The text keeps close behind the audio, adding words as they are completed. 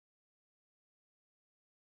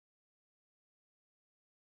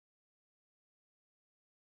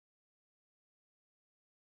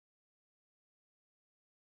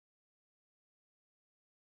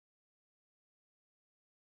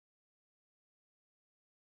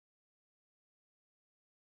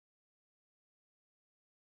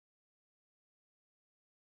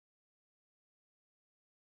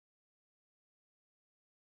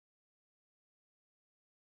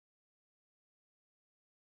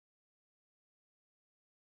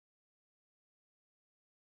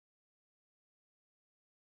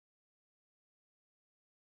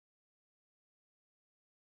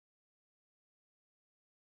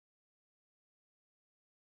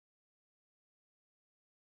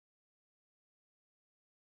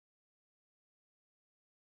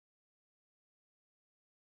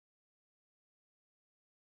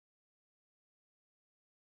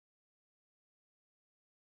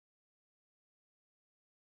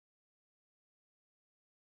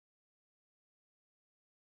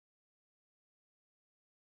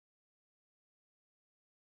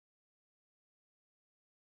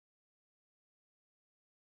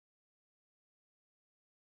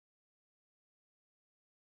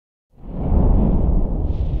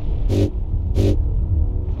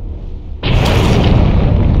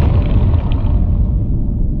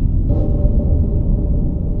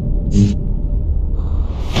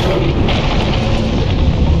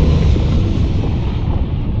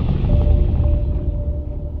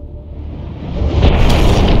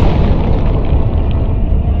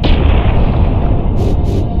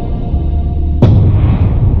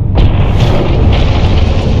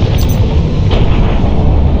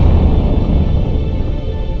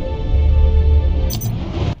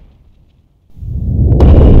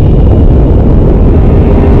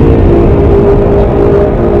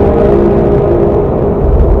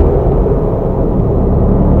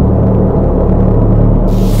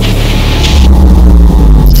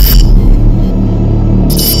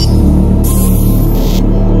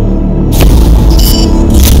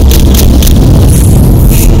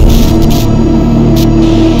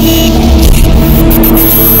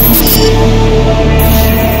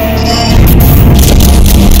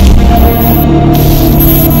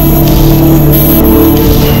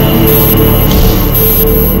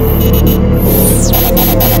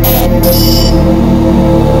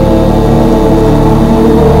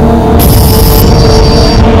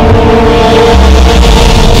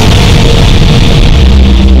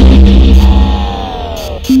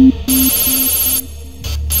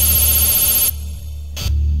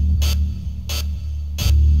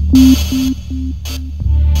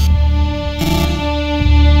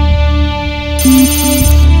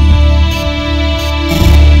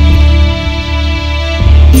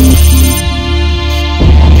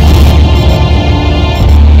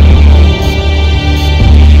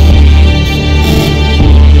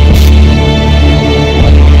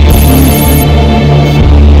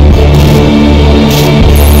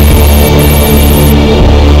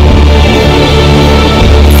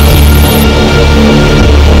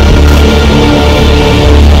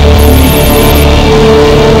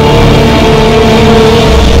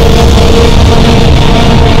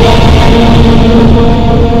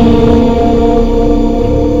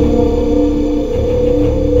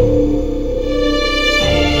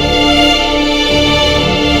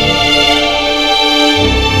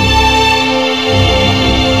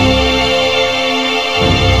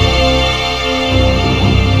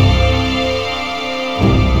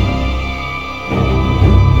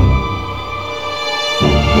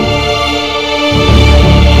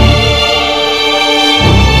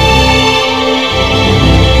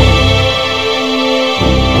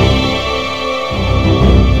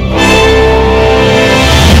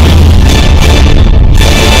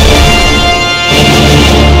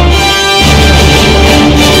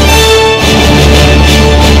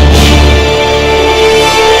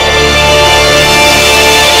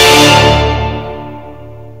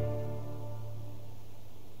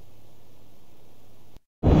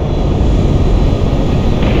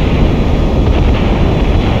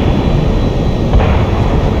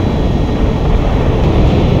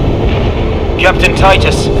Captain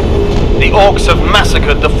Titus, the Orcs have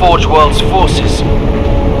massacred the Forge World's forces,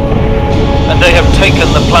 and they have taken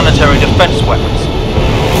the planetary defense weapons.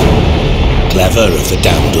 Clever of the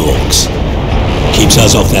damned Orcs. Keeps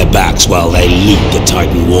us off their backs while they loot the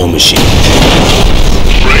Titan war machine.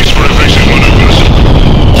 Brace for evasive maneuvers.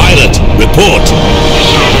 Pilot, report!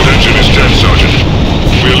 Starboard engine is dead, Sergeant.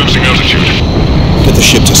 We are losing altitude. Get the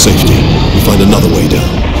ship to safety. We'll find another way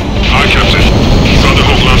down. Aye, Captain.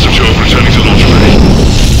 Thunderhawk Lancer Job returning to launch bay.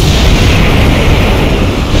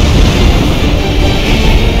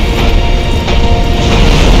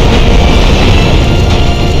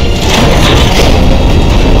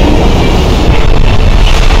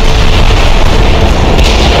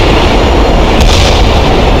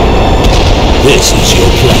 This is your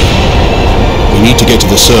plan. We need to get to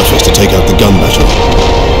the surface to take out the gun battery.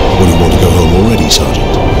 Or do you want to go home already, Sergeant?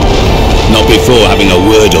 Not before having a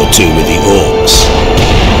word or two with the Orcs.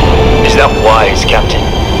 Is that wise, Captain?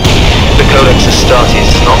 The Codex Astartes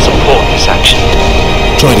does not support this action.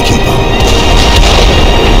 Try to keep up.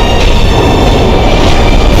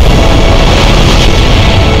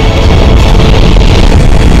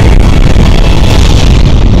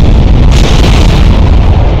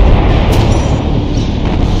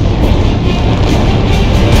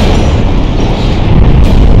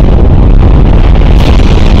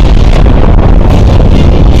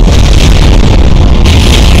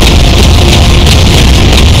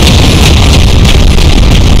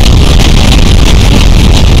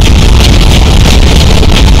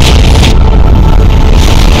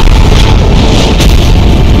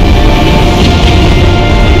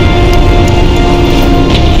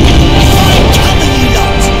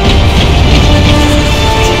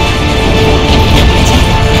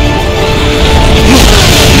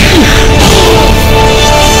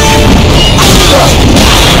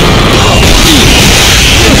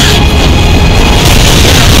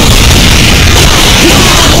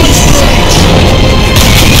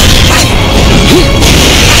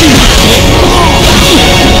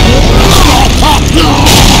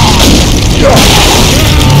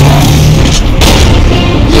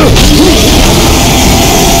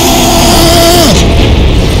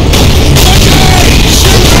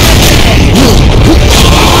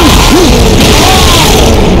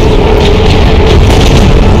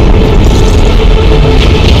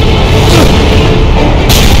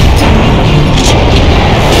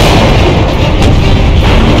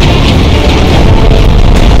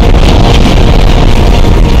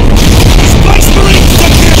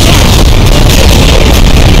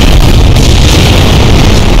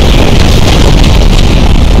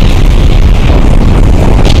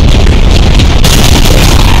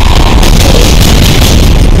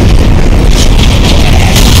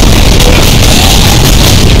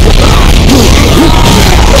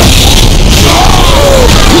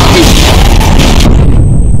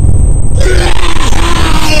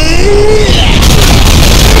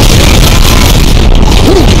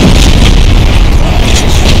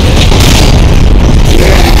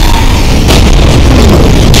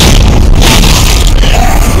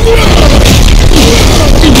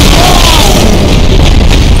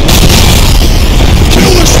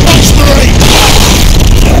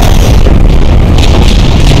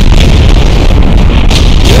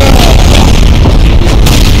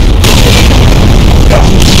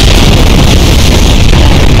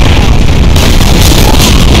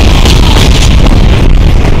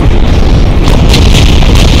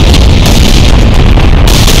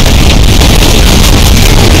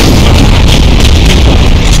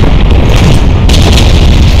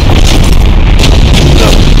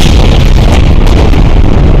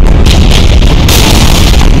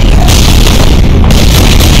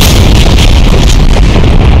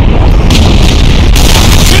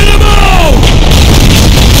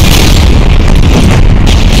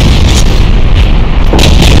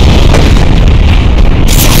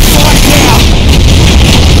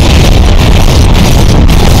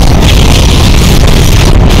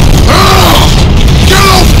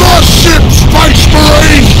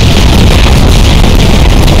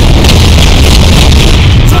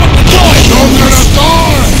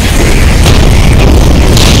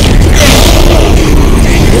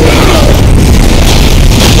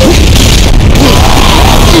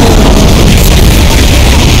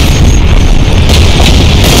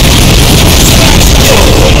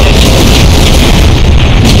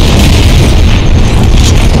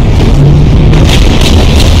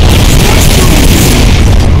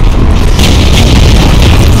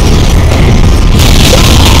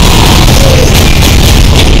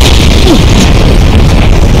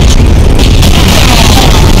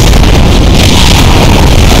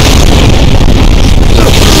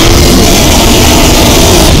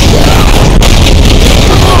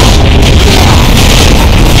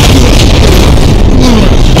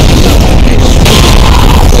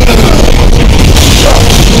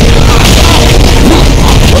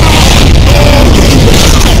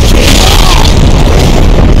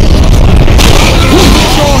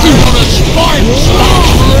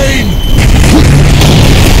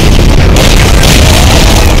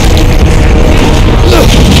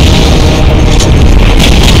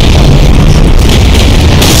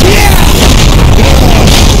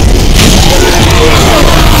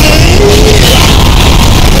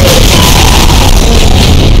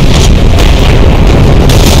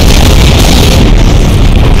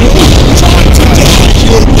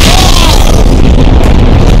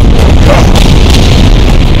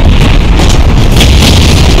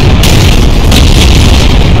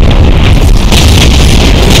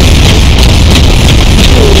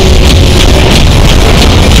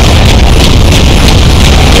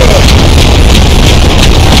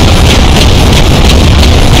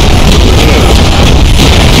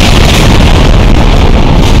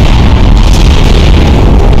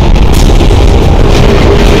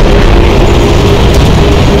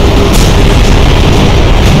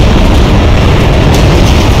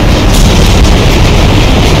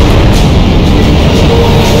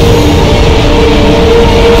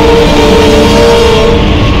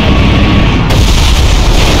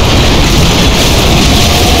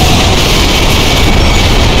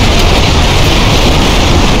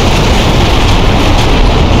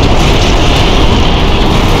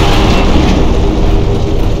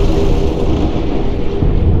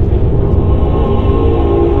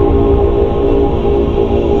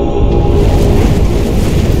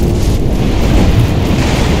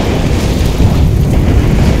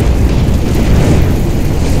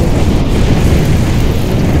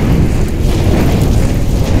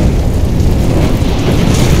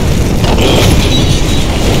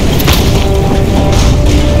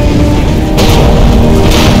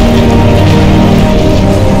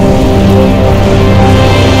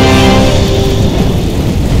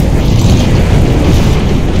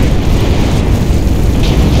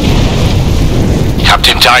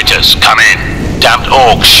 Titus, come in. Damned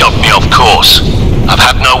orcs shot me off course. I've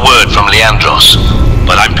had no word from Leandros,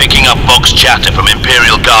 but I'm picking up Vox chatter from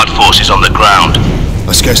Imperial Guard forces on the ground.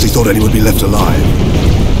 I scarcely thought anyone would be left alive,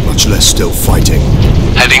 much less still fighting.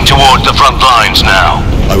 Heading towards the front lines now.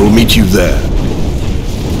 I will meet you there.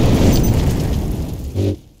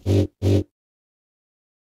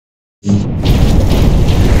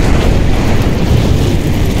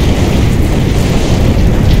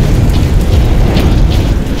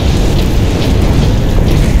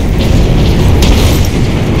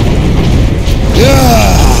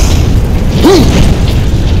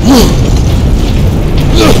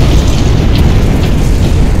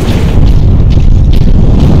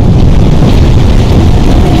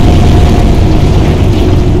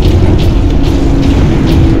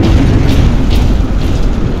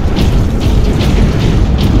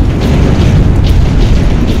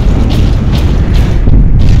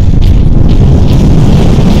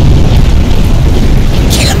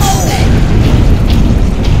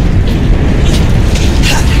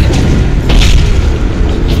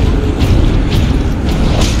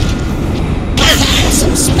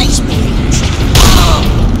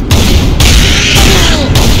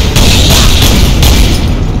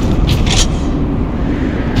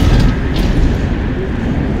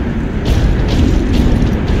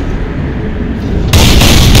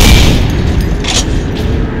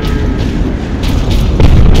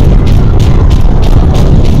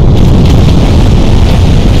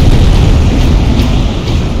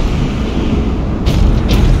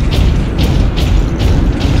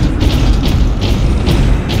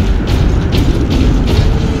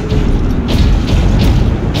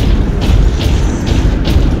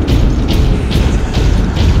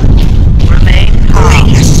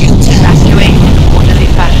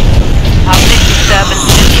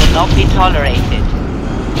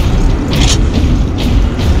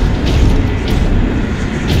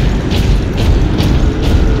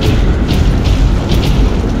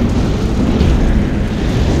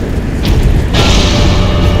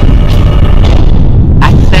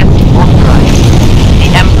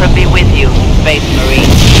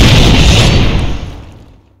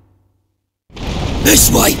 This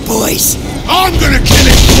way, boys! I'm gonna kill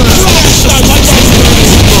it first!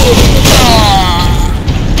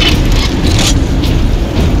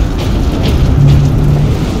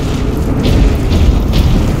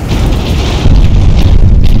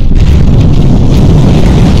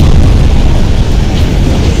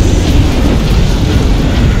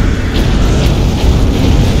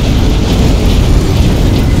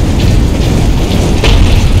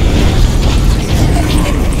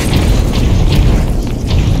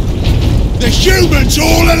 Humans all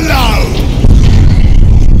alone!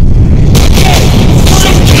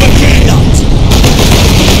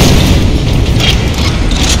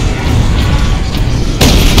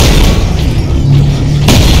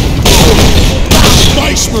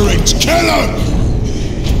 Space Marines, kill them!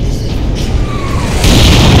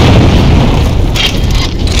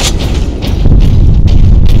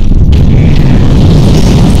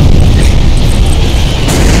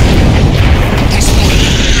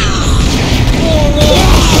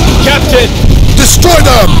 Destroy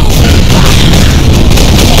them!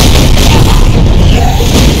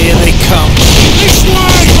 Here they come. This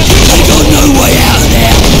way! They got no way out of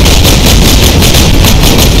there!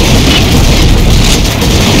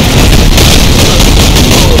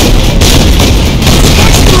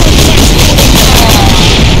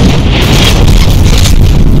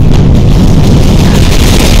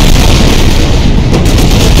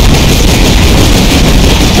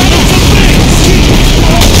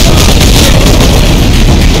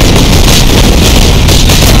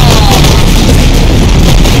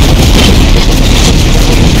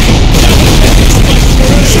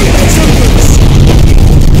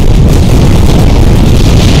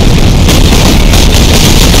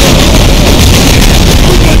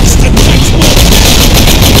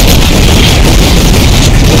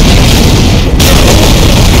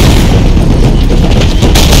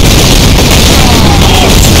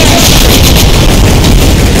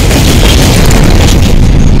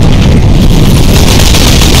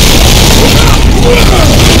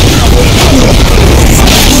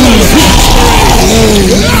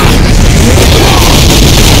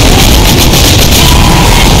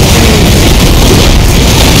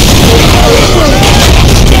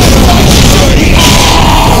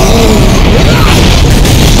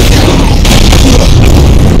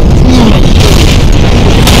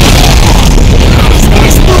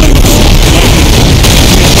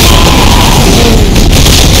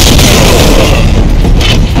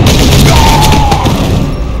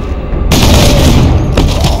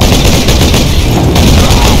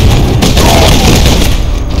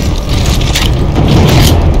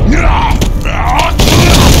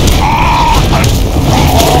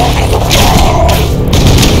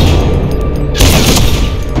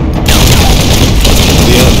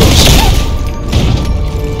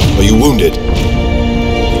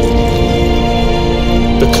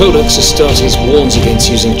 Codex Astartes warns against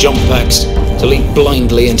using jump packs to leap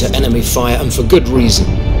blindly into enemy fire, and for good reason.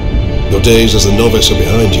 Your days as a novice are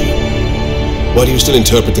behind you. Why do you still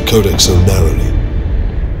interpret the Codex so narrowly?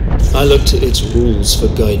 I look to its rules for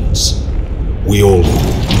guidance. We all do.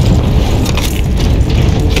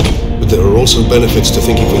 But there are also benefits to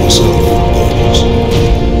thinking for yourself, Davis.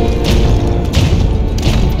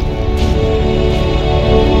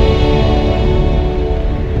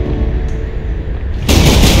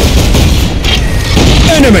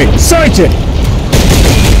 Enemy sighted!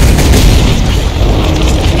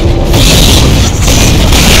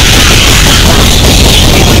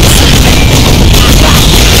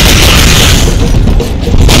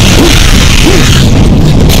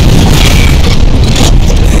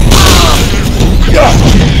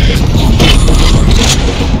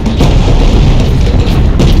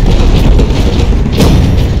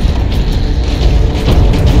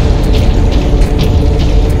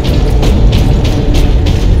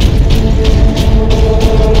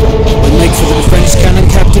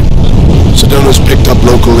 Sedona's picked up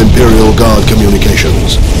local Imperial Guard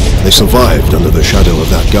communications. They survived under the shadow of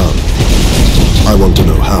that gun. I want to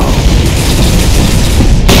know how.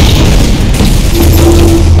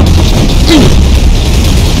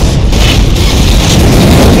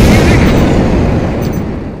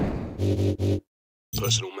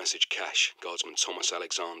 Personal message cache. Guardsman Thomas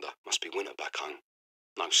Alexander. Must be winter back home.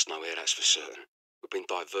 No snow here, that's for certain. We've been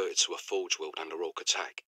diverted to a forge world under Orc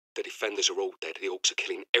attack. The defenders are all dead, the Orcs are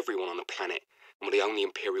killing everyone on the planet, and we're the only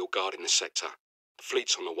Imperial Guard in the sector. The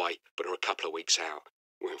fleet's on the way, but are a couple of weeks out.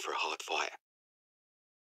 We're in for a hard fight.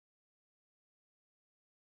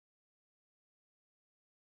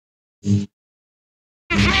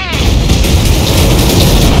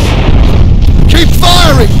 Keep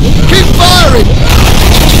firing! Keep firing!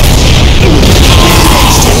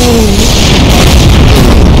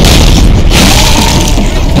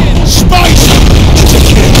 Spice!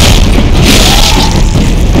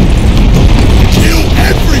 Kill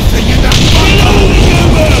everything in that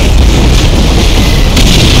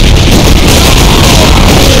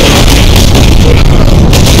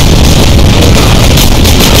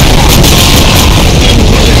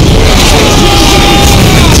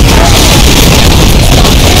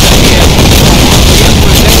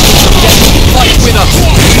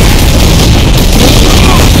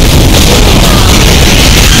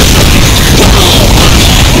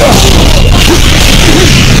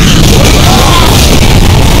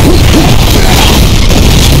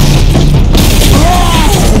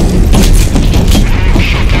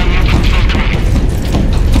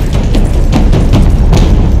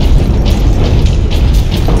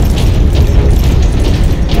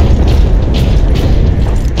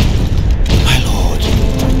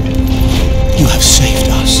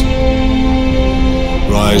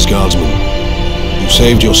Guardsmen, you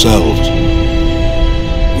saved yourselves.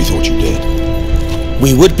 We thought you did.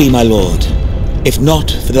 We would be, my lord, if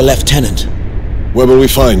not for the lieutenant. Where will we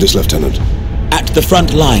find this lieutenant? At the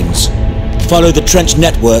front lines. Follow the trench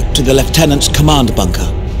network to the lieutenant's command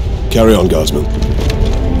bunker. Carry on, Guardsmen.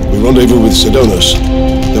 We rendezvous with Sedonis,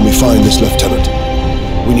 then we find this lieutenant.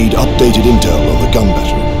 We need updated intel on the gun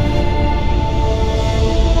battery.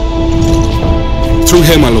 Through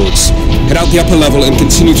here, my lords. Head out the upper level and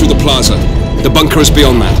continue through the plaza. The bunker is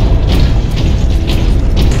beyond that.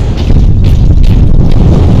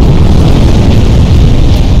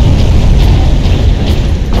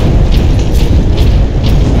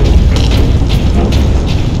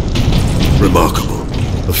 Remarkable.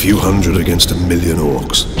 A few hundred against 1 million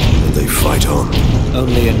orcs, and they fight on.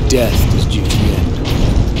 Only in death does duty end.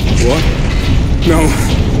 What? No.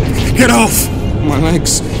 Get off! My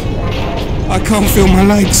legs. I can't feel my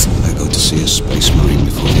legs. I go to see a space marine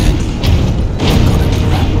before the end. Got it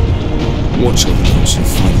around. Watch over those who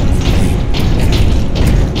fight with the pain.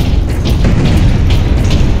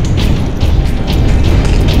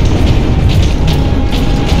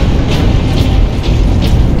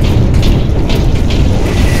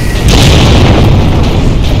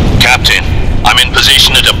 Captain, I'm in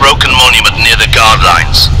position at a broken monument near the guard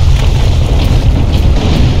lines.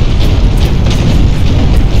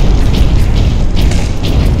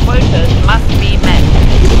 Quotas must be met.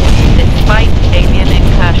 Despite alien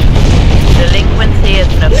incursions, delinquency is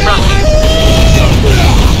an affront.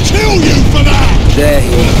 Kill you for that! There he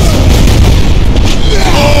is.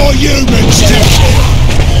 All humans still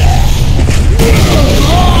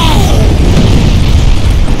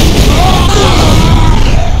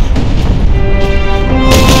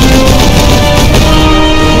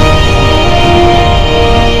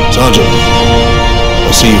Sergeant,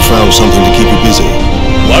 I see you found something to keep you busy.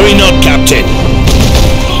 Worry not, Captain.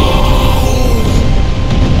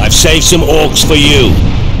 I've saved some orcs for you.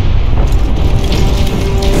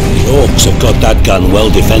 The orcs have got that gun well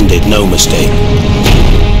defended, no mistake.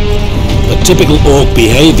 But typical orc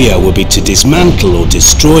behavior would be to dismantle or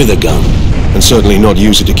destroy the gun. And certainly not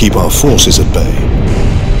use it to keep our forces at bay.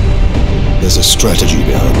 There's a strategy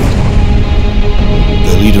behind it.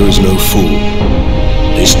 Their leader is no fool.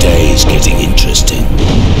 This day is getting interesting.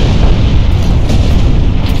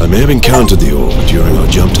 I may have encountered the orc during our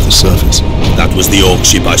jump to the surface. That was the orc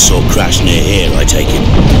ship I saw crash near here, I take it.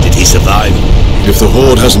 Did he survive? If the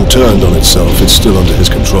Horde hasn't turned on itself, it's still under his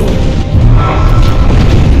control.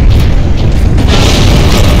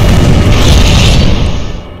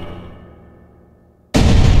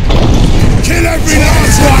 Kill every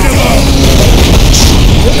last one of them!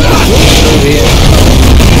 Over here.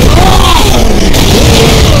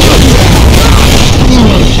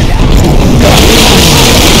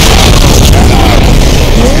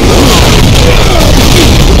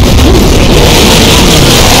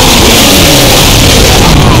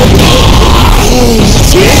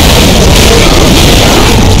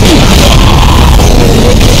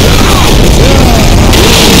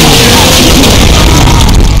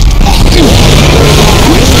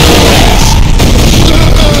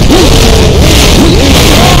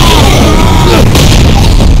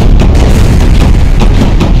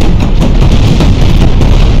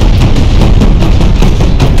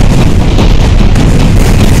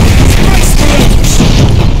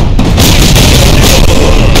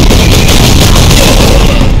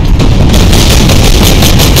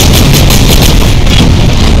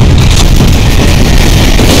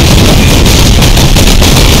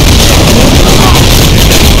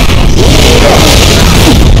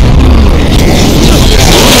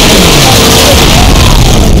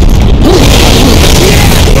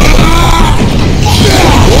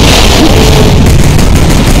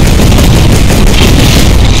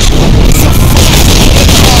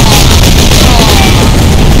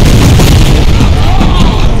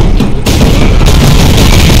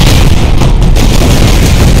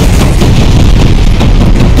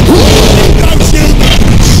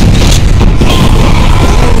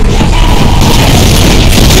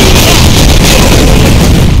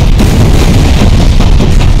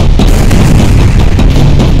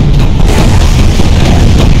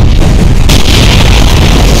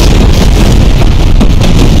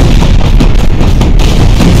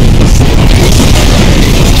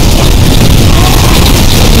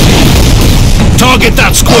 Target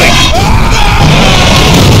that squig!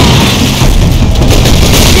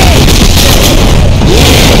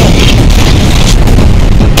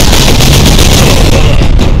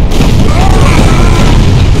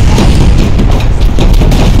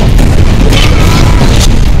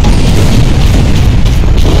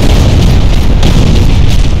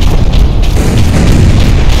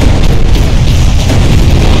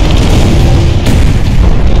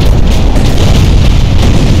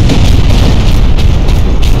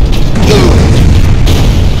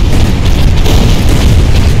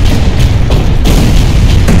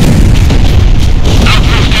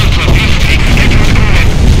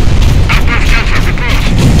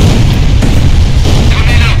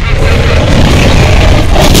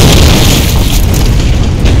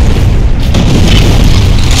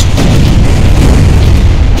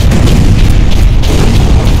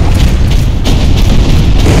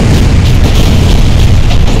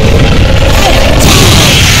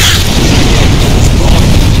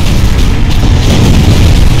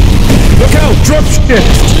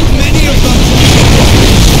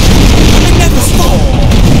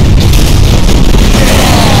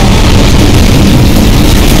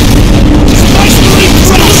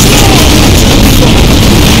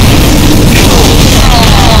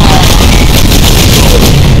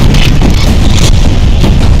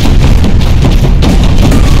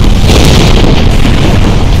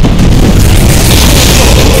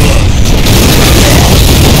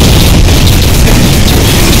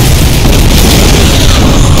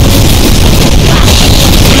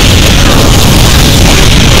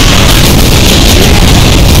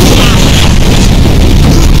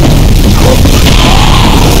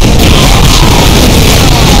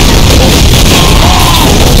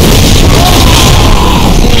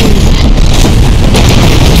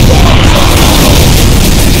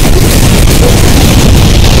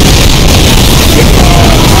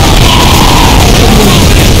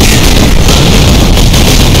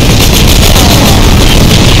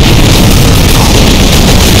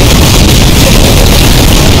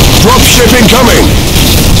 Dropship incoming!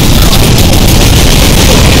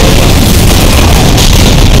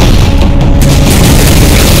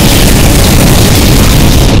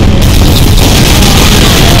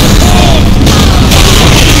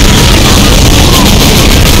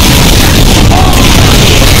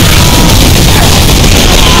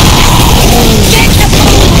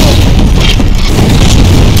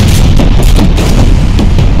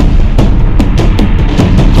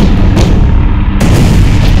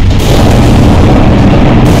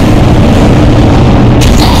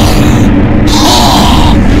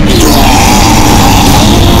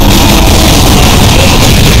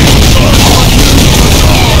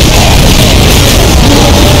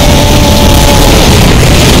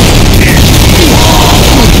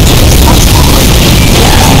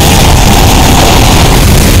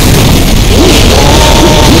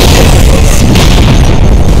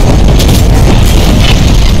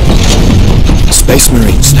 Space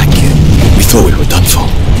Marines, thank you. We thought we were done for.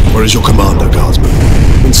 Where is your commander, Guardsman?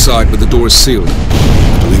 Inside, but the door is sealed.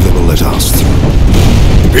 I believe they will let us through.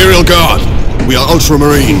 Imperial Guard! We are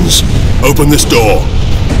Ultramarines. Open this door.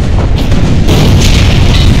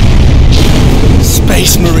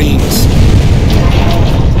 Space Marines.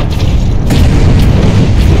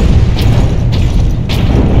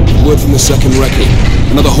 Word from the second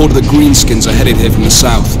Recce. Another horde of the Greenskins are headed here from the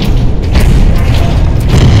south.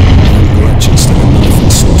 Gretchen stuck a knife in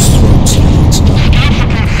Saul's throat.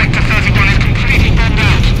 Sector 31 is completely bombed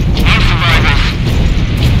out. No survivors.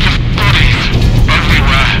 Just bodies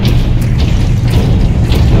everywhere.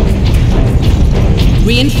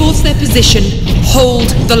 Reinforce their position, hold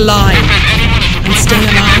the line, and stay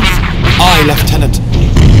alive. Aye, Lieutenant.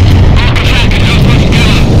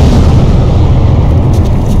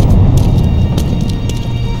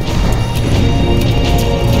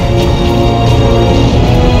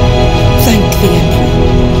 Thank the Emperor.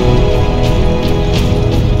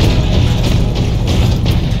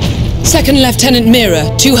 2nd Lieutenant Mira,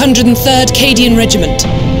 203rd Cadian Regiment.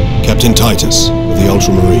 Captain Titus, of the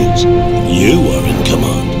Ultramarines. You are in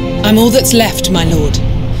command. I'm all that's left, my lord.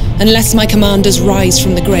 Unless my commanders rise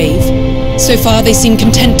from the grave. So far they seem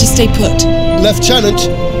content to stay put. Lieutenant,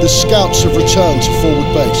 the scouts have returned to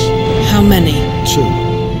forward base. How many? 2.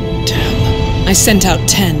 Damn. I sent out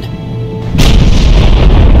 10.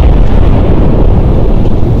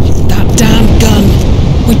 That damn gun.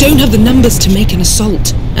 We don't have the numbers to make an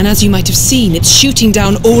assault. And as you might have seen, it's shooting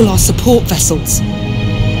down all our support vessels.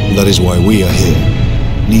 That is why we are here.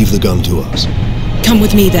 Leave the gun to us. Come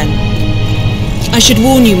with me then. I should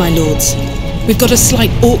warn you, my lords. We've got a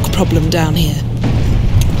slight orc problem down here.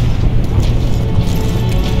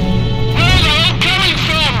 Where are they all coming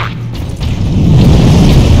from?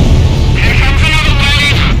 Here comes another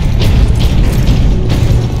wave.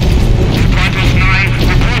 Viper's 9,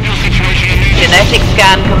 report your situation immediately. Genetic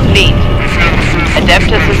scan complete.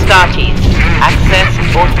 Adeptus Astartes. Access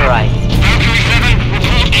authorized. Valkyrie 7,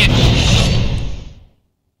 report it.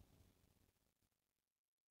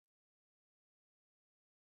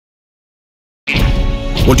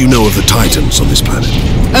 What do you know of the Titans on this planet?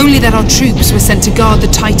 Only that our troops were sent to guard the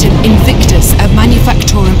Titan Invictus at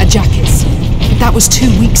Manufactorum Ajakis. That was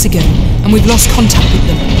 2 weeks ago, and we've lost contact with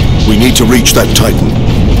them. We need to reach that Titan.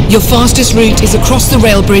 Your fastest route is across the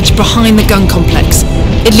rail bridge behind the gun complex.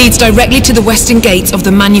 It leads directly to the western gates of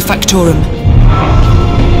the Manufactorum.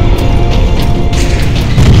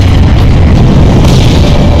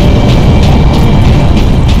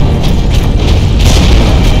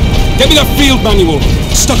 Get me that field manual!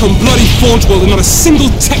 Stuck on bloody Forge World and not a single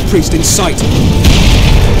tech priest in sight!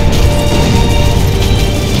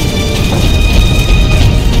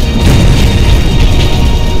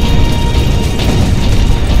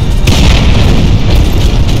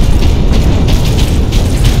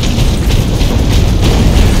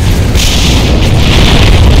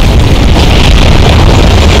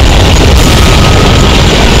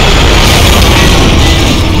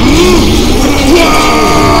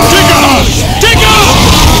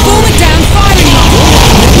 Forward down firing line!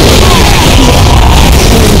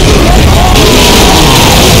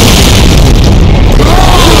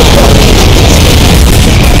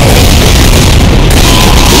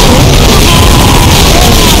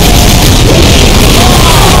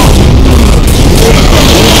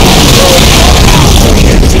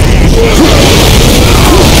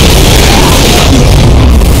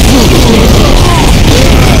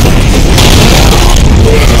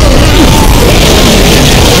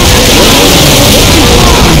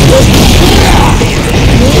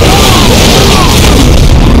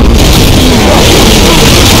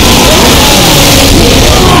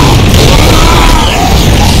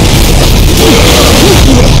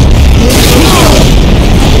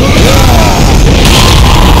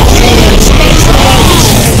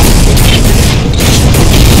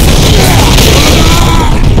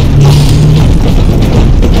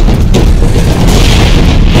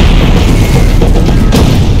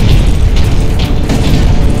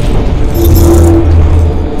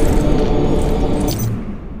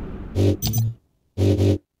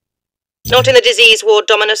 Not in the disease ward,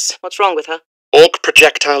 Dominus. What's wrong with her? Orc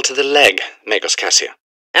projectile to the leg, Magos Cassia.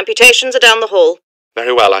 Amputations are down the hall.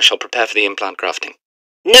 Very well, I shall prepare for the implant grafting.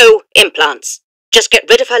 No implants. Just get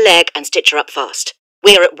rid of her leg and stitch her up fast.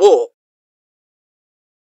 We're at war.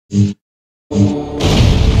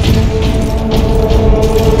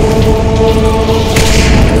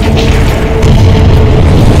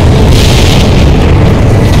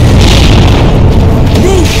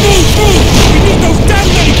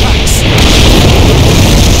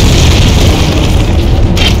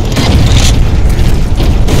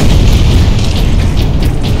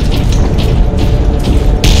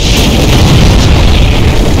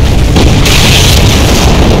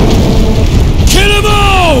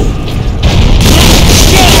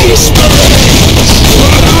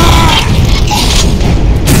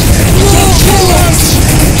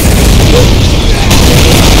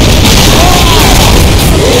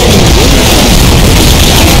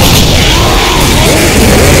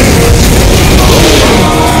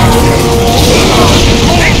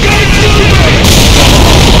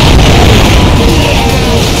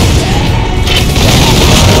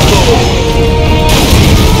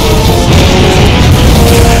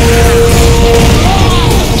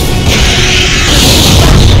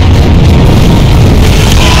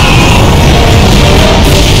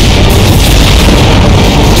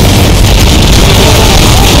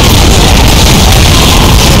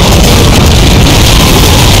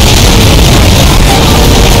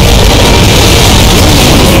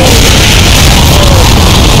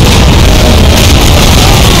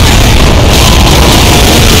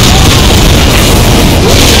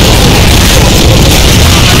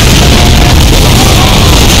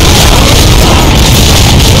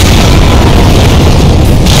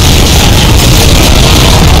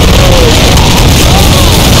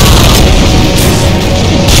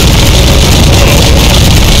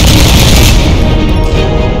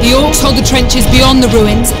 stretches beyond the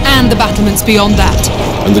ruins and the battlements beyond that.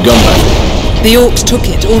 And the gun battery? The Orcs took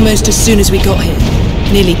it almost as soon as we got here,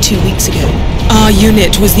 nearly 2 weeks ago. Our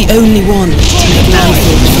unit was the only one to make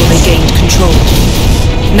landfall before they gained control.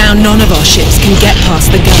 Now none of our ships can get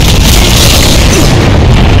past the gun.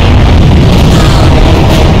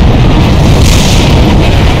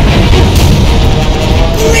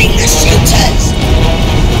 Bring the shooters!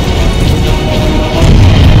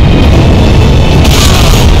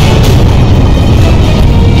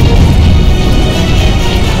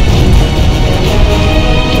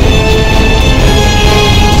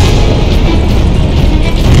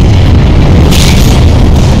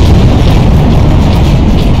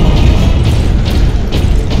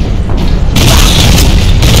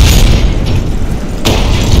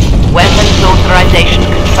 Weapons authorization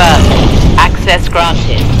confirmed. Access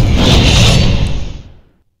granted.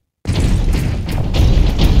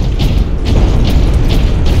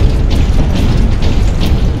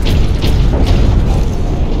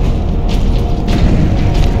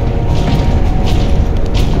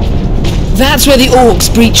 That's where the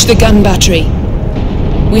Orcs breached the gun battery.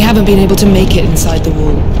 We haven't been able to make it inside the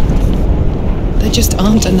wall. There just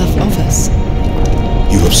aren't enough of us.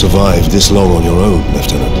 You have survived this long on your own,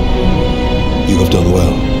 Lieutenant. You have done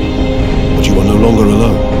well. But you are no longer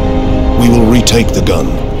alone. We will retake the gun.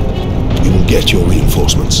 You will get your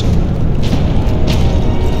reinforcements.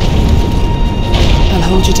 I'll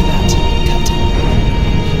hold you to that, Captain.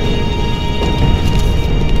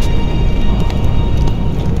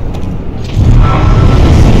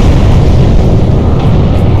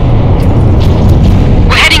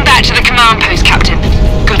 We're heading back to the command post, Captain.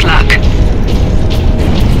 Good luck.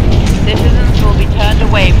 Citizens will be turned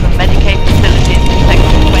away from Medicaid facilities in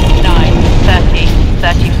sectors 29, 30,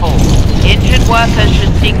 34. Injured workers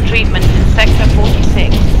should seek treatment in sector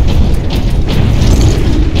 46.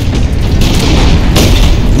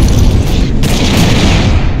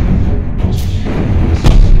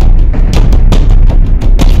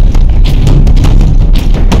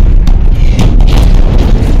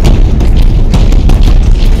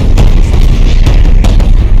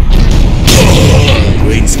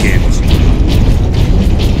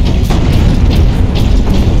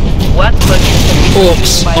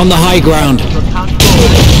 Orcs on the high ground.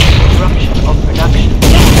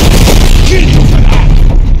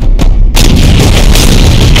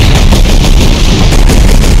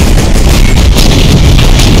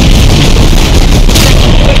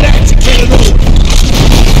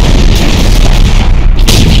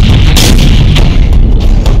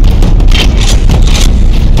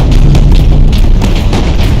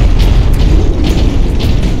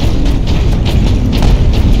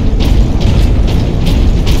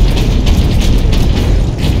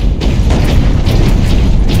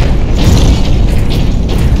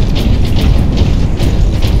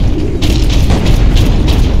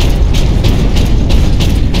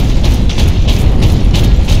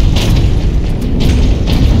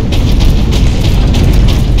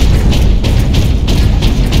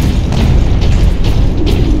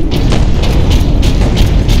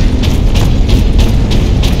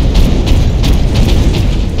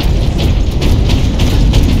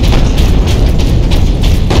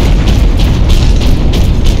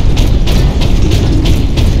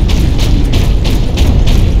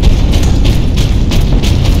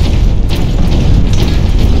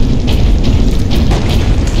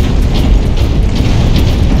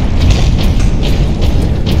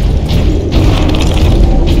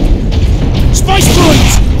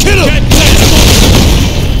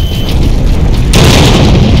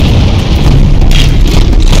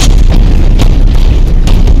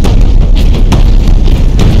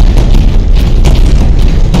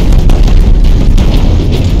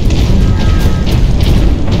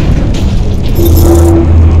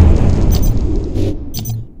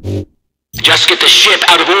 Just get the ship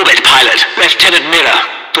out of orbit, pilot. Lieutenant Miller.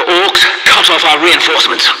 The Orcs cut off our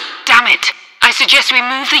reinforcements. Damn it! I suggest we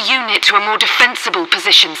move the unit to a more defensible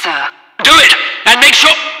position, sir. Do it! And make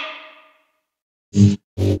sure...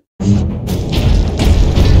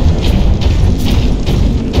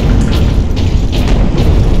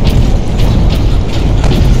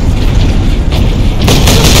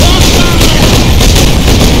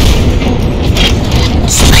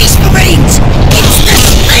 Space Marines! It's the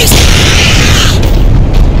Space...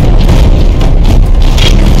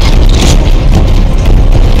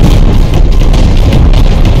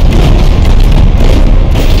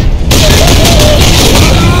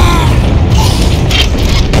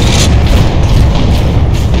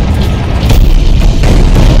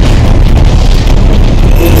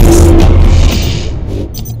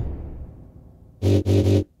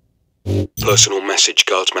 message,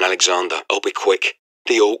 Guardsman Alexander. I'll be quick.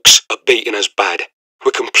 The Orcs are beating us bad.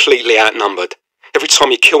 We're completely outnumbered. Every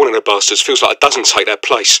time you kill one of the bastards, feels like a dozen take their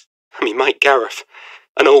place. And me mate Gareth.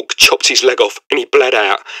 An Orc chopped his leg off and he bled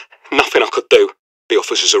out. Nothing I could do. The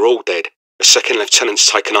officers are all dead. The second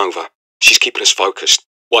lieutenant's taken over. She's keeping us focused.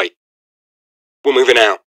 Wait. We're moving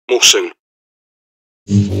out. More soon.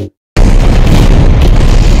 Space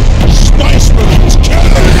Marines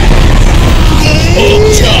cannon!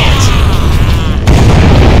 Orc charge!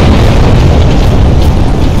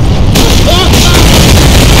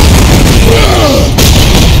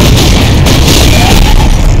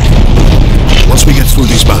 Once we get through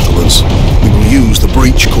these battlements, we will use the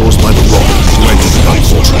breach caused by the rock to enter the gun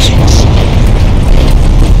fortress.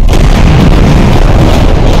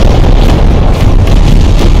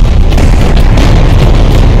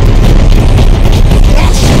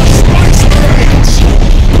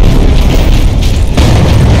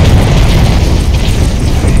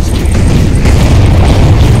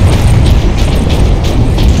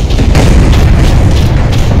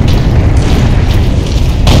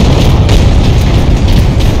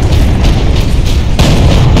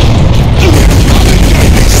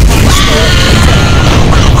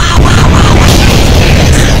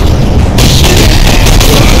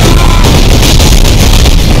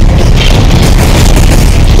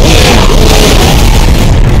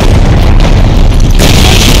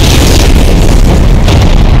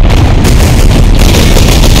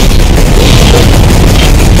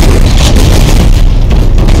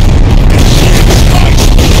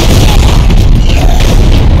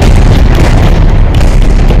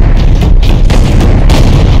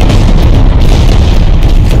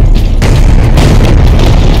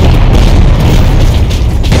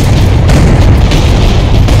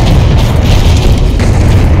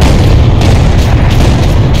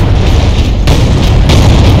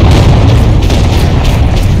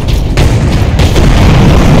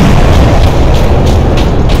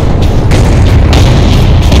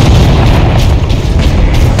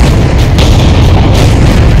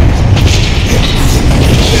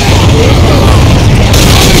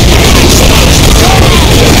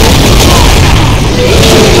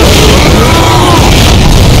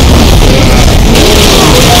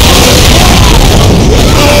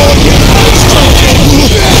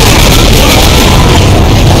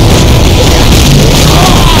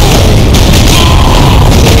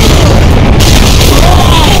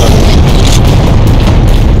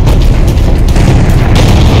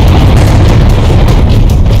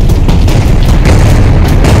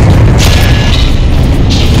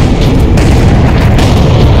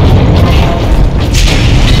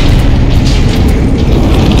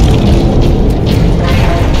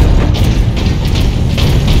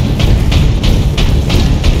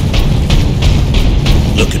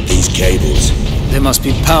 Must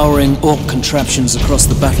be powering Orc contraptions across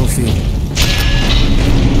the battlefield.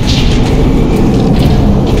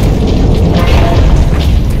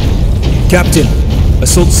 Captain,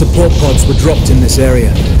 assault support pods were dropped in this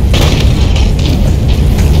area.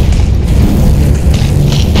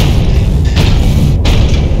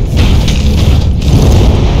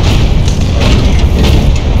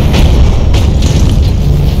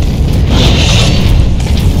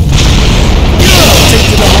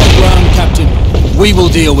 We will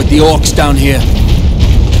deal with the Orcs down here.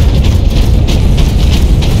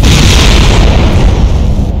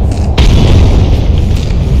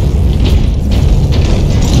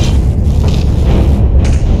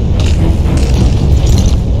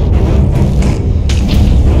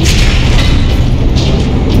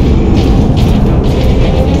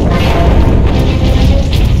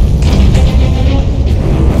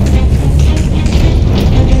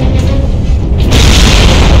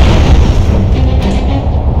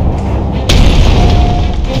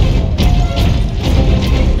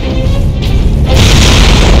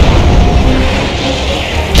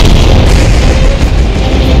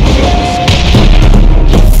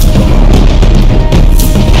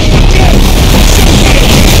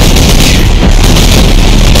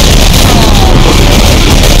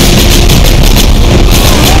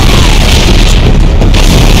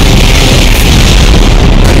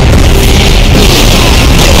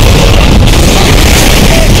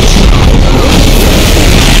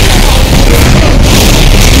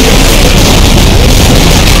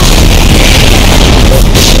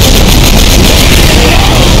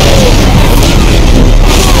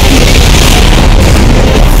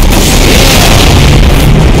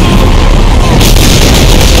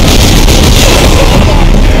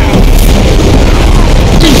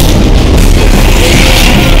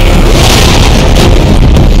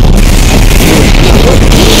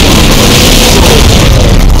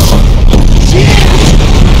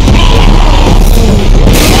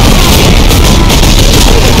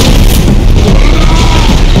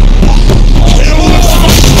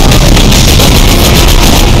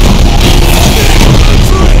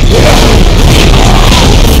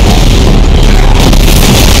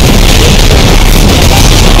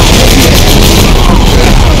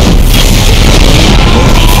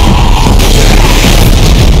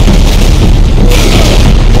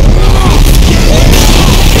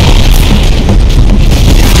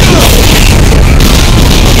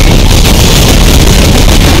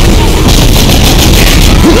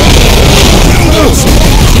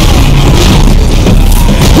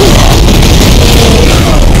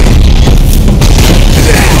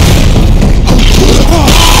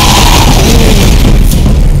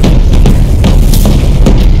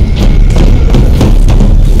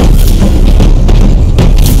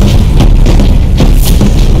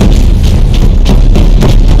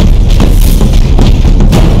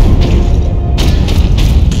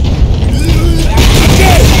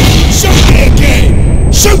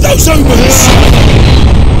 Shoot those omens!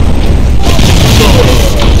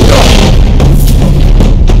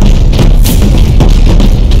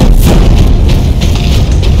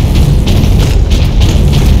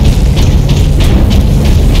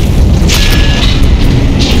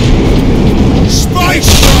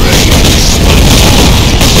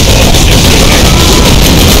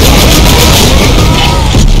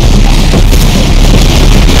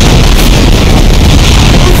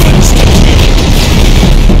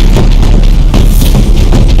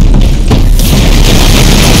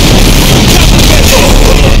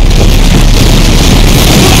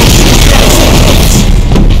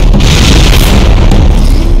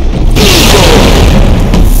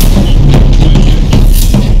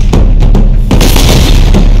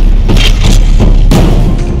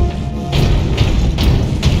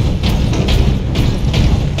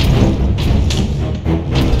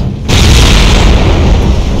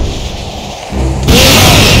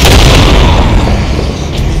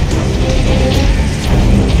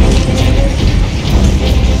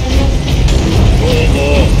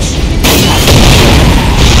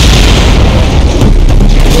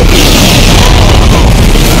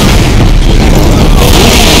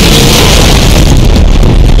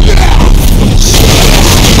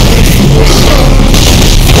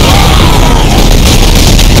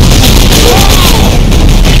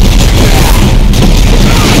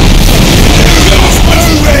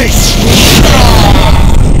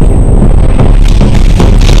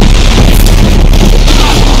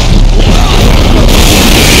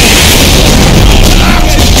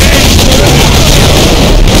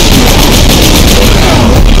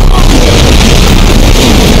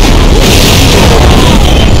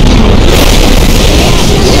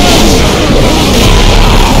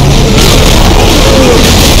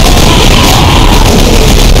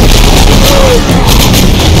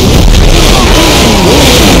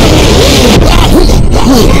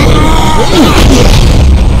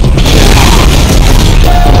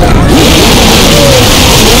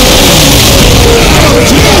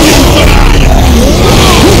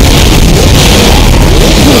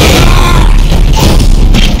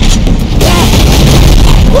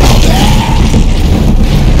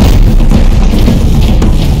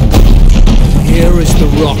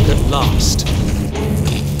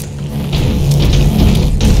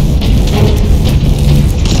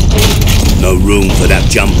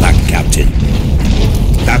 Jump back, Captain.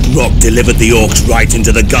 That rock delivered the orcs right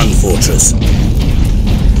into the gun fortress.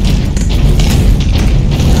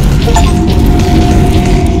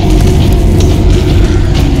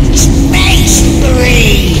 Space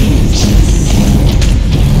Marines!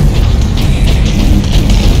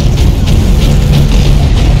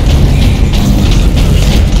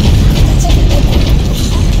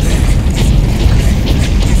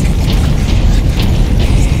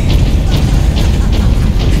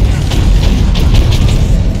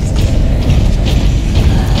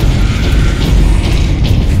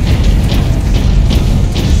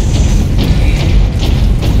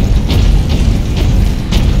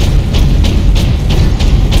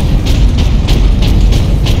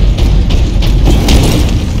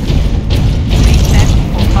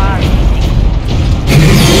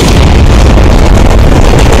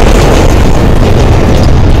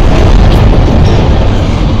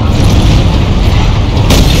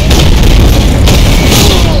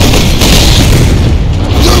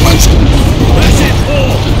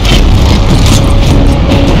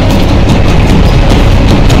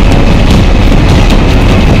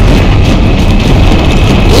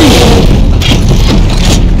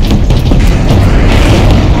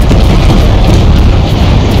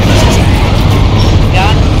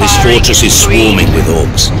 Fortress is swarming with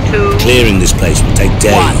orcs. Clearing this place will take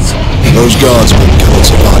days. Those guardsmen cannot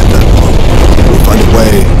survive that long. We'll find a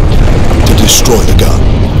way to destroy the gun.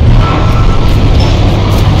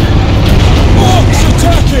 Orcs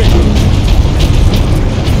attacking!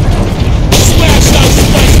 Smash those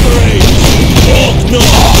Space Marines! Orc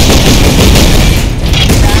not!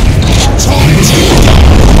 Time to...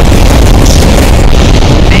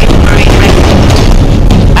 Space Marine ready.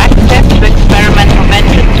 Access to experimental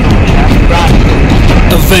vengeance launcher. Run.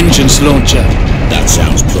 A vengeance launcher. That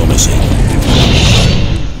sounds promising.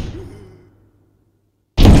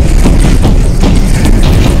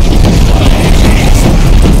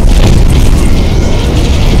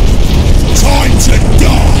 Time to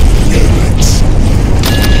die, humans!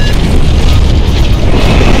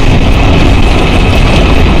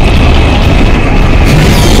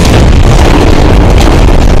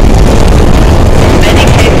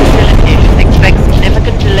 Medicaid facilities expect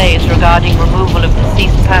significant delays regarding removal of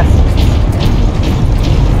deceased persons.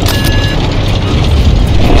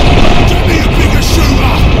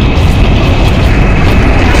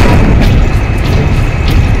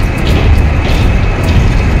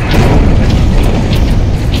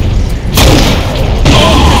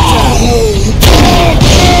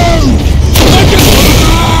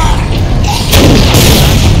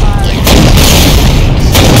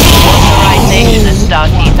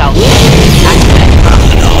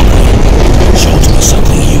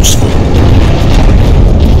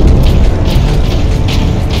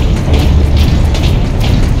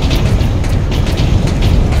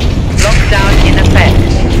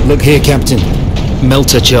 Here, Captain.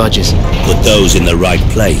 Melter charges. Put those in the right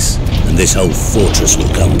place, and this whole fortress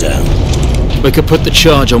will come down. We could put the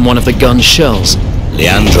charge on one of the gun's shells.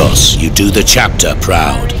 Leandros, you do the chapter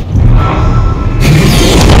proud.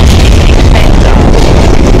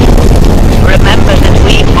 Remember that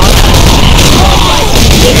we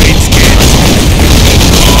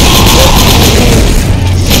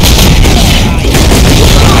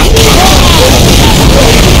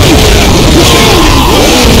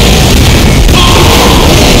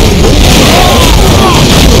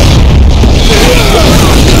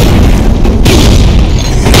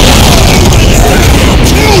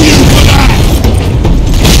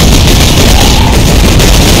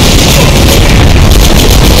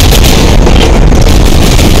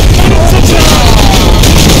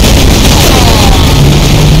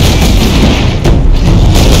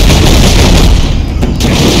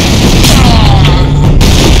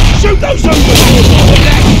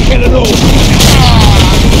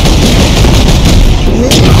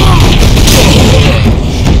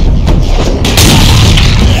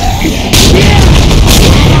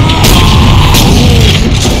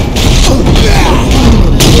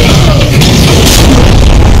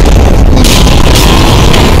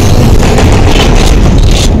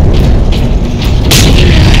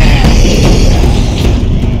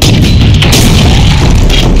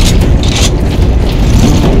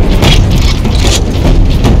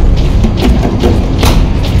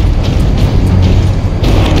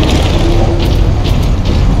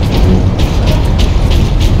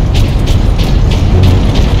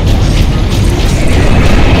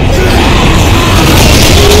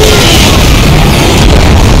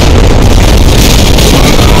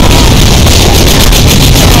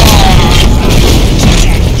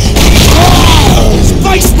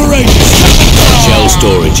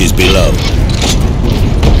storage is below.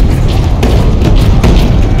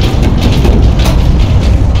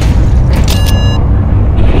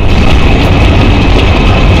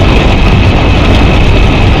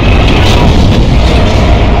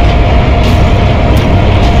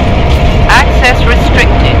 Access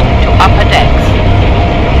restricted to upper decks.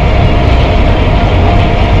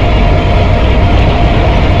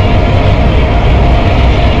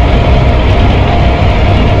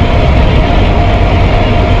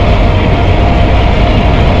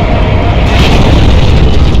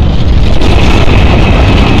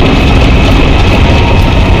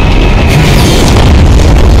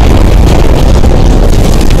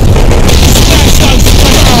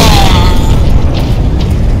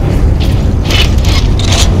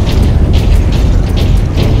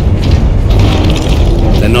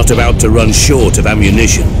 About to run short of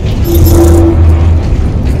ammunition.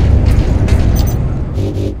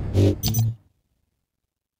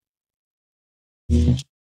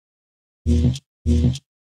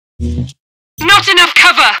 Not enough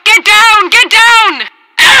cover! Get down! Get down!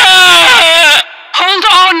 Hold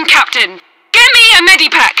on, Captain! Get me a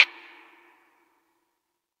medipack!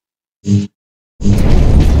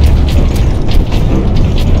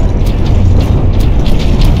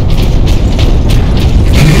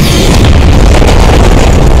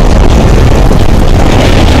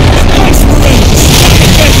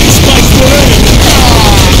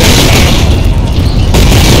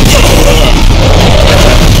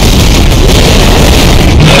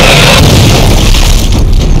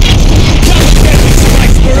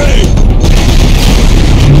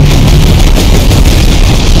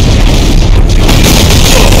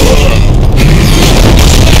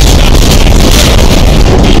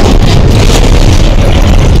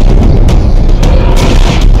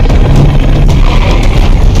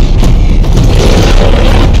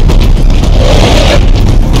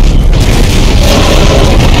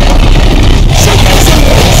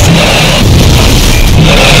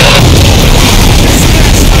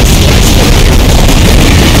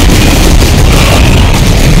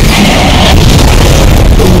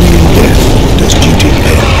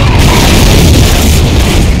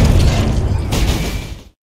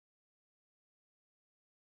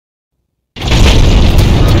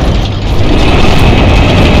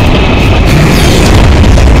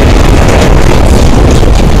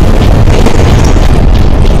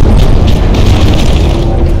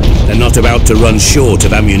 About to run short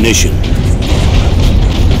of ammunition.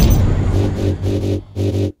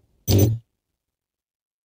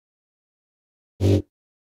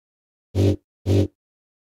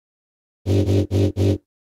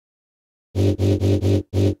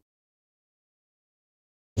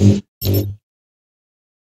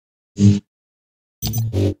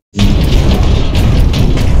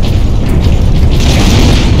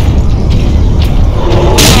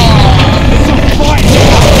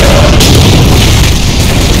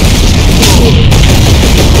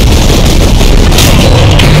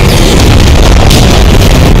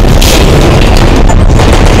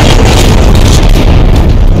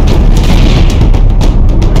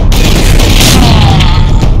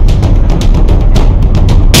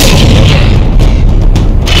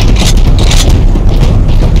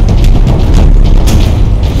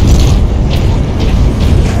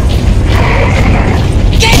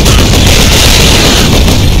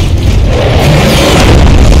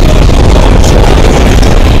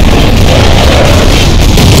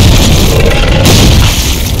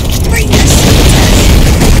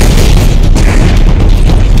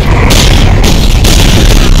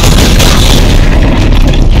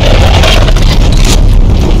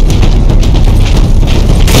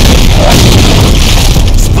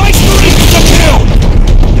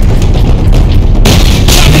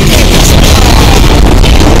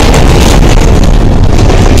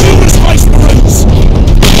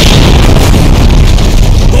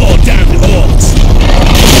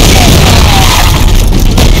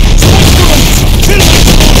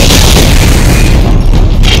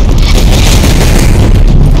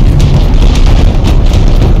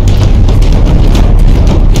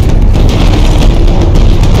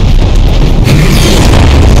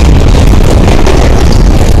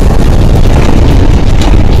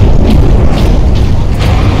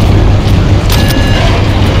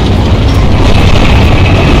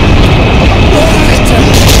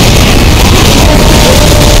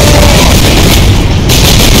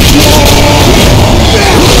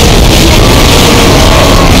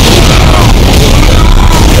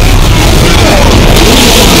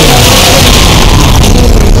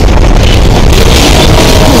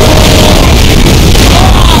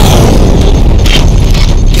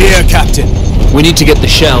 We need to get the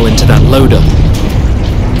shell into that loader.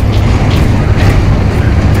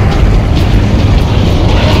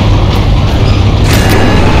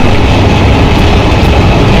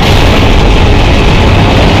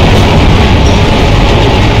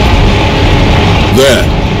 There.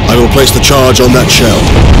 I will place the charge on that shell.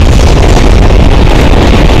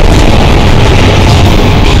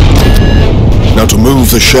 Now to move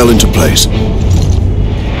the shell into place.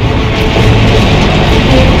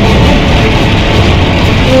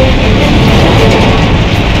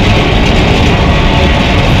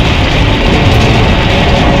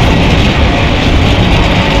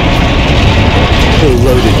 All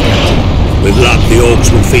loaded, Captain. With luck, the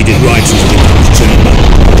orcs will feed it right into the crew's chamber.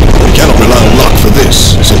 We cannot rely on luck for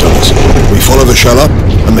this, Sintonis. We follow the shell up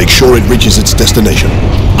and make sure it reaches its destination.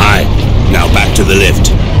 Aye. Now back to the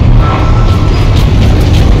lift.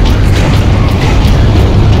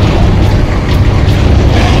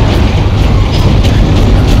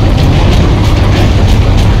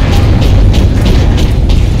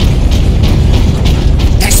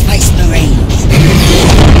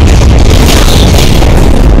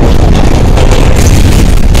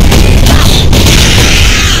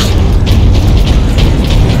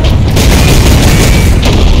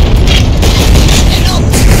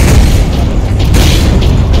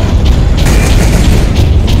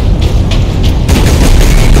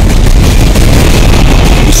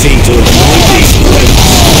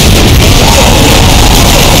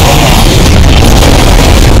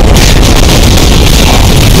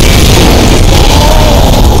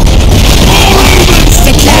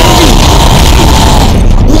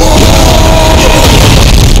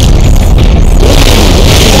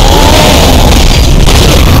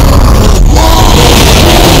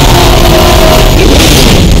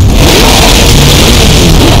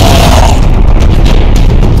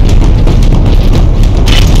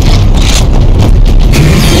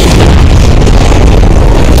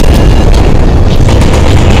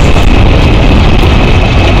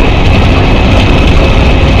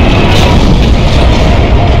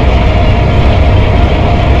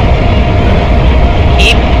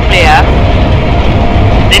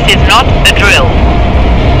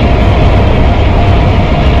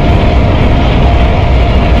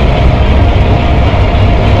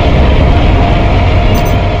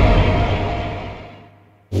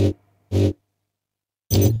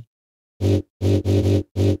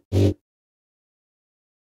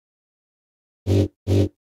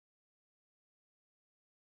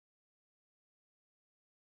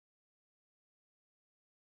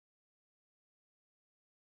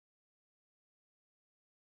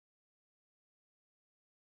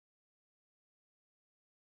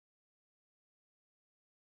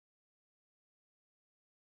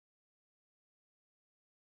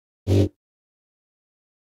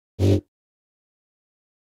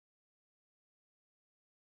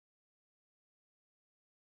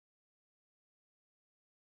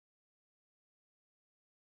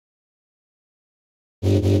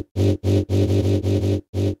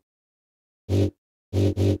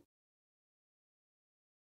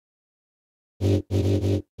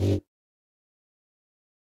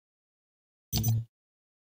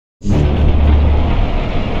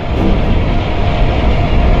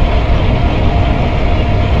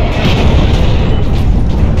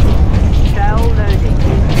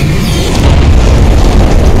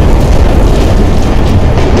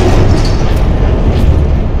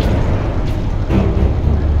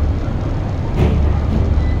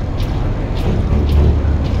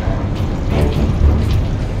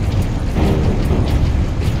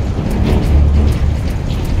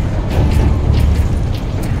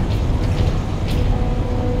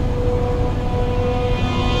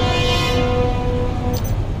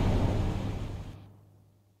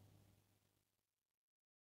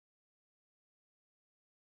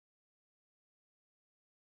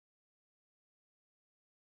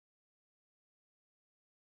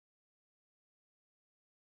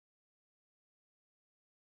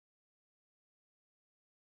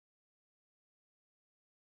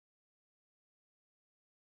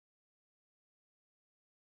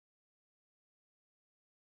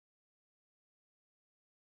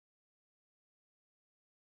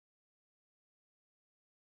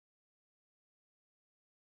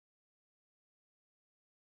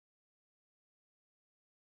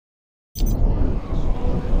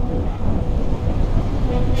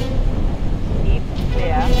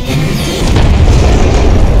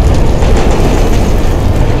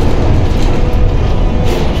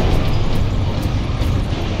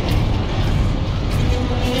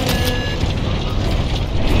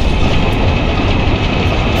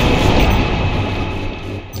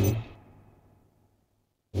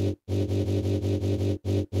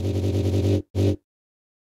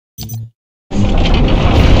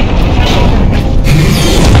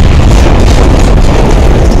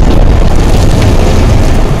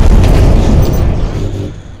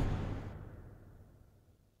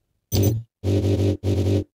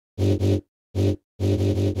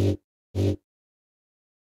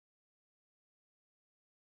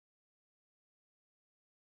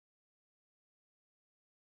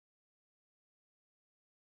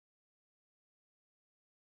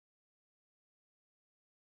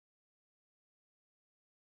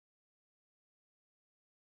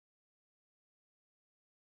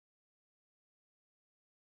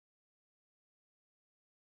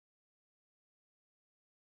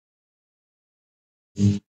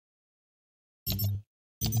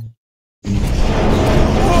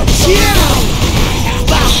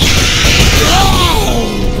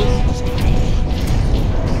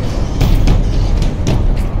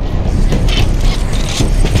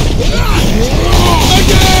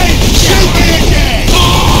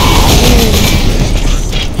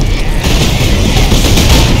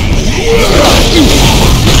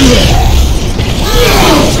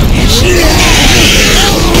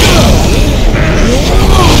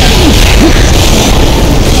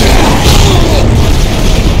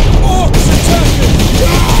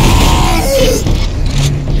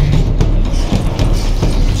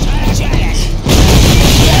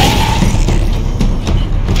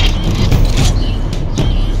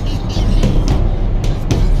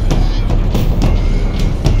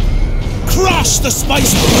 The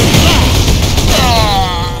Space Marine!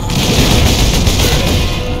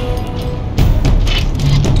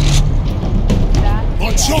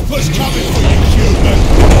 My chopper's coming for you, human!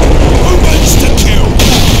 Who wants to kill?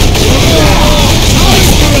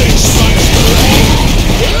 Space Marine! Space Marine!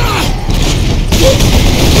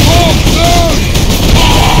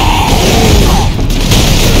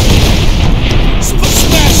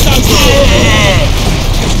 Smash those!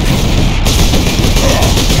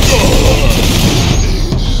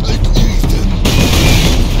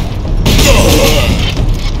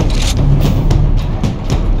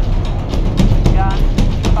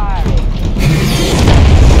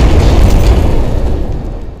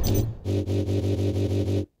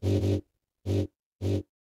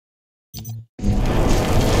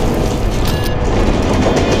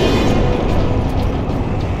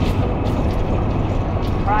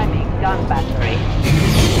 Priming gun battery.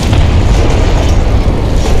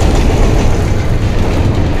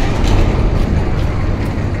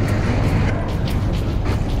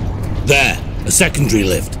 There, a secondary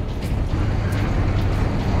lift.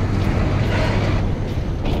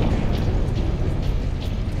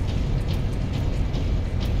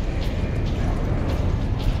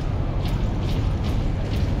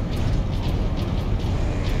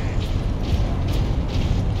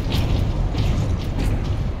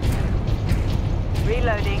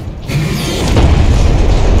 Reloading.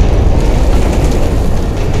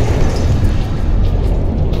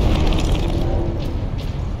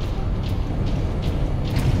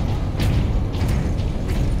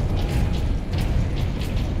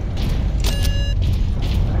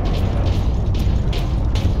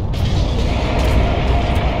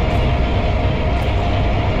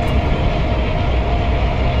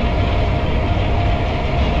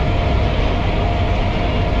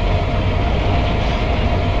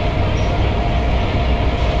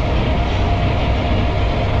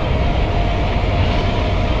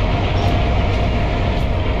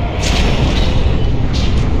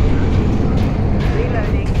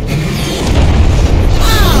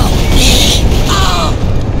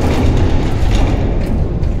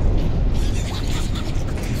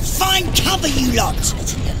 Cover, you lot!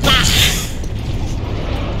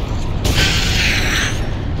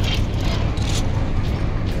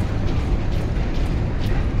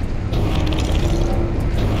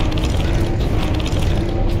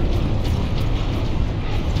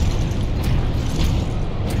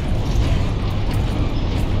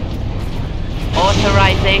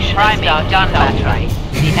 Authorization priming gun battery.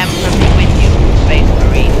 The Emperor be with you, Space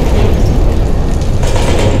Marine.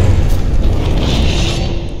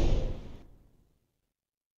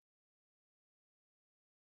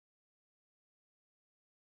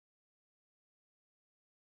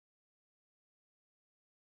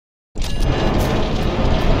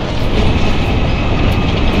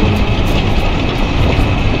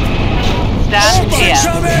 Stand here.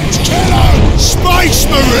 Killer! Space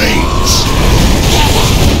Marines!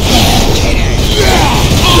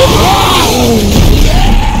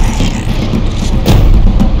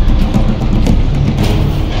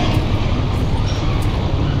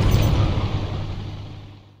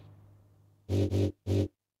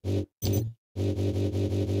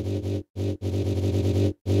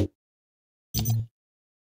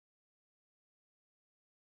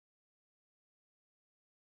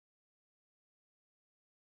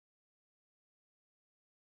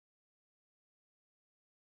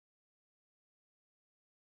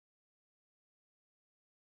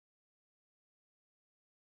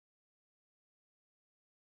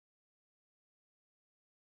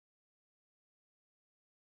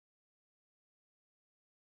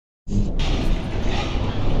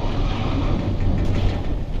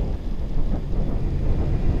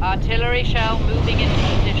 Artillery shell moving into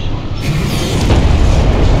position.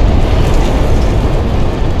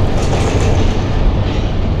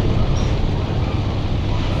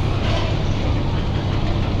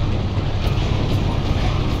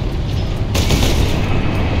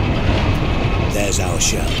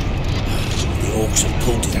 shell. The orcs have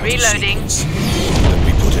pulled it out Reloading. of sequence. Then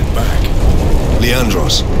we put it back.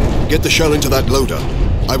 Leandros, get the shell into that loader.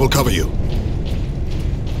 I will cover you.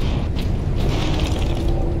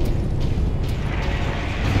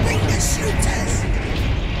 Bring the shooters!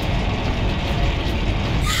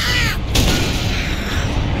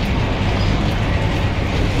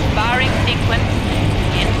 Firing sequence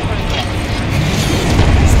in progress.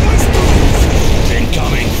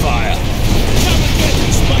 Incoming fire. Come and get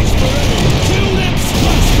the Space Marine! Kill them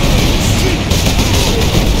Space Marines!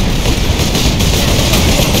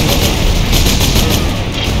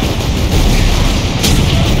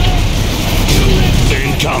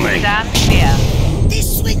 Incoming. Stand clear.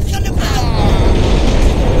 This swing's gonna blow!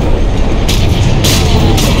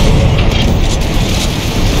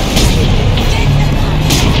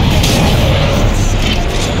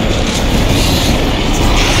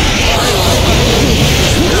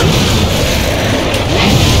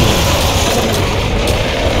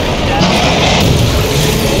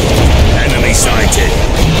 Enemy sighted.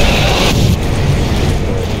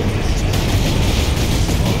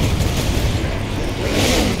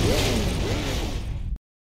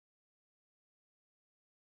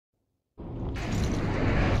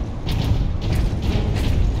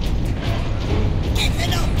 Get the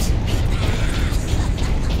notes!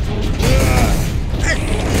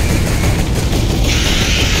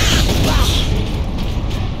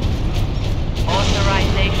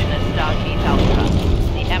 Authorization at Stargate Ultra.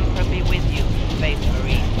 The Emperor be with you, Space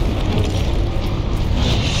Marine.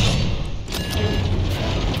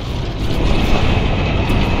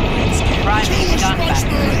 Priming Kill the gun Space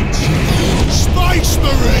back. Marines! Space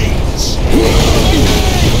Marines!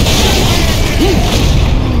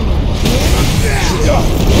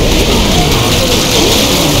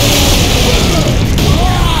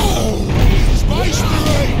 Space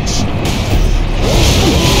Marines!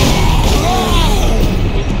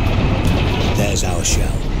 There's our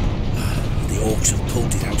shell. The orcs have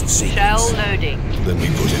pulled it out of sequence. Shell loading. Then we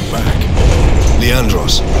put it back.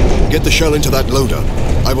 Leandros, get the shell into that loader.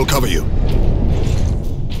 I will cover you.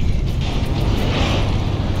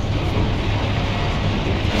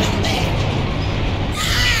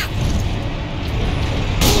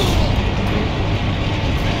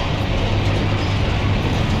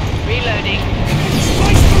 Reloading.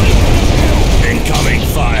 Incoming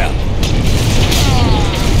fire.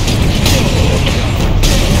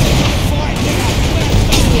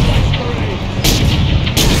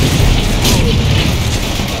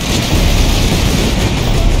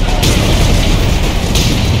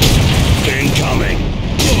 Incoming.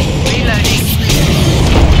 Reloading.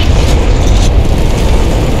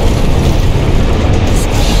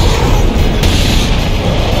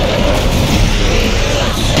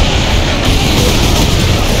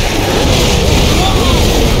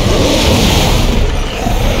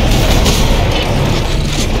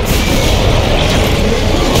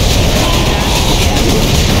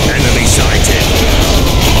 Enemy sighted.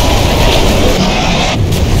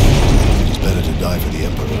 It is better to die for the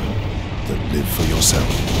Emperor than live for yourself.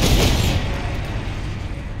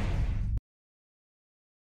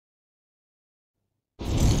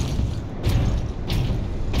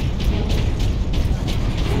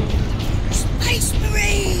 Space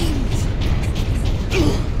Marines!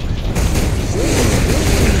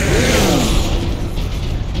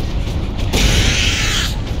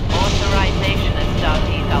 Authorization at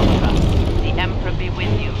Stargate Ultra. The Emperor be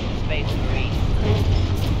with you, Space Marine.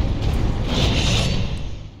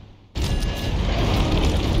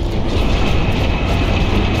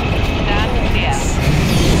 Stand clear.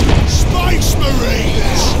 Space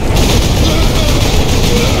Marines!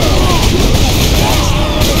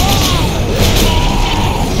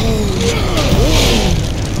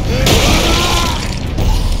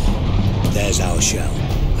 There's our shell.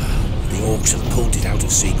 The orcs have pulled it out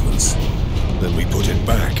of sequence. Then we put it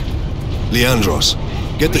back. Leandros,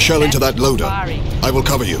 get the shell into that loader. I will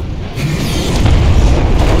cover you.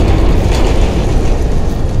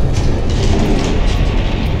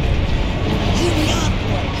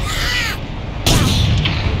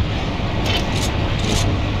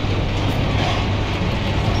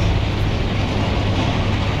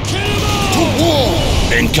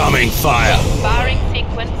 Incoming fire. Firing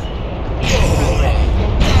sequence in progress.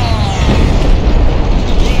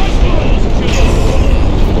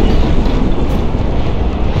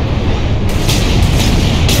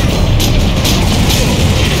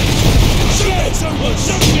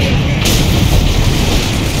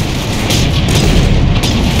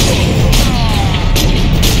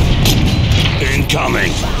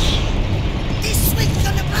 Incoming. This swing's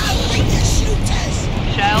gonna blow! Bring the shooters!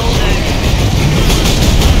 Shell loaded.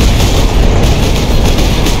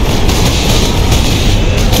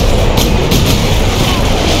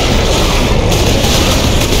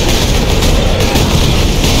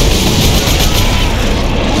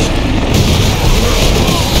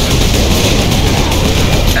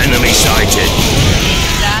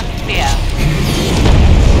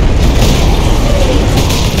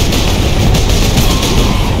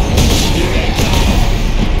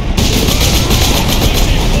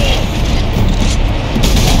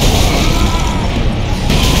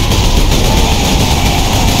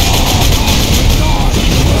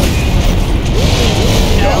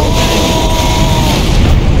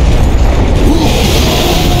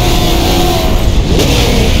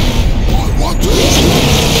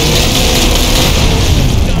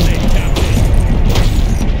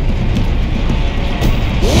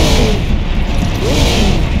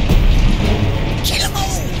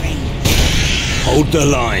 Hold the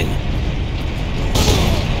line.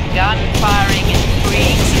 Gun firing in 3,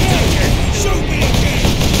 2,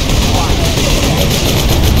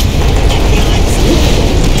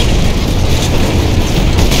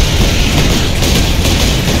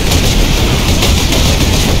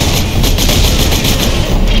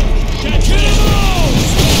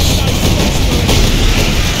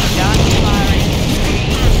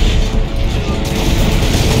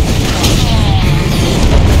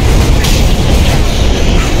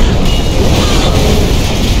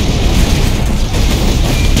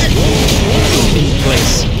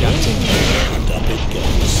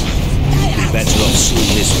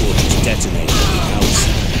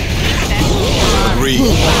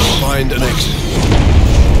 Find an exit.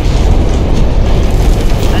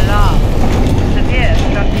 Alarm. Severe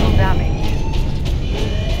structural damage.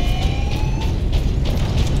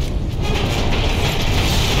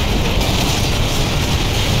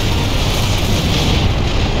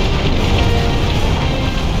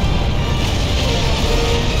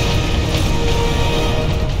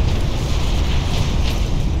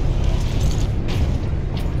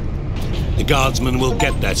 The guardsmen will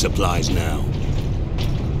get their supplies now.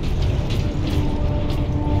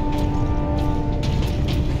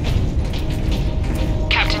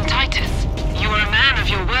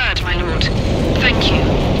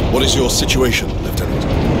 What is your situation, Lieutenant?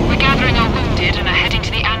 We're gathering our wounded and are heading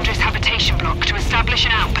to the Andres habitation block to establish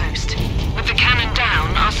an outpost. With the cannon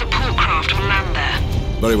down, our support craft will land there.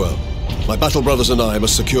 Very well. My battle brothers and I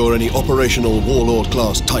must secure any operational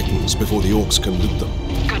Warlord-class Titans before the Orcs can loot them.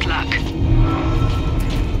 Good luck.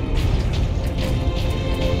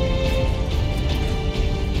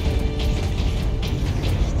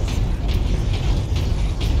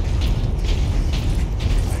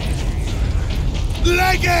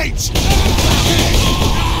 Legate!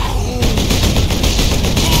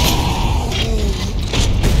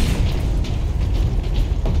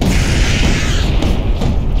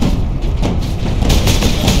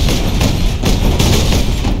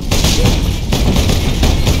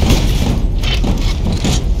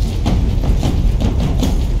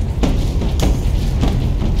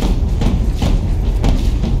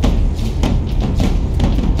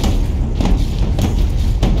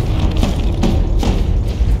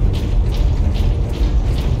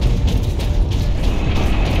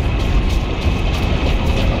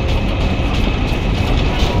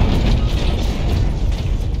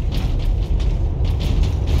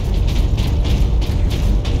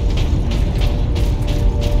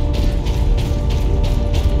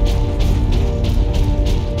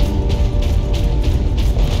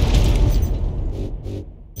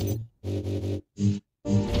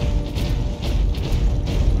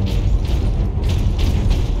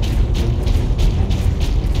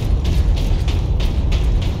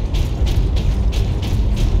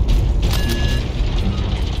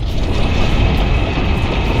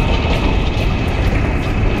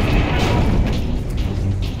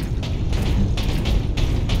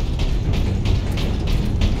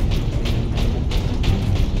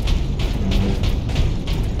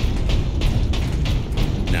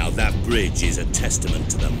 Is a testament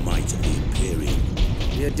to the might of the Imperium.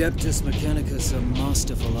 The Adeptus Mechanicus are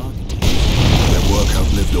masterful architects. Their work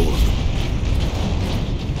outlived all of them.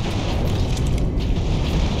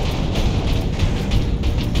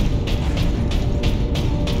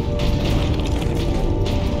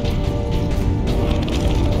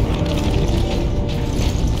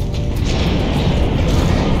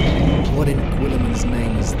 What in Quilliman's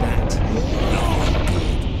name is that?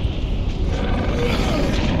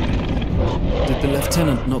 Did the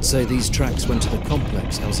Lieutenant not say these tracks went to the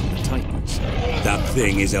complex housing the Titans? That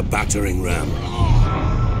thing is a battering ram.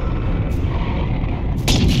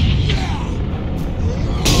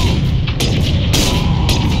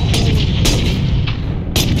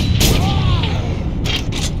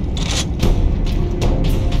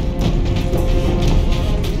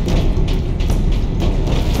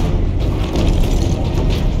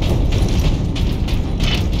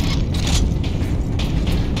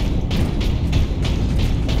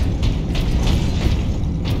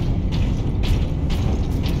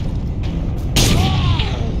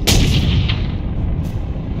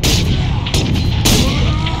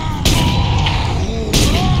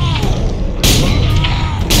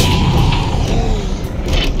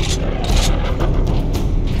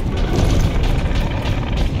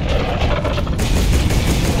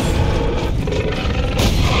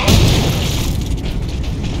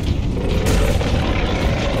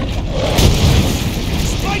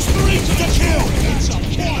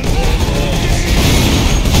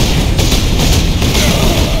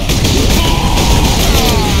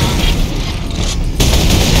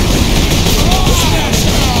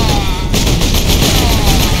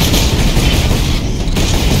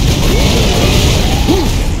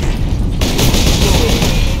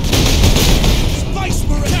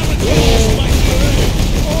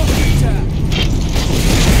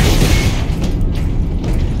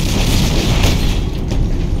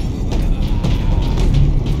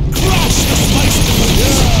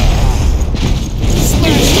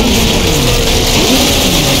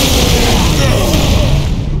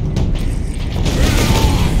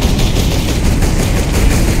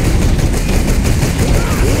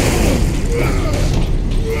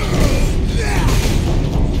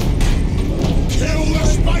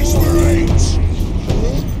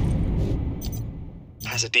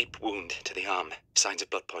 has a deep wound to the arm. Signs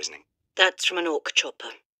of blood poisoning. That's from an orc chopper.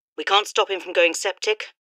 We can't stop him from going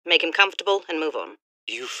septic. Make him comfortable and move on.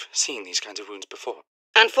 You've seen these kinds of wounds before?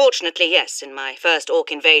 Unfortunately, yes, in my first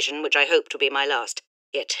orc invasion, which I hoped would be my last.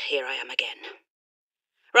 Yet here I am again.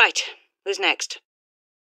 Right, who's next?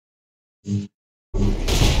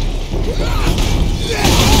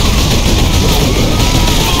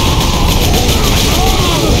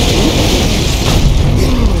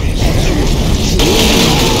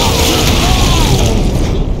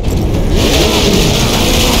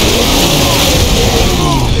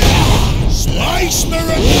 Space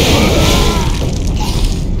Marine!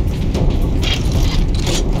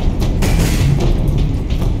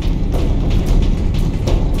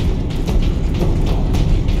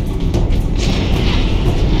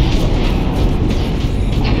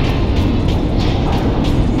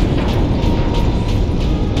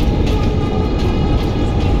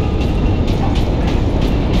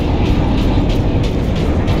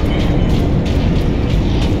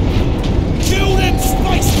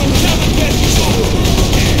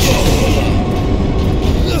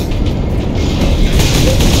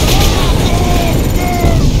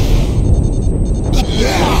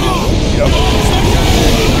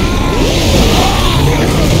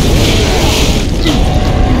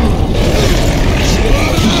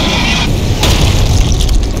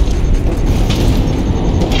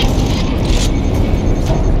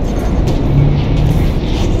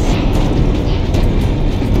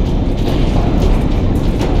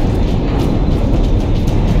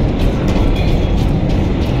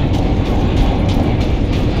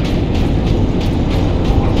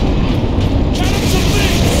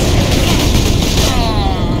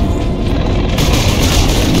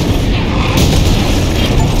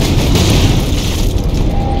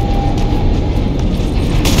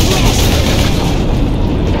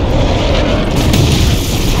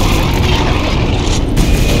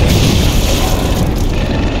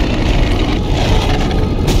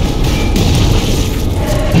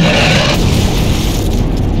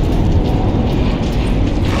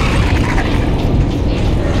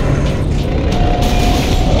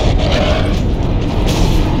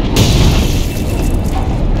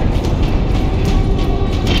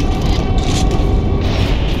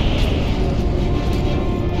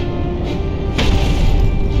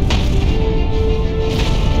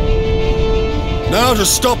 Now to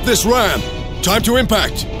stop this ram! Time to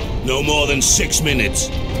impact! No more than 6 minutes.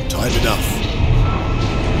 Time enough.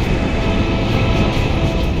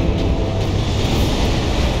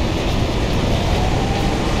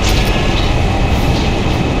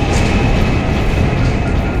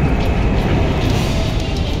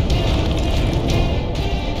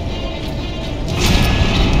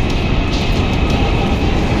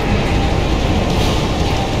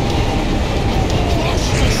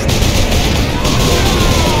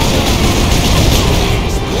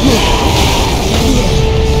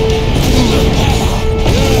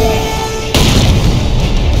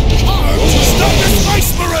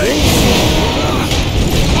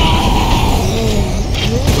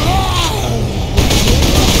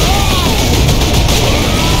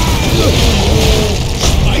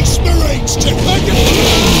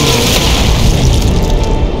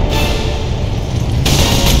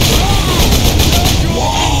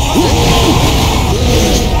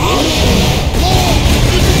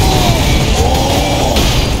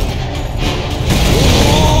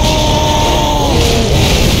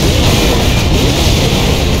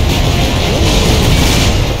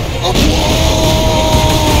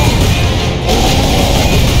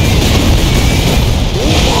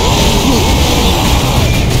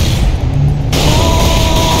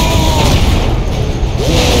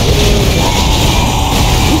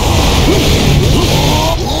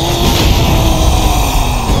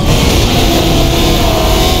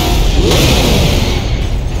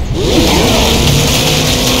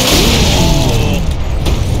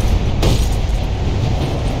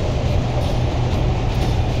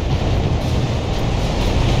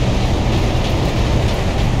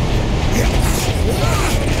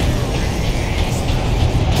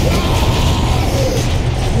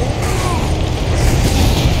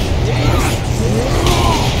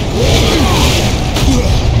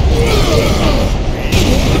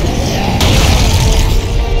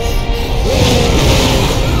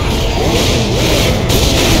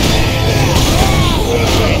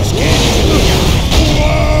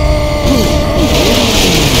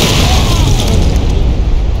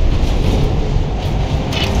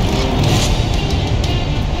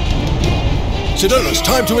 Sidonis,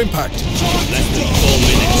 time to impact! Less than 4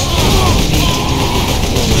 minutes.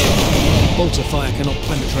 Bolter fire cannot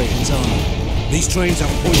penetrate his armor. These trains have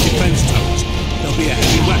point defense turrets. There'll be a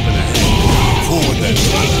heavy weapon ahead. Forward then.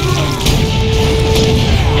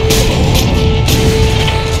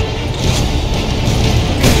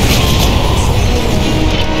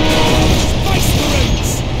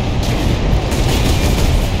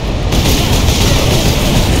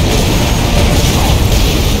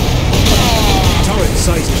 Turret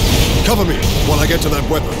sighted. Cover me while I get to that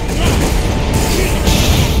weapon.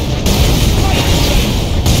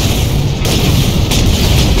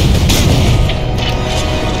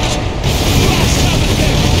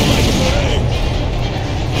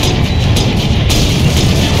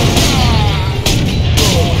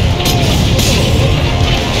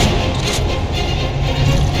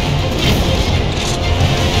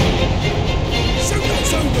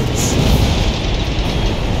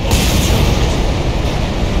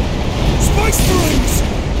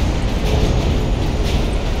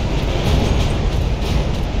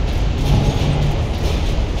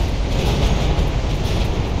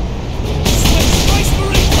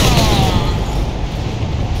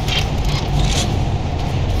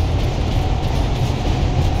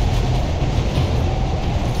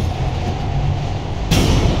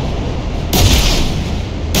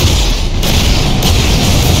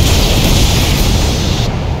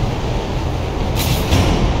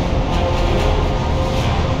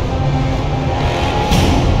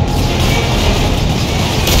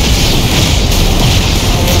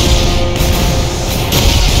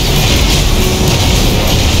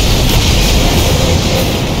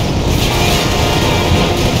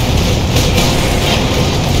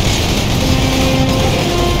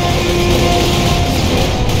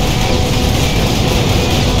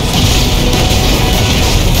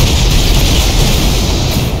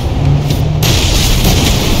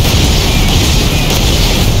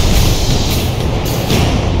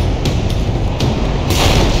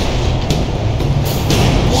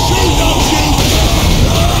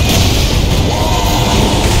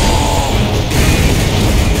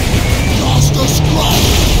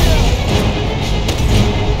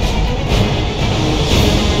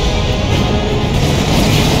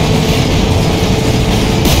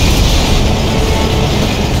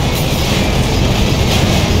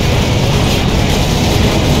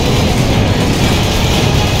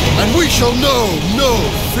 Shall know no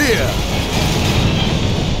fear.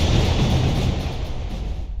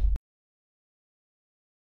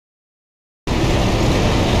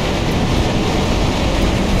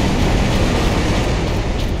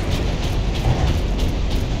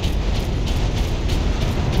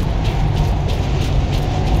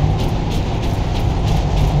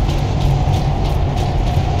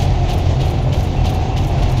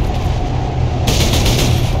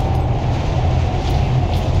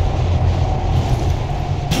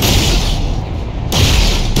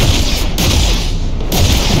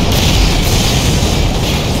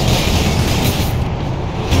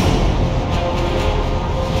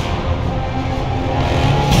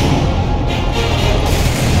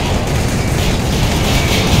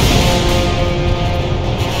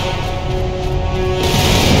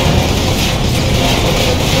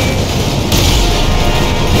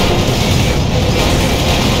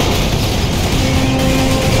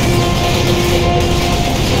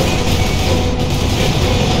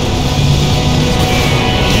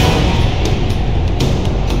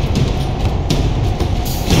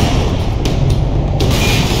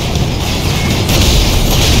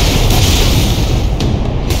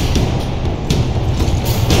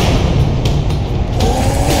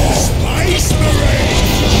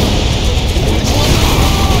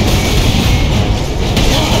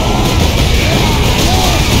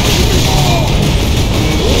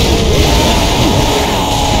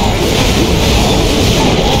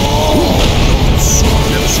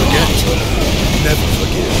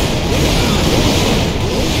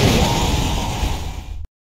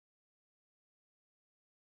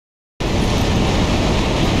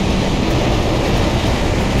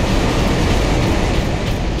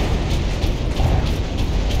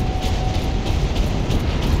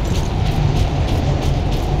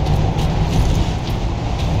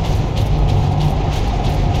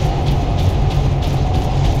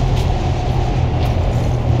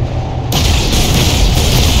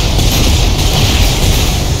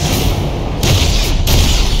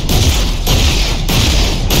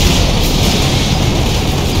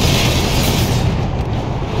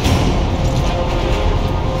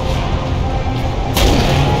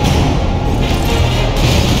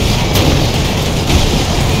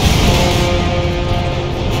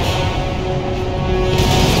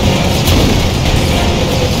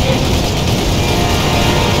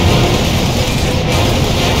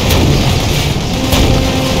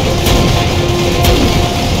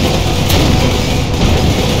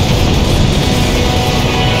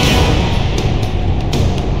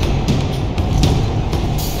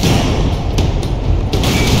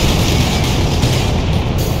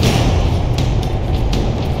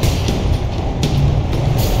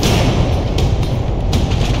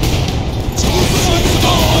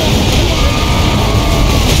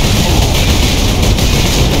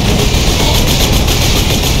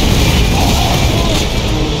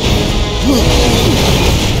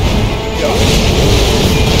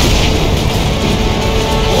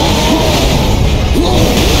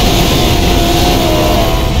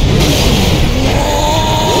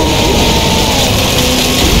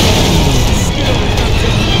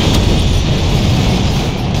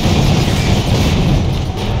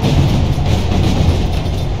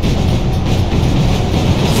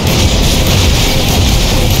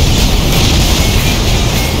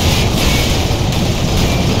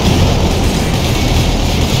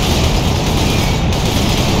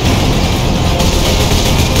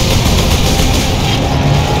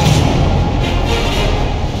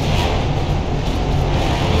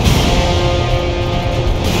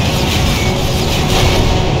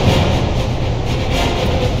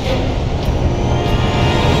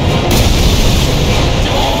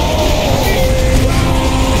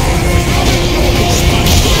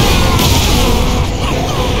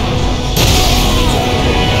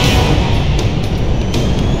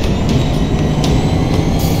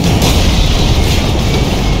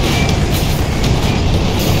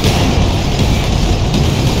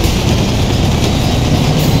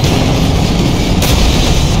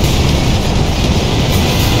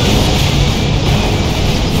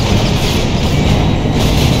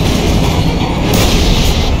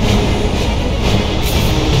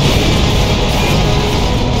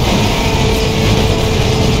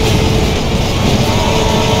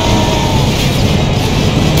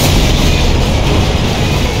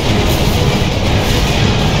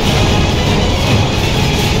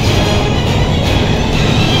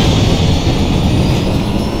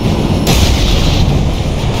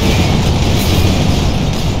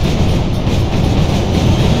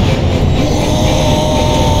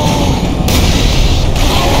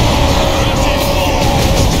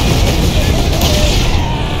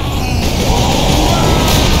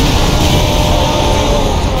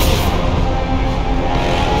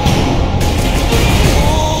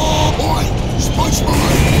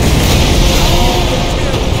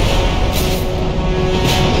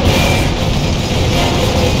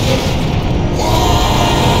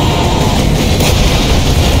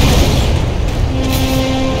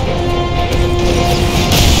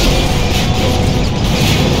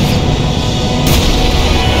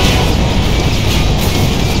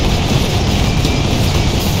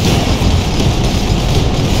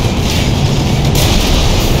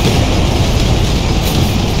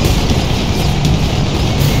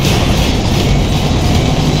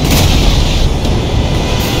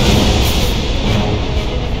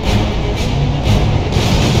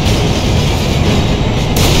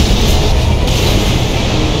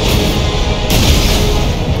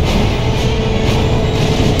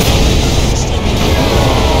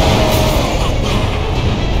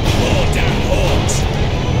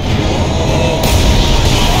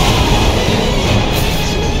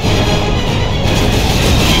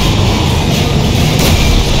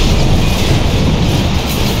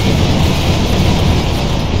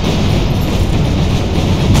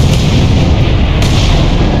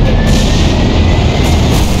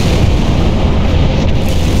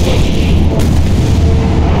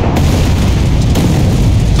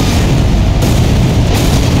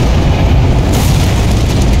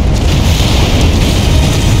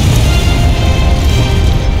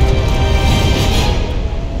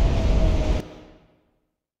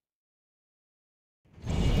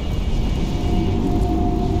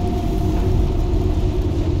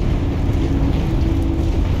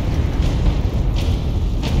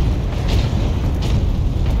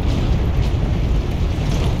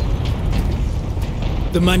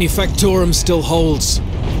 The Manufactorum still holds.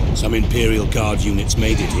 Some Imperial Guard units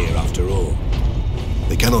made it here after all.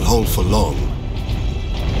 They cannot hold for long.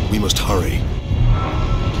 We must hurry.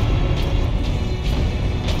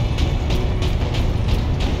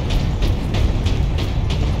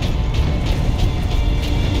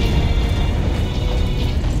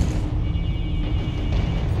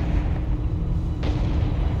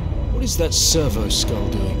 What is that servo skull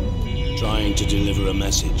doing? Trying to deliver a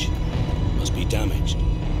message. Must be damaged.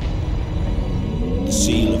 The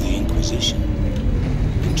seal of the Inquisition.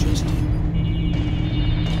 Interesting.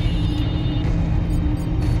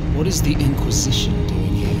 What is the Inquisition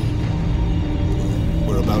doing here?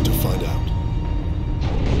 We're about to find out.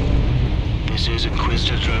 This is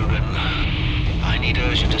Inquisitor Drogan. I need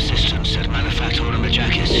urgent assistance at Manufactorum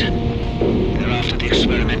Ajakis. They're after the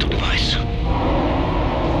experimental device.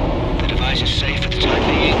 The device is safe at the time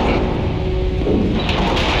being.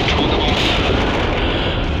 I draw them off.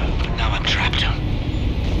 But now I'm trapped.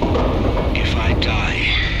 If I die,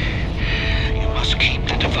 you must keep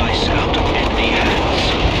the device out of enemy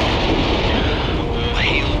hands. Or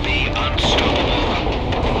he'll be unstoppable.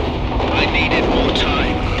 I needed more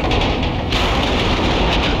time.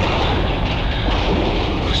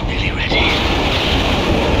 I was nearly ready.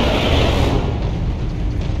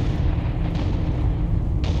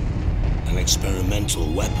 An experimental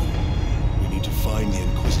weapon. We need to find the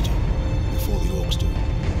Inquisitor before the Orcs do.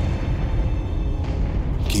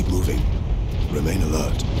 Keep moving. Remain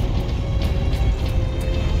alert.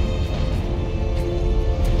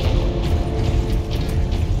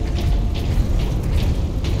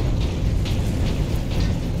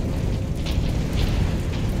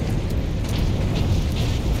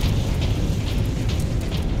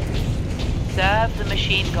 Serve the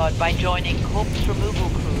machine god by joining corpse removal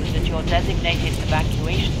crews at your designated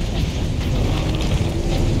evacuation center.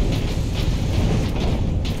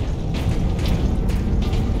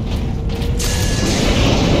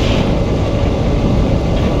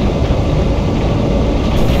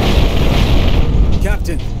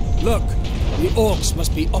 Captain, look! The Orcs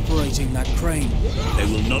must be operating that crane. They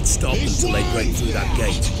will not stop until they break through that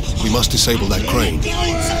gate. We must disable that crane.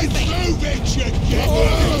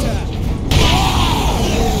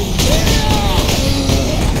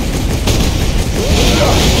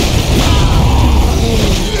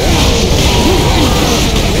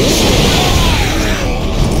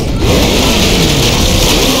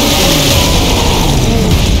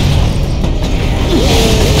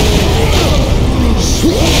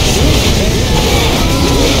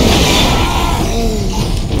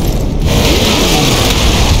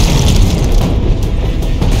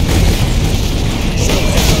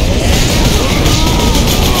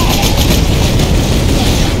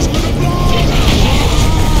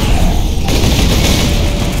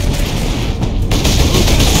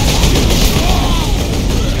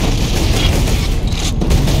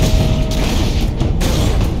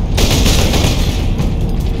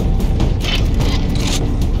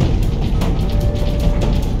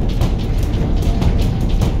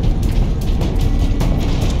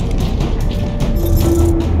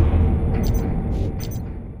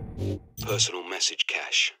 Personal message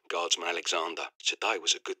cache. Guardsman Alexander. Today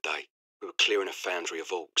was a good day. We were clearing a foundry of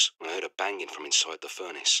Orcs when I heard a banging from inside the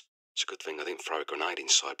furnace. It's a good thing I didn't throw a grenade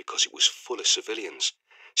inside because it was full of civilians.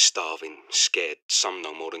 Starving, scared, some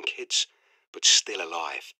no more than kids, but still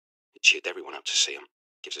alive. It cheered everyone up to see them.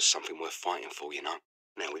 Gives us something worth fighting for, you know.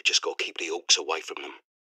 Now we've just got to keep the Orcs away from them.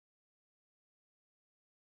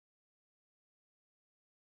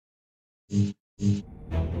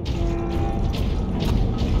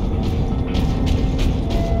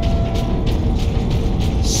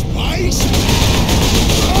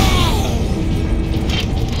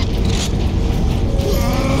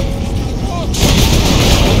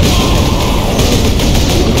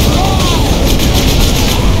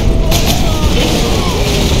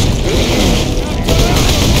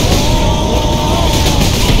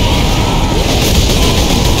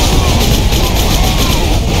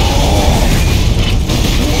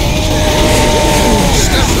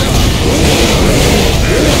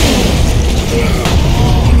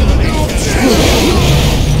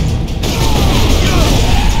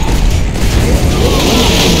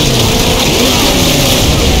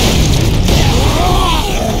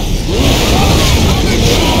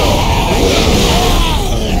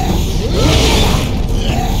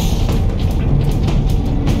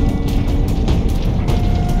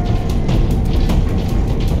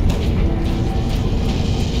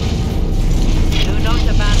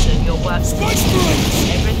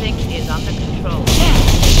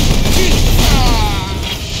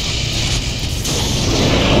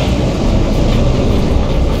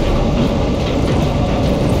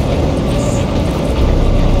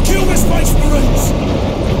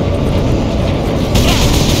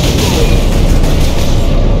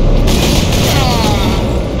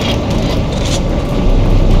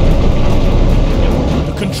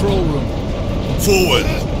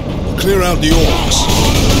 out the orcs.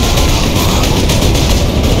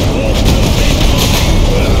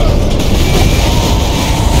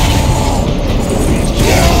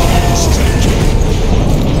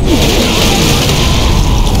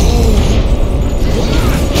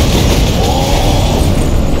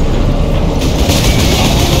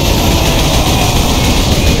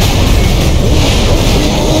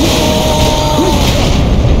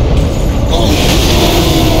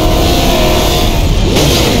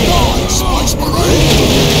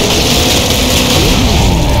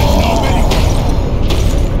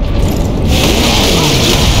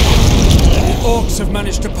 Have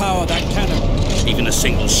managed to power that cannon. Even a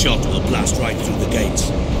single shot will blast right through the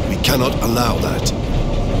gates. We cannot allow that.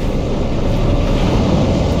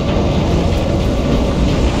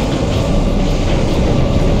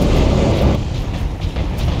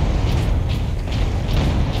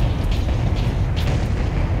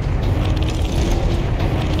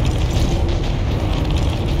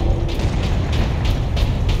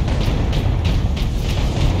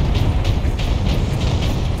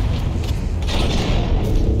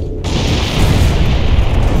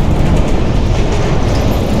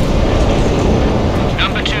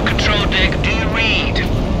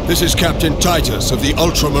 This is Captain Titus of the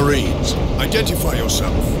Ultramarines. Identify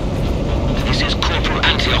yourself. This is Corporal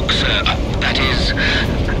Antioch, sir. That is,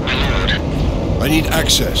 my lord. I need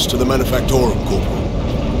access to the Manufactorum, Corporal.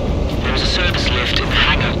 There is a service lift in the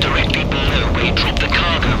hangar directly below where you drop the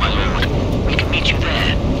cargo, my lord. We can meet you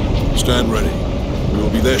there. Stand ready. We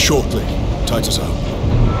will be there shortly. Titus out.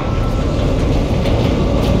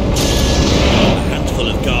 A handful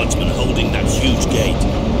of guardsmen holding that huge gate.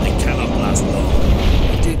 They cannot last long.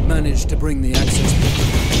 Managed to bring the access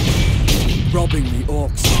point, robbing the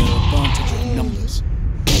orcs to their advantage of numbers.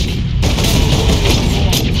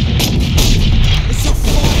 It's a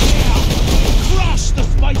fire! Crush the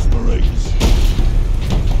Space Marines!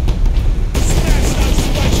 Smash those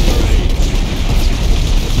Space Marines!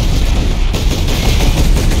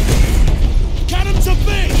 Cannons are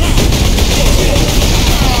big!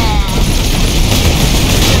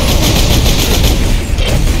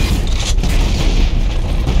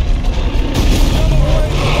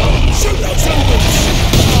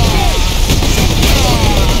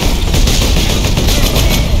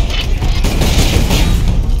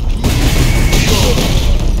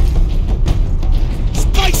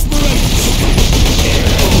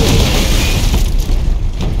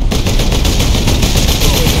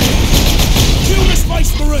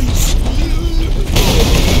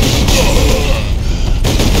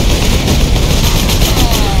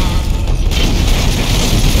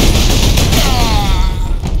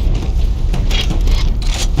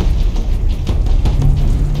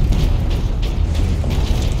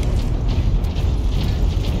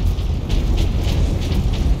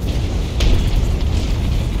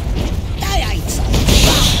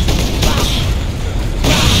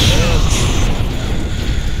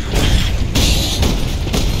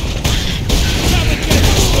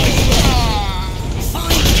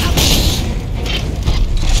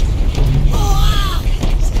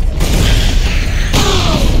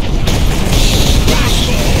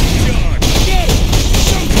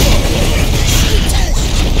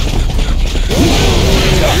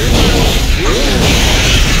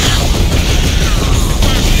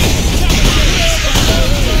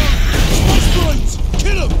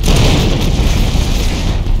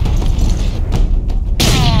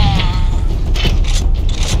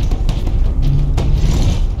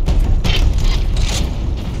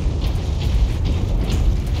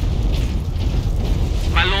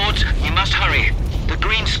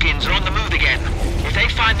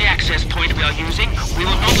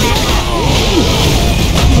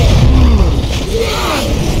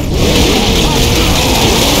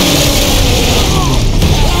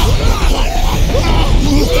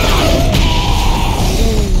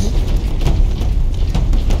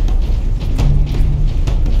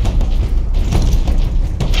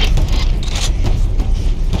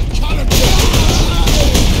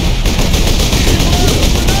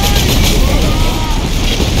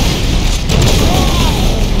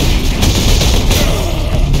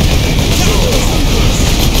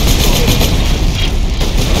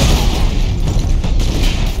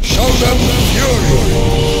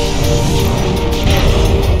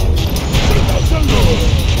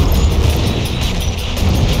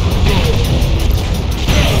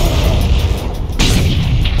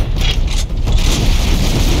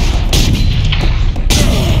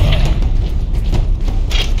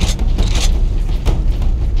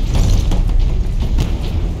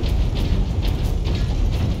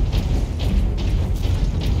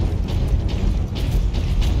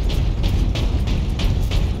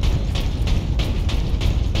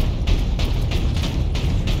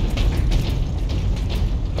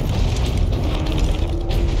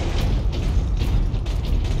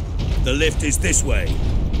 lift is this way.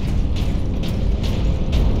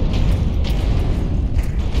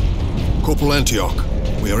 Corporal Antioch,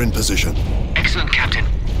 we are in position. Excellent, Captain.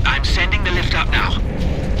 I'm sending the lift up now.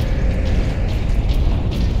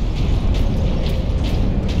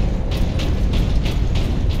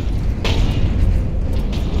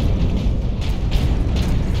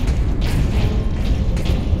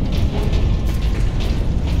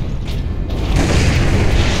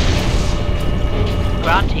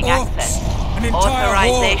 Granting access.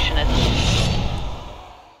 Authorization.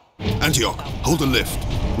 Antioch, hold the lift.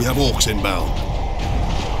 We have orcs inbound.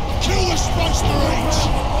 Kill the Space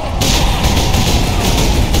Marines!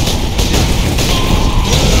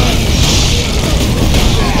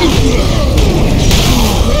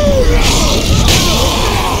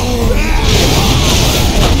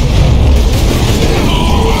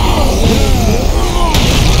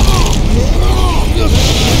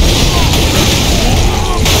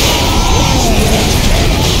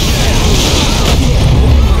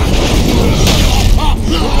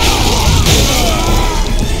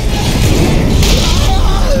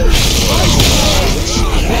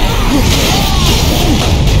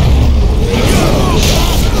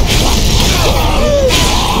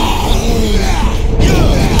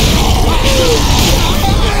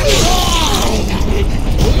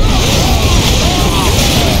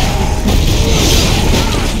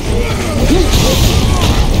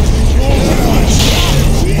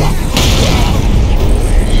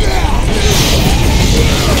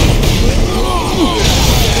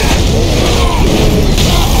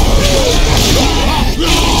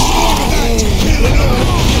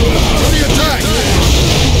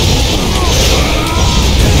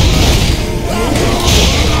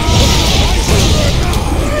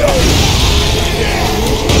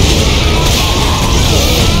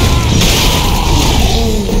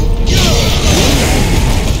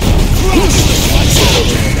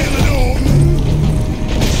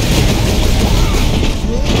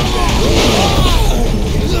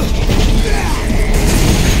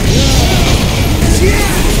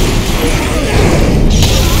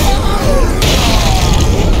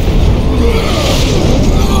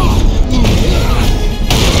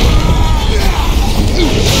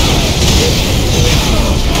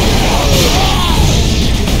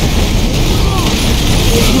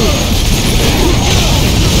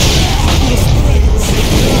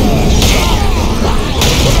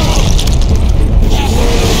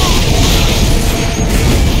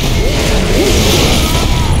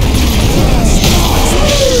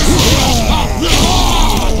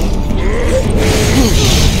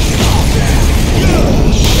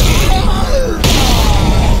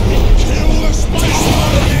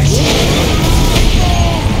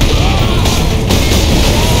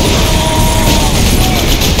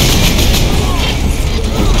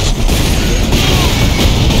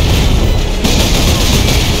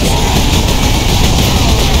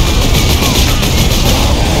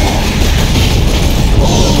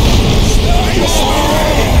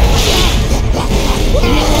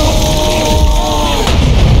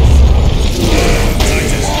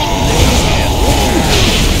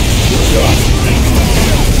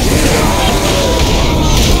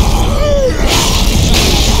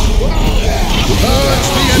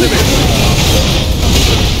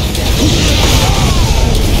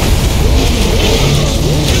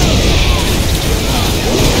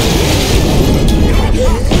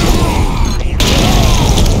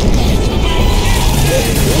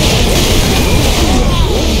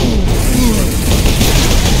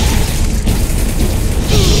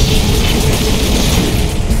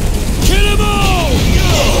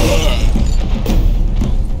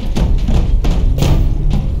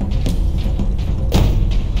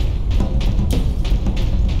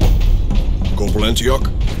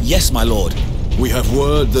 Antioch? Yes, my lord. We have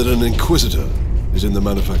word that an Inquisitor is in the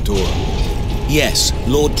Manufactora. Yes,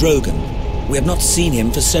 Lord Drogan. We have not seen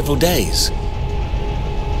him for several days.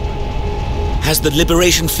 Has the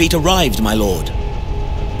Liberation Fleet arrived, my lord?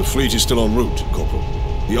 The fleet is still en route, Corporal.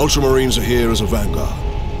 The Ultramarines are here as a vanguard,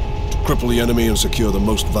 to cripple the enemy and secure the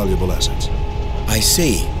most valuable assets. I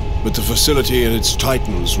see. But the facility and its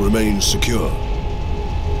Titans remain secure.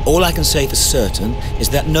 All I can say for certain is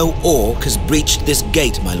that no Orc has breached this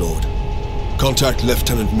gate, my lord. Contact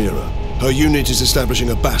Lieutenant Mira. Her unit is establishing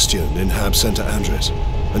a bastion in Hab Center Andres,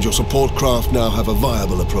 and your support craft now have a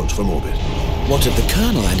viable approach from orbit. What of the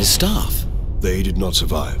Colonel and his staff? They did not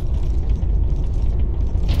survive.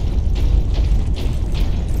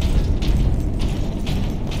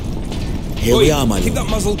 Here we are, my lord. Keep that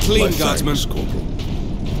muzzle clean, Guardsman. Corporal.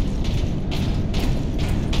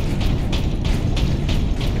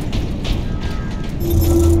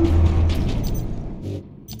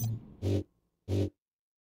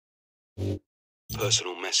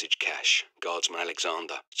 message, Cash. Guardsman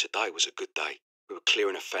Alexander. Today was a good day. We were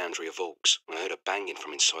clearing a foundry of orcs when I heard a banging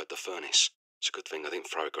from inside the furnace. It's a good thing I didn't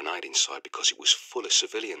throw a grenade inside because it was full of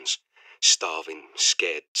civilians. Starving,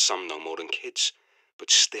 scared, some no more than kids, but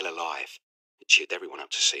still alive. It cheered everyone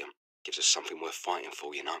up to see them. Gives us something worth fighting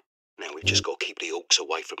for, you know. Now we've just got to keep the orcs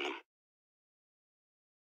away from them.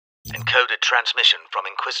 Encoded transmission from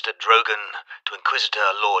Inquisitor Drogon to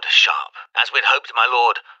Inquisitor Lord Sharp. As we'd hoped, my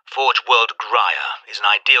lord, Forge World Graia is an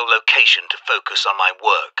ideal location to focus on my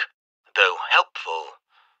work. Though helpful,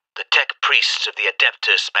 the tech priests of the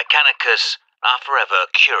Adeptus Mechanicus are forever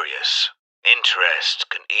curious. Interest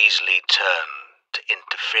can easily turn to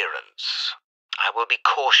interference. I will be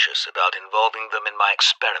cautious about involving them in my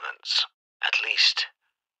experiments, at least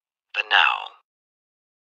for now.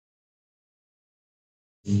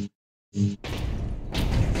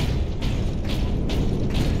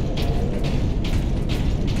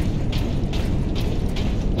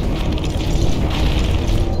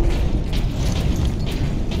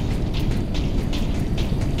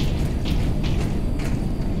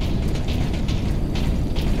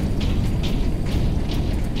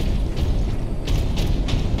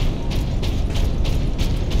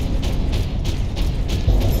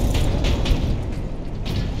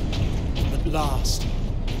 Last.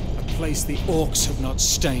 A place the orcs have not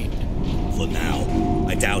stained. For now.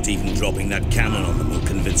 I doubt even dropping that cannon on them will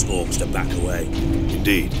convince orcs to back away.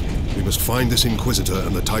 Indeed. We must find this Inquisitor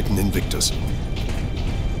and the Titan Invictus.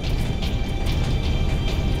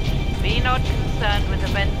 Be not concerned with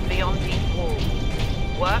events beyond these walls.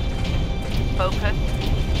 Work, focus,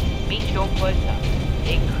 meet your quota.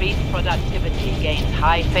 Increased productivity gains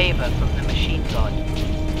high favor from the machine god.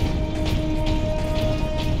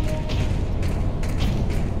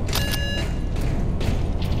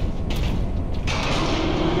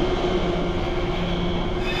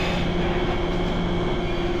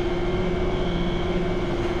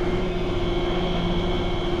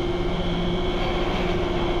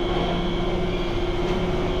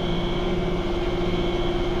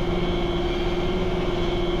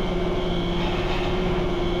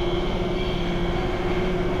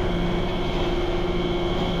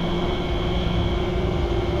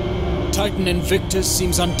 Titan Invictus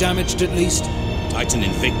seems undamaged at least. Titan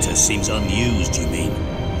Invictus seems unused, you mean?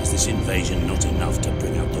 Is this invasion not enough to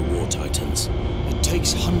bring out the War Titans? It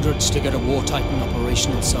takes hundreds to get a War Titan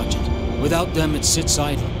operational, Sergeant. Without them, it sits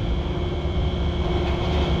idle.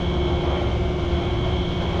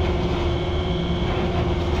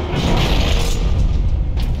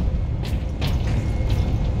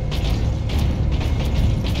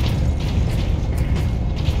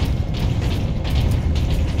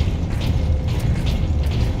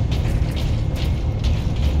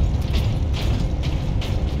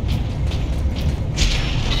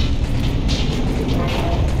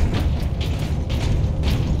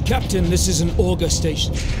 Captain, this is an auger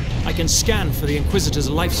station. I can scan for the Inquisitor's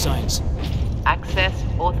life signs. Access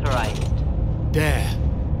authorized. There.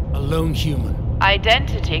 A lone human.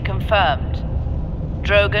 Identity confirmed.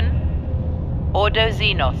 Drogon. Ordo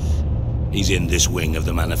Xenos. He's in this wing of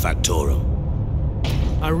the Manufactorum.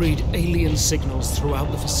 I read alien signals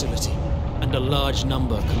throughout the facility, and a large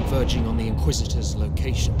number converging on the Inquisitor's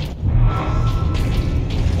location.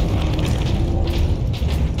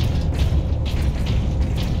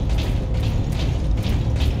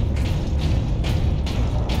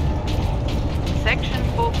 Section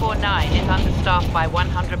 449 is understaffed by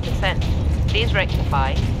 100%. Please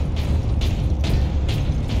rectify.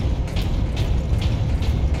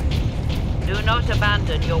 Do not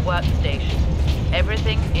abandon your workstation.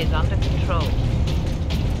 Everything is under control.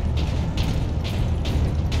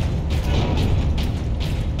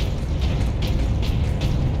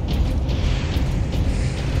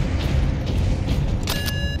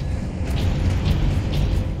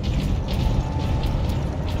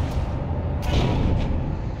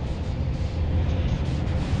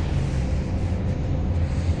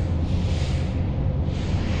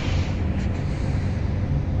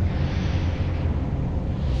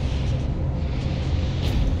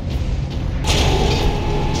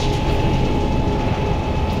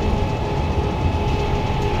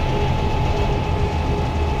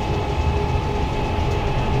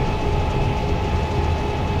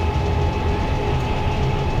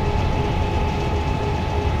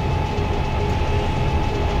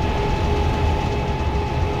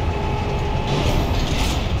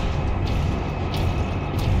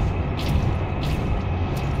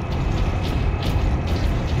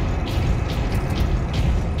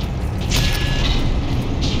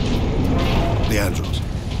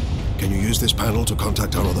 This panel to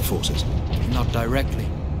contact our other forces? Not directly,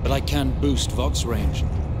 but I can boost Vox range.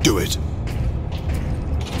 Do it.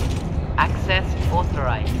 Access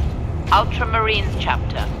authorized. Ultramarines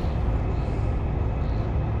chapter.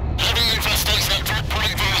 Heavy infestation at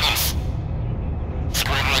Point Venus.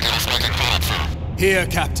 Squad regulars making follow through. Here,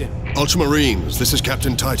 Captain. Ultramarines, this is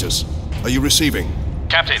Captain Titus. Are you receiving?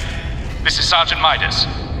 Captain, this is Sergeant Midas.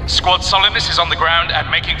 Squad Solidus is on the ground and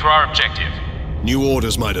making for our objective. New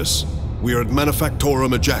orders, Midas. We are at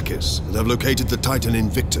Manufactorum Ajakis and have located the Titan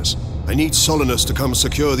Invictus. I need Solinus to come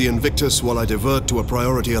secure the Invictus while I divert to a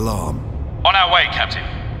priority alarm. On our way, Captain.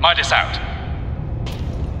 Midas out.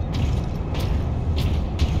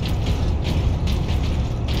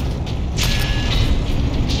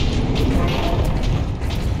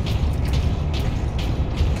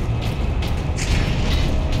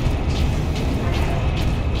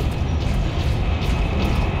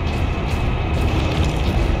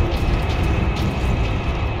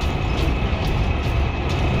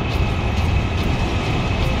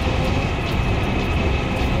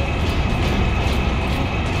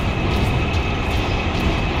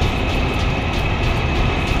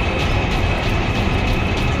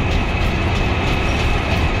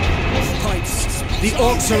 The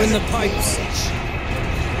orcs are in the pipes.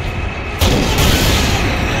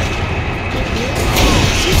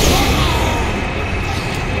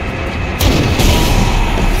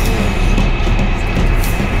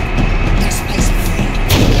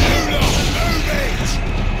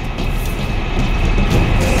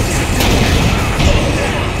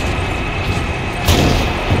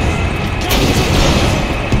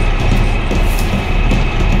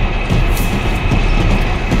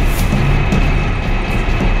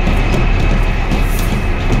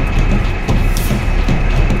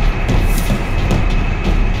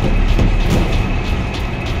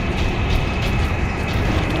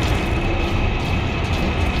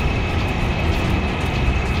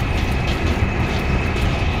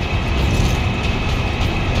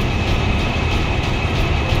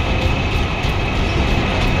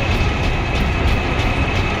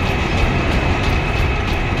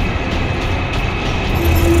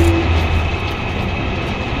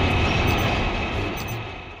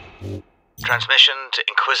 Transmission to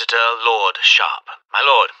Inquisitor Lord Sharp. My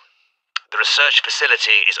lord, the research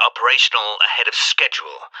facility is operational ahead of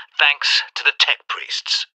schedule, thanks to the tech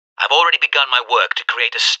priests. I've already begun my work to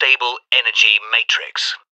create a stable energy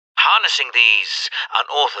matrix. Harnessing these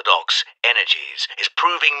unorthodox energies is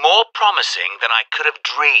proving more promising than I could have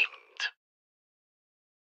dreamed.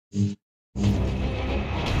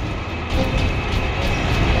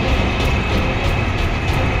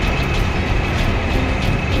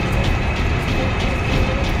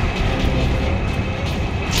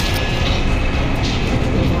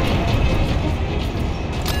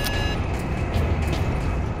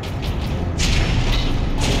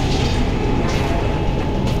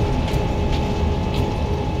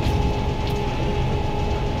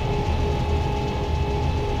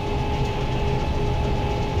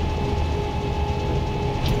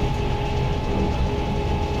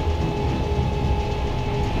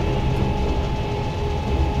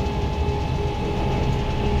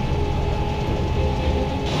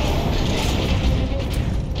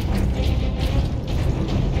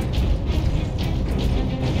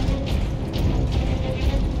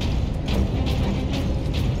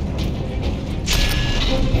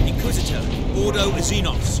 Ordo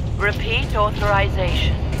Xenos. Repeat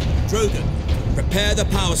authorization. Drogon, prepare the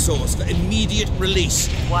power source for immediate release.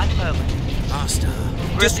 1 moment. Master,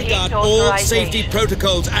 Repeat disregard all safety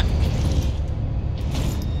protocols and...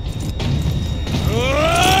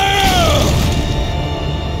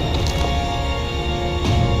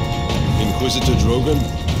 Inquisitor Drogon?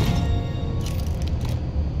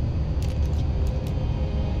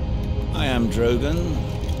 I am Drogon.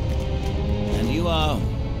 And you are...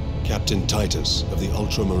 Captain Titus of the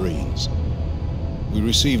Ultramarines. We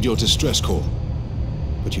received your distress call,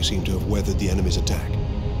 but you seem to have weathered the enemy's attack.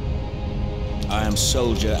 I am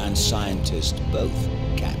soldier and scientist, both,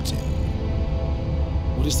 Captain.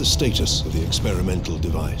 What is the status of the experimental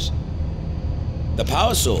device? The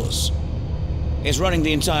power source is running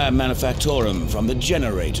the entire Manufactorum from the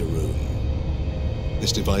generator room.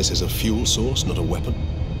 This device is a fuel source, not a weapon?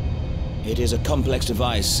 It is a complex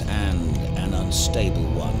device and an unstable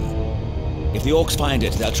one. If the orcs find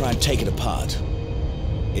it, they'll try and take it apart.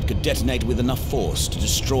 It could detonate with enough force to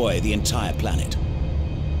destroy the entire planet.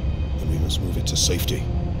 Then we must move it to safety.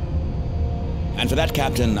 And for that,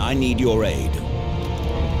 Captain, I need your aid.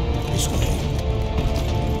 This way.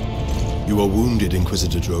 You are wounded,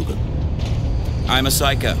 Inquisitor Drogon. I'm a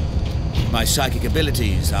psyker. My psychic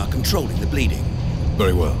abilities are controlling the bleeding.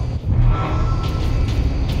 Very well.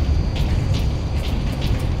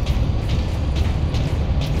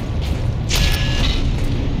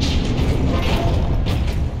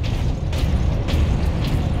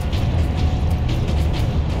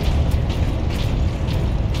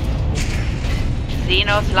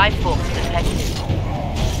 Xenos life forms detected.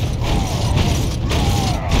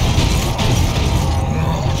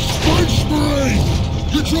 Space Marine!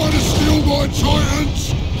 You trying to steal my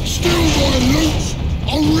Titans? Steal my loot?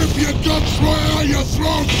 I'll rip your guts right out your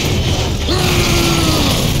throat!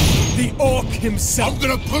 The Orc himself! I'm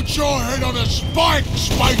gonna put your head on a spike,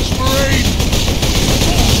 Space Marine!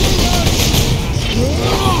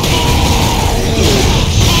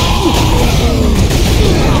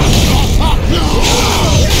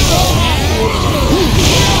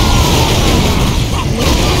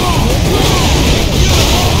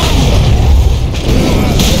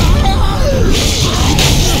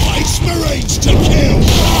 Space Marines to kill!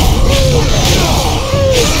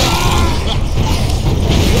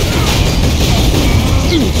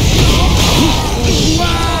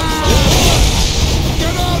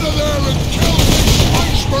 Get out of there and kill me,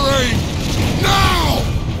 Space Marine! Now!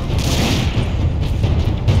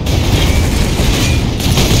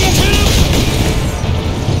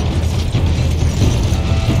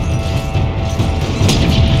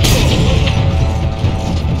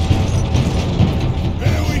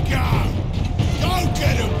 Here we go! Go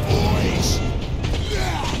get him, boys!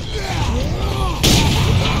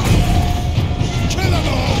 Kill them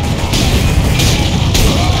all!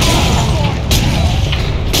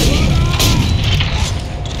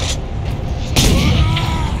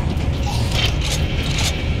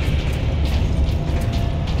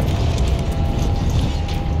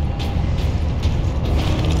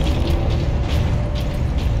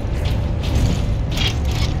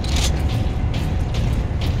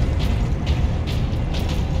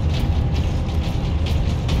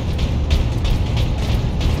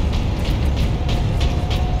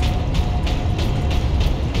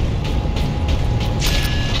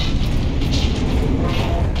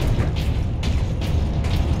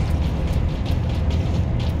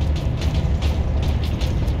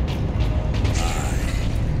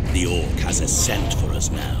 The Orc has a scent for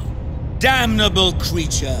us now. Damnable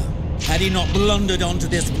creature! Had he not blundered onto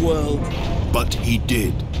this world? But he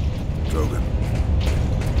did, Drogon.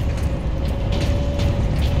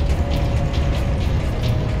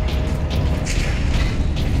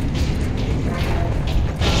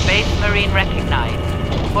 Space Marine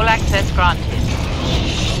recognized. Full access granted.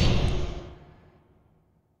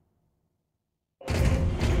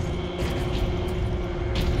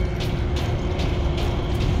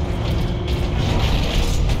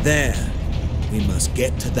 There. We must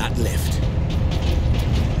get to that lift.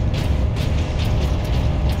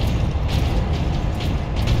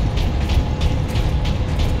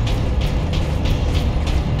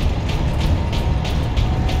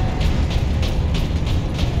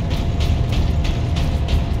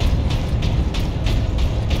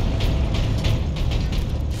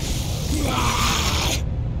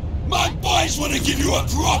 My boys want to give you a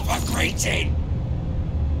proper greeting!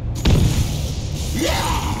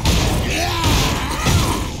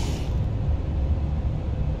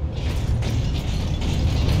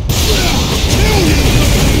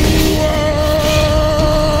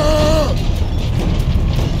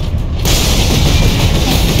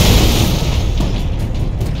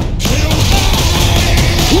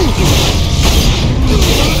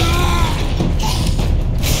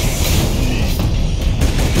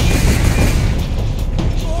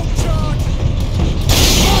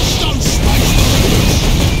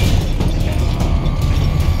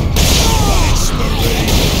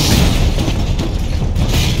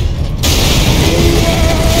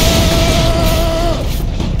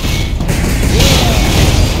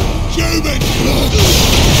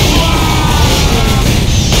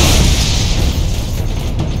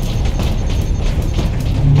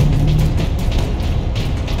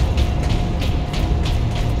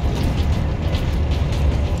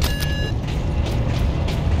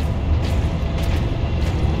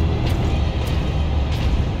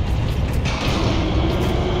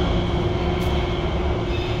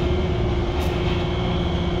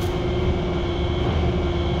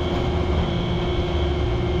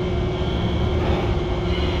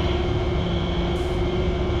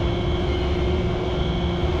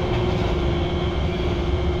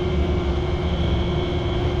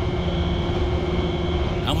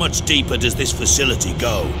 How much deeper does this facility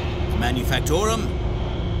go? Manufactorum?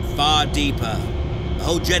 Far deeper. The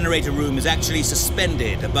whole generator room is actually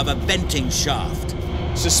suspended above a venting shaft.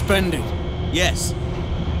 Suspended? Yes.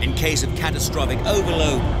 In case of catastrophic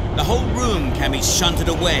overload, the whole room can be shunted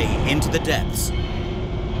away into the depths.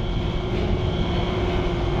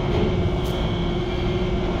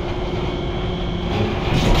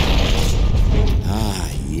 Ah,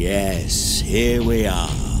 yes, here we are.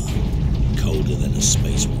 Colder than a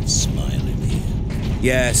spaceman's smile in here.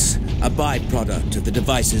 Yes, a byproduct of the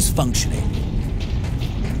device's functioning.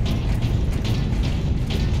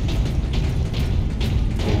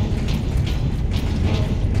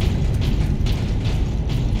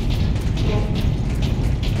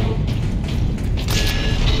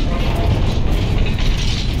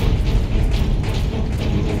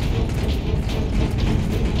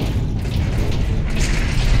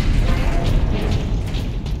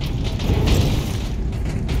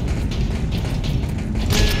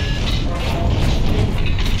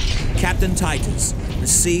 Captain Titus,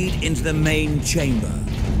 proceed into the main chamber.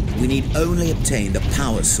 We need only obtain the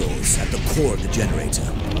power source at the core of the generator.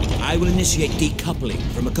 I will initiate decoupling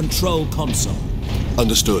from a control console.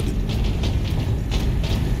 Understood.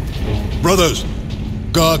 Brothers,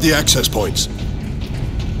 guard the access points.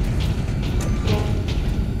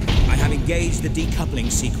 I have engaged the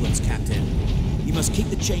decoupling sequence, Captain. You must keep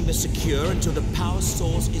the chamber secure until the power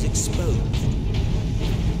source is exposed.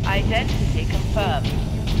 Identity confirmed.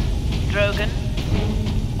 Drogan,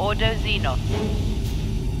 Ordo Xenos.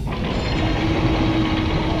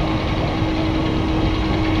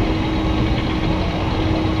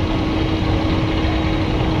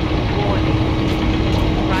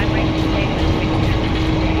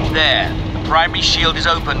 There. The primary shield is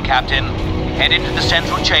open, Captain. Head into the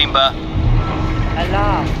central chamber.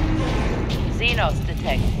 Alarm. Xenos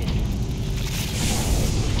detected.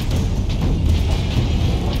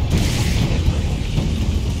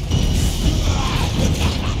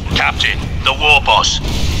 Captain, the war boss.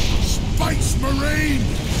 Space Marine!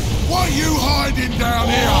 What are you hiding down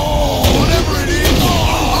here? Whatever it is,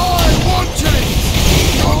 I want it!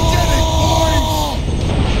 You'll get it, boys!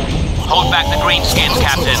 Hold back the greenskins,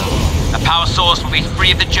 Captain. The power source will be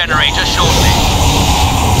free of the generator shortly.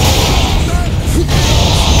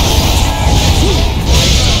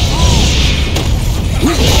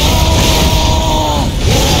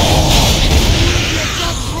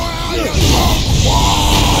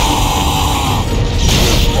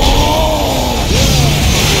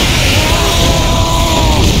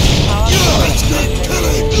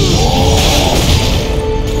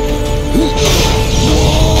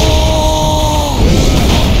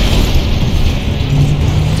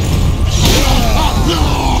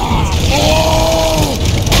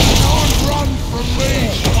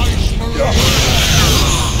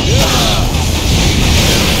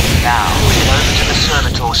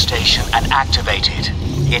 Station and activate it.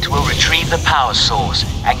 It will retrieve the power source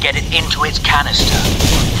and get it into its canister.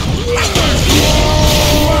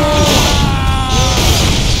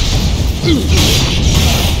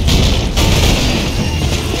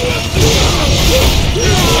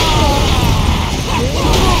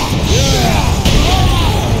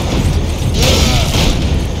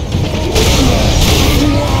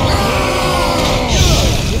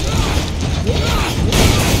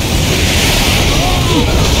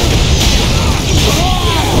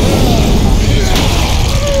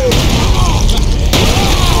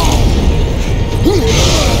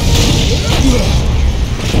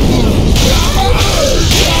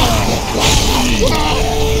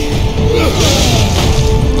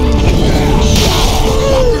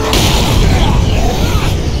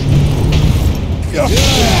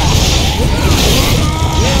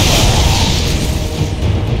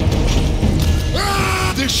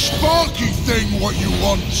 This sparky thing what you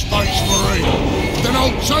want, Space Marine? Then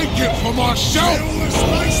I'll take it for myself! Kill the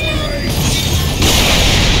Space Marine!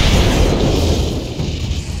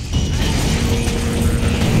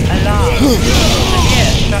 Alarm.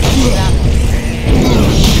 Severe structural damage.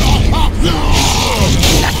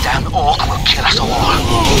 That damn orc will kill us all.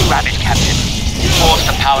 Grab it, Captain. Force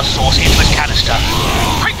the power source into its canister.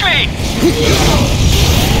 Quickly!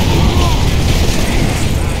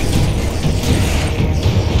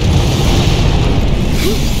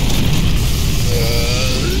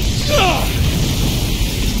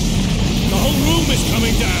 The whole room is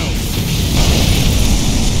coming down!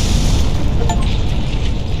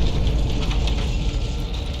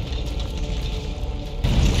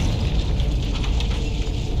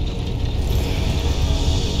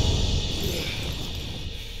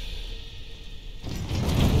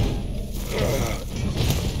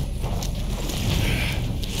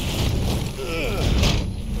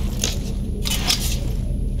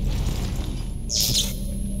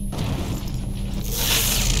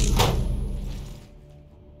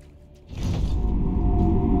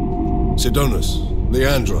 Sidonus,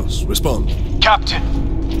 Leandros, respond. Captain,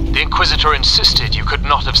 the Inquisitor insisted you could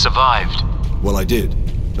not have survived. Well, I did,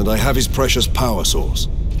 and I have his precious power source.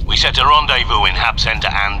 We set a rendezvous in Hab Center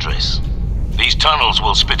Andris. These tunnels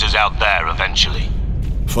will spit us out there eventually.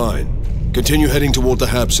 Fine. Continue heading toward the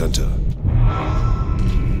Hab Center.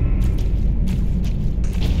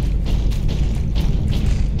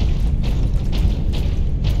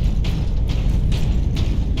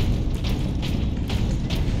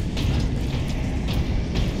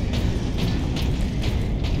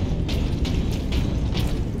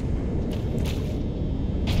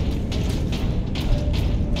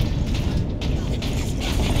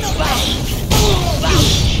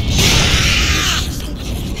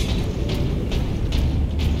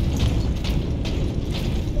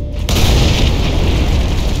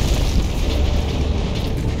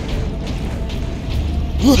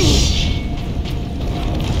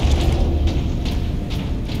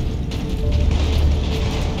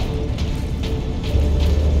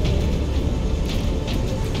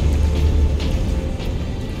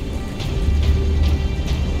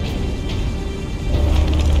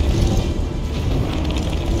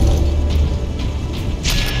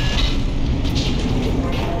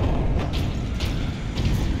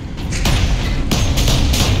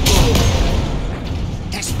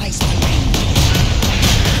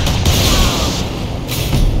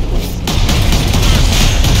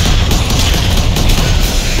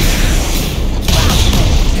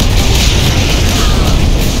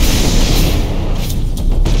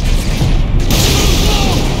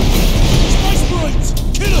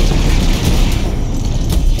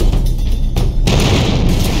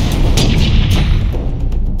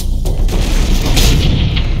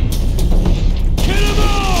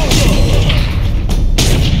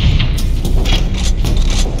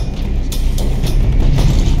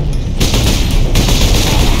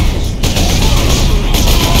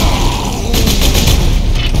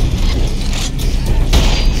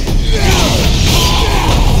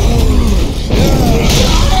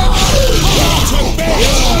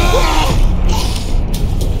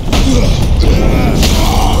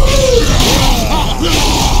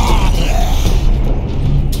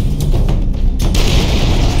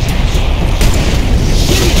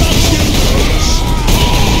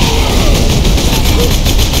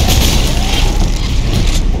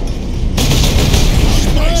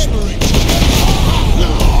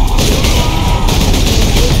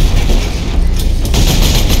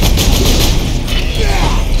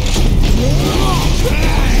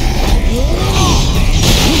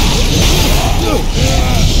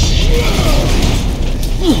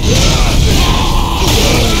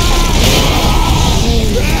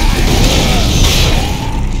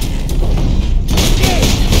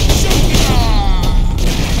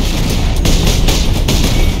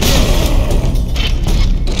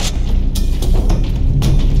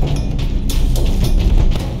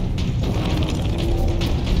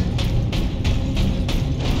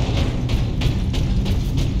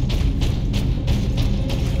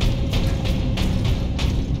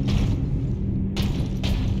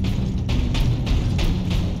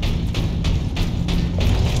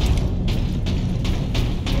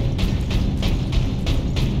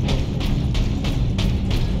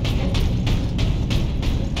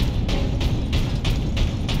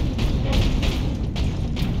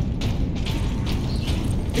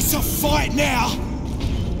 It's a fight now!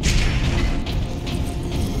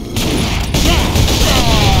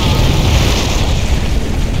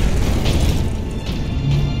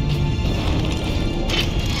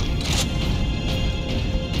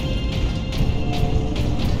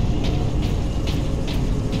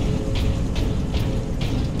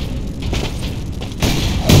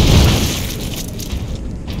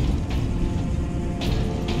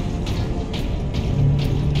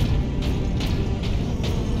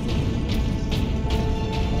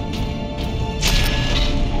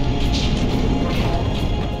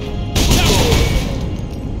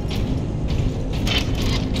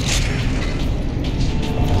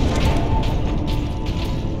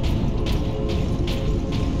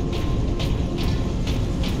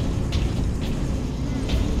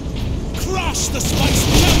 The space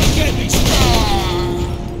never get me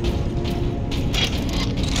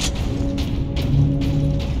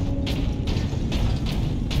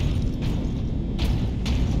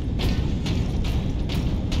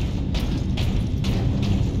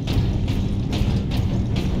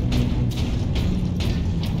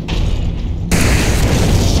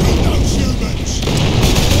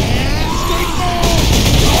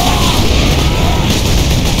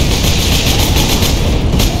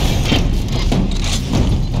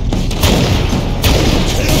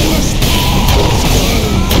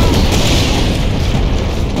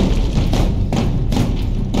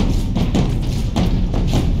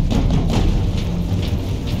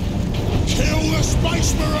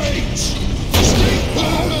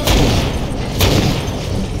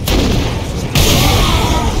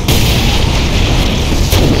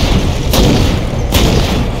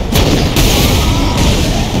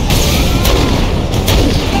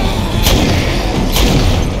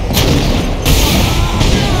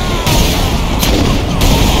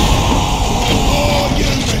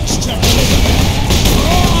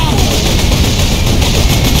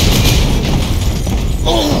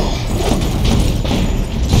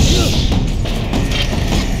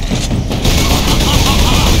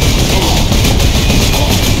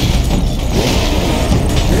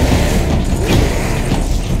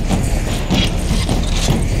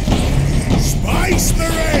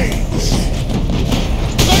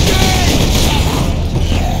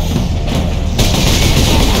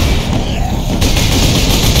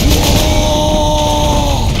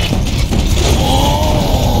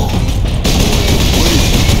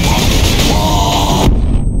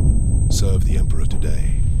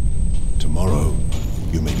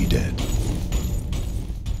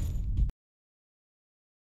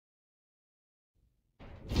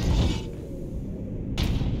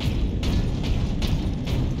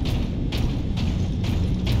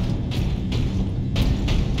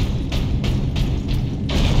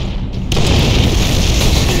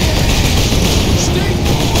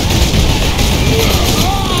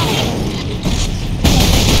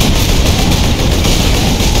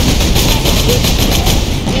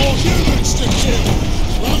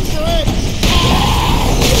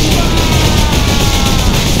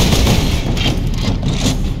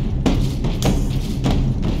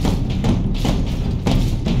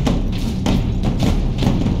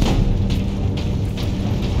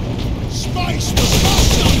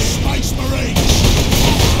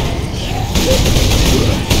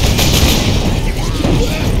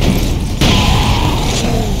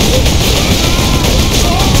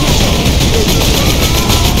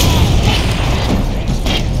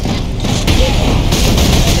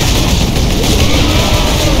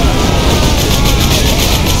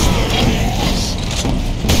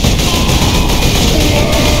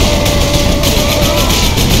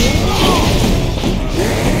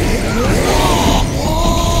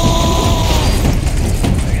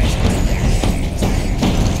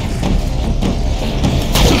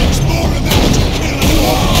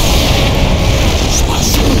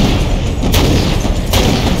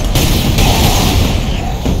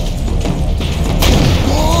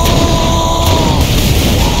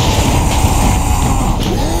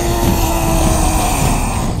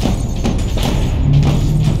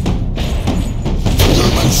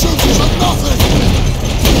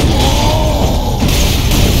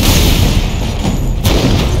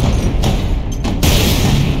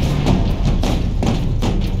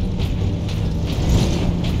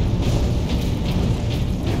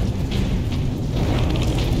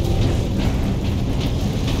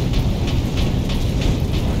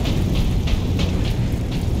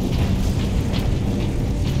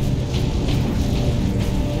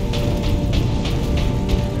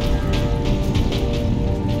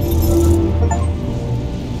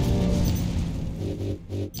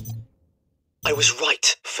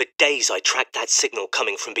days I tracked that signal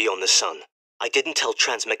coming from beyond the sun. I didn't tell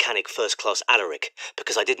Transmechanic First Class Alaric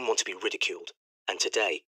because I didn't want to be ridiculed. And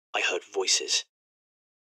today, I heard voices.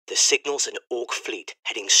 The signal's an Orc fleet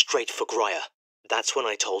heading straight for Grya. That's when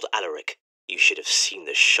I told Alaric. You should have seen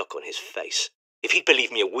the shock on his face. If he'd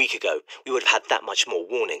believed me a week ago, we would have had that much more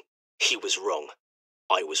warning. He was wrong.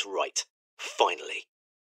 I was right. Finally.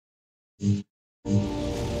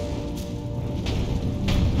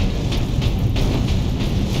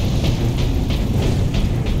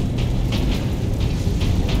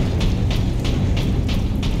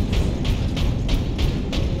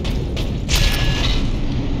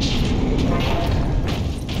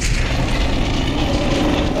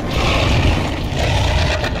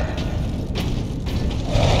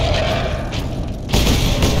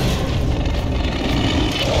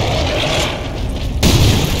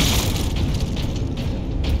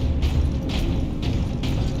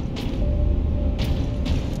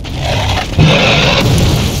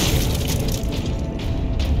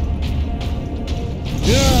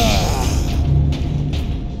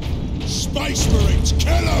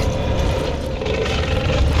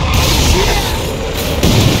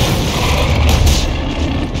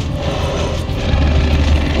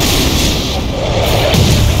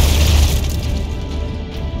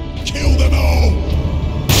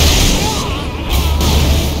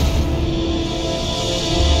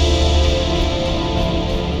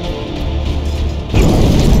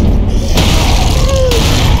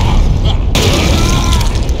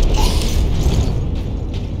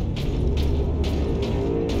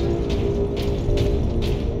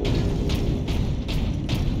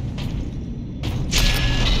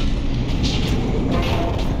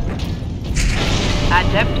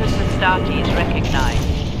 Adeptus Astartes recognized.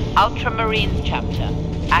 Ultramarines chapter.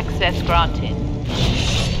 Access granted.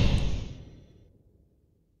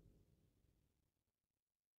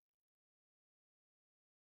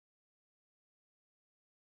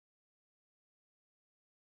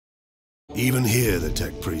 Even here, the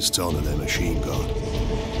tech priests honor their machine god.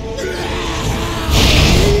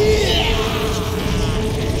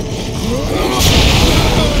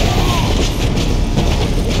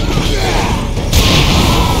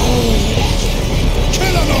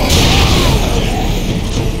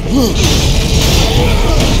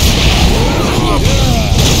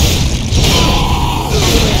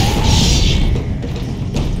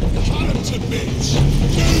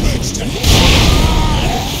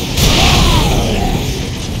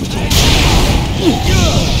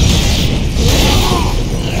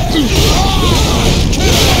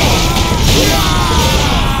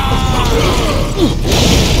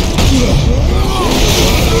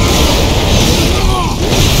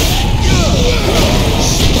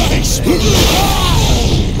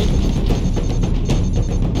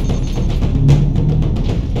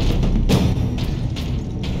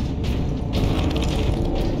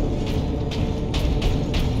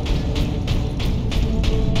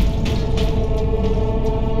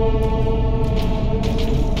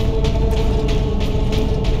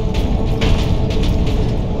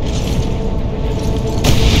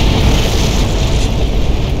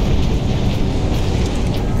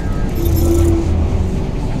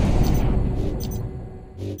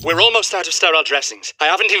 We're almost out of sterile dressings. I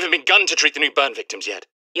haven't even begun to treat the new burn victims yet.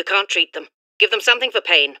 You can't treat them. Give them something for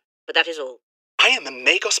pain, but that is all. I am a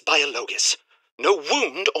Magos Biologus. No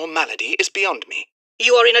wound or malady is beyond me.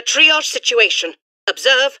 You are in a triage situation.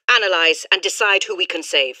 Observe, analyze, and decide who we can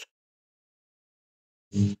save.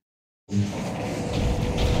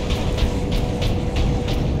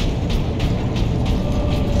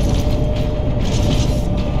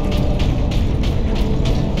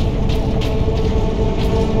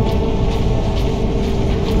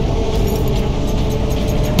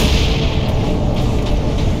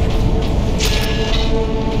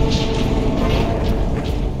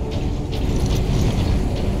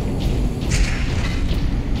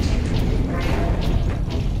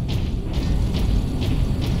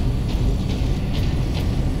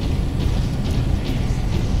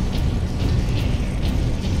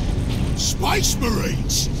 Space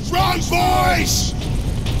Marines! Run, boys!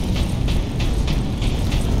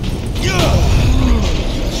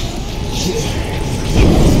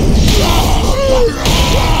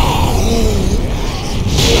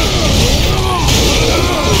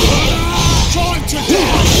 Time to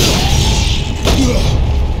die!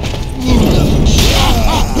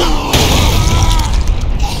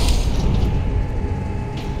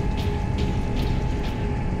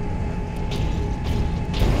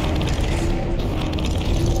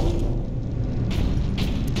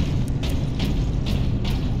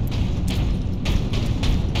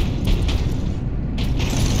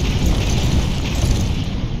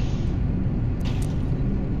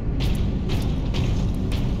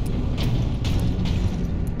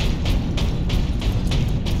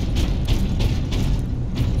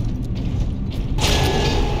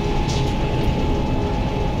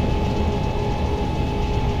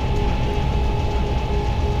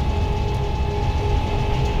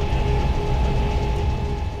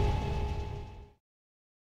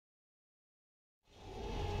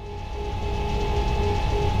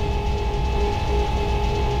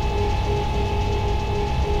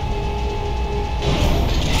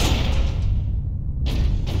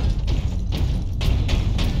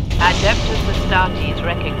 Astartes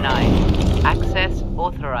recognized. Access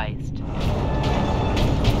authorized.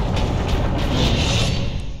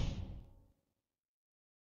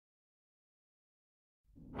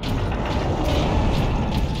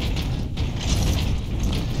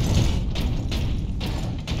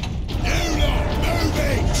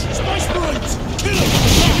 Space Marines! Kill them!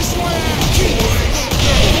 This way out! Kill them!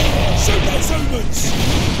 Shoot those humans!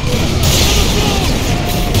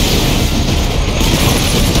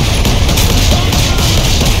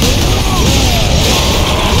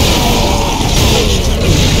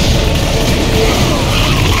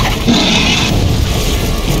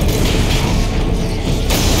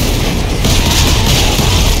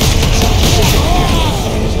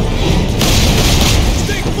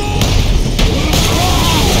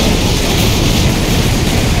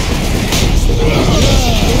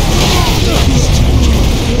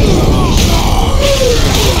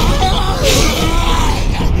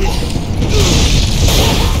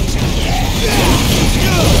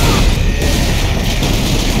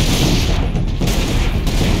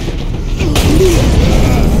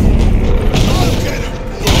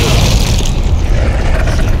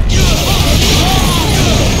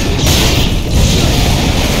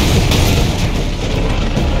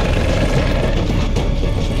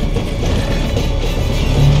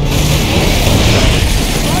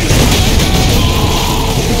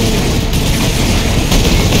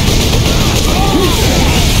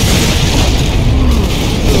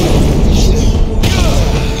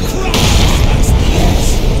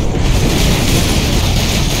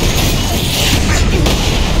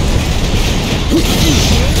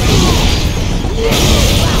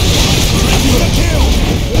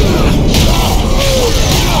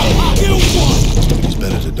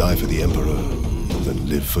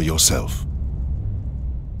 For yourself.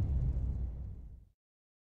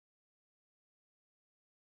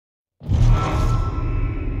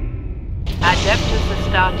 Adeptus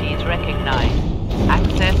Astartes recognized.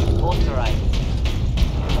 Access authorized.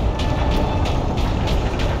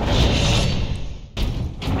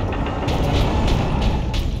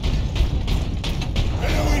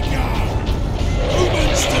 Here we go!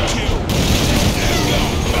 Humans to kill!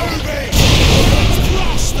 Moving!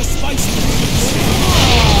 Crush the Space Marines!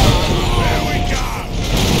 There we go!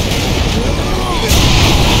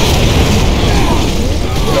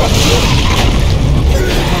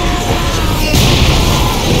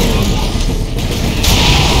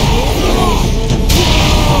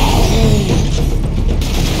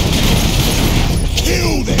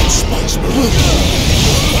 Kill them Space Marines!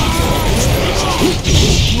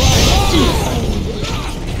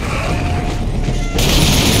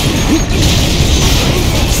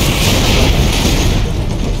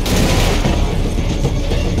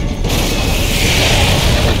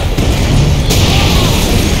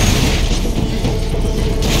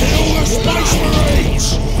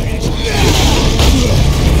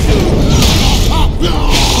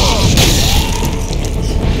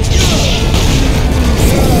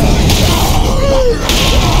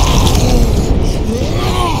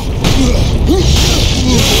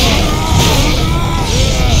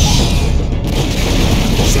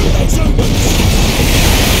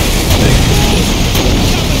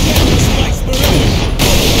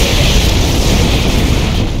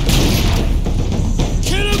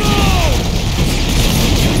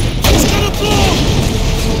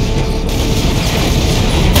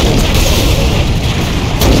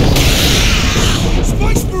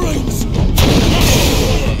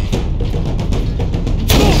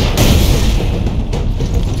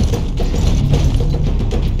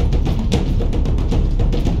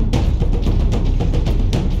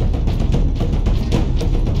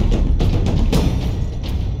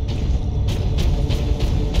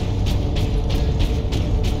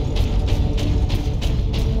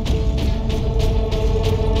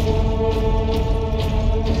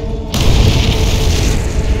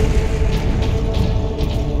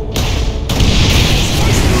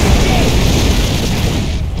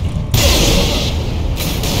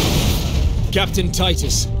 Captain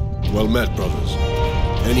Titus. Well met, brothers.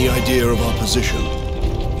 Any idea of our position?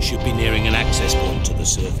 We should be nearing an access point to the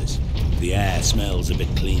surface. The air smells a bit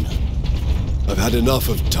cleaner. I've had enough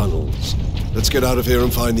of tunnels. Let's get out of here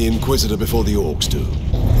and find the Inquisitor before the Orcs do.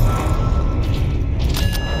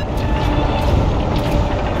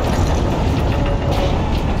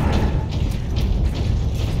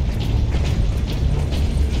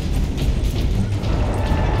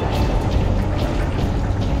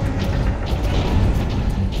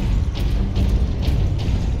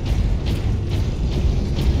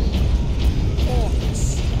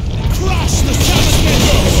 Crush the Sabbath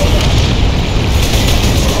Missiles!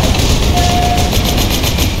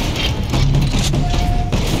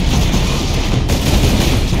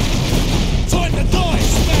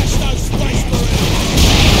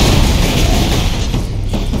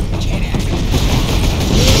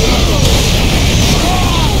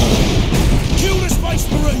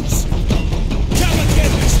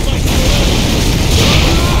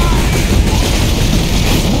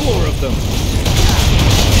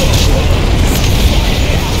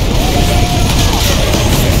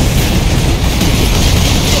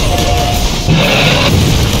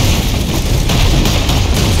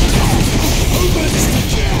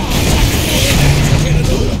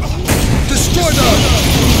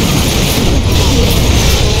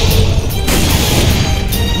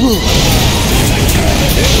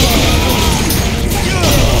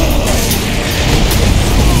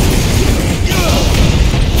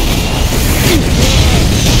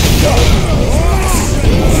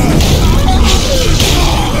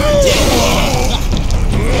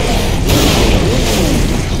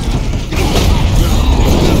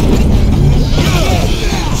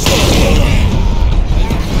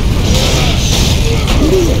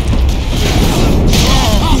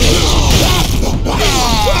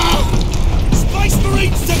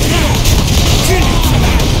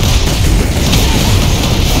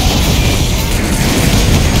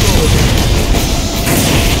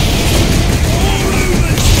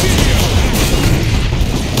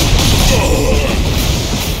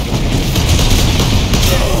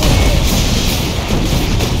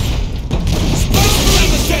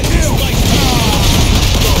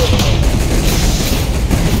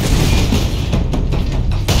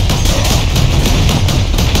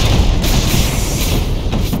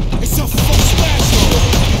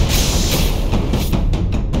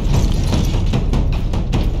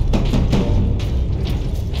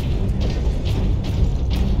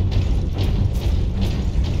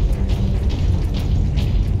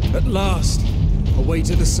 way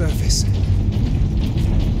to the surface.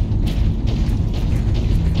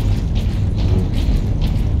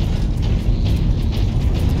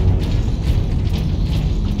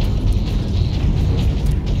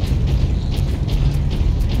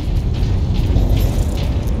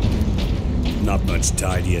 Not much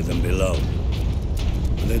tidier than below.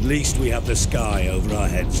 But at least we have the sky over our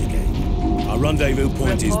heads again. Our rendezvous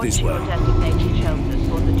point is this way. Designated shelters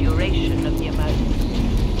for the duration of the emergency.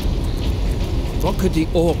 What could the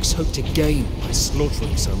Orcs hope to gain by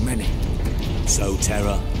slaughtering so many? Sow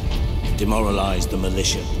terror, demoralize the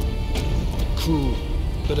militia. Cruel,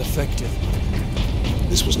 but effective.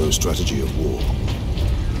 This was no strategy of war.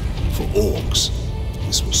 For Orcs,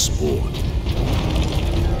 this was sport.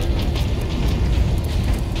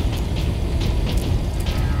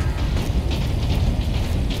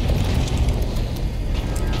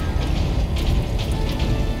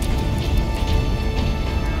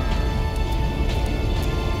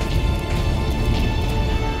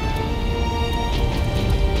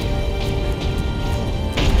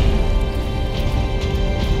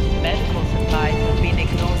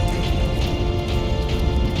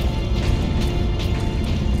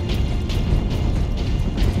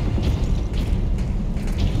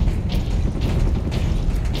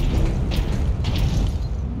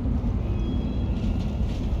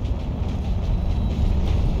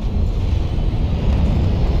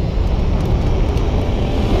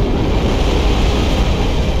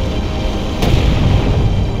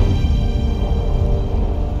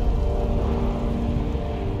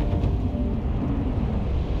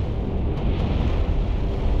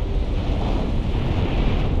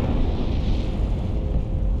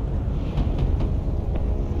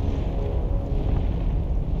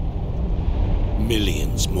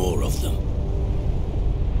 Millions more of them.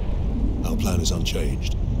 Our plan is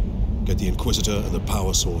unchanged. Get the Inquisitor and the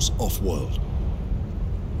power source off-world.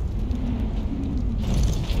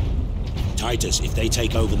 Titus, if they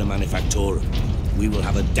take over the Manufactorum, we will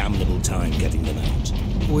have a damnable time getting them out.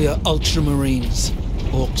 We are Ultramarines.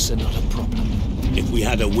 Orcs are not a problem. If we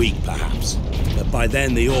had a week, perhaps. But by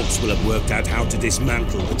then the Orcs will have worked out how to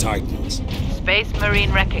dismantle the Titans. Space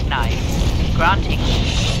Marine recognized. Granting.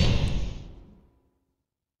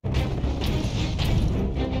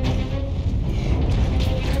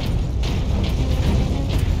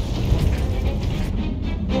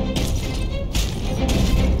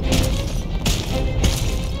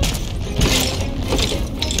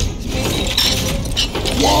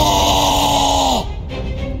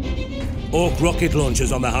 Orc rocket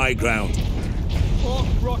launchers on the high ground. Orc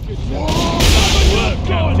rocket. Work,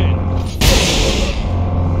 Captain.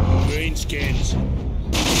 Greenskins.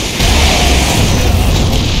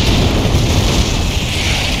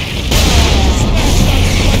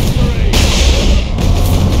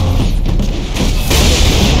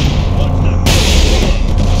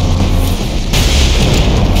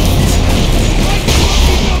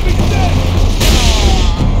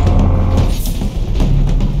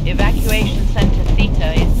 Evacuation Center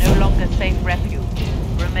Theta is no longer safe refuge.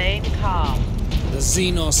 Remain calm. The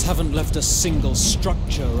Xenos haven't left a single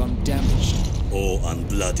structure undamaged. Or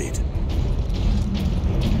unblooded.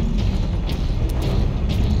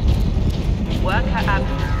 Worker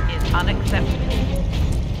absence is unacceptable.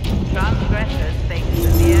 Transgressors face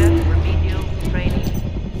severe remedial training.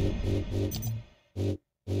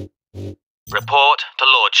 Report to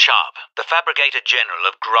Lord Sharp. The Fabricator General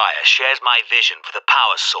of Graia shares my vision for the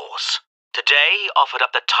power source. Today, he offered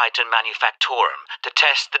up the Titan Manufactorum to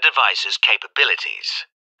test the device's capabilities.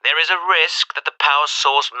 There is a risk that the power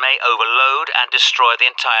source may overload and destroy the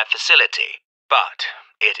entire facility. But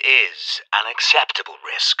it is an acceptable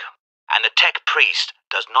risk. And the Tech Priest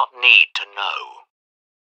does not need to know.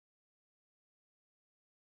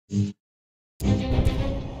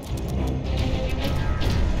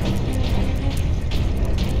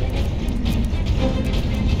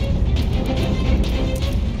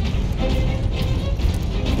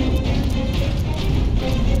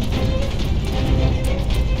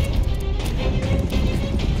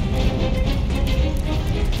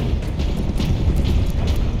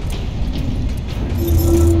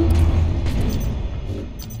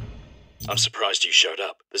 I'm surprised you showed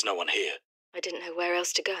up. There's no one here. I didn't know where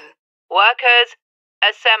else to go. Workers,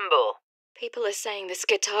 assemble. People are saying the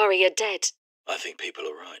Skitarii are dead. I think people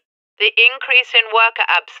are right. The increase in worker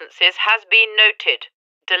absences has been noted.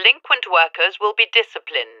 Delinquent workers will be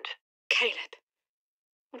disciplined. Caleb,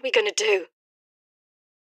 what are we going to do?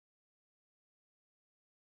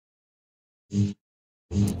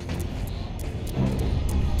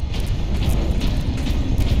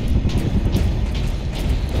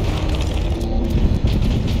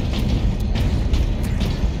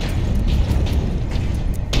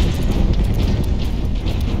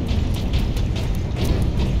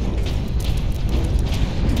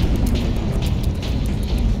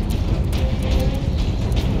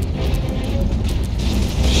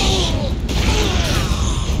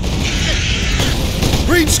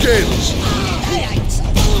 begins!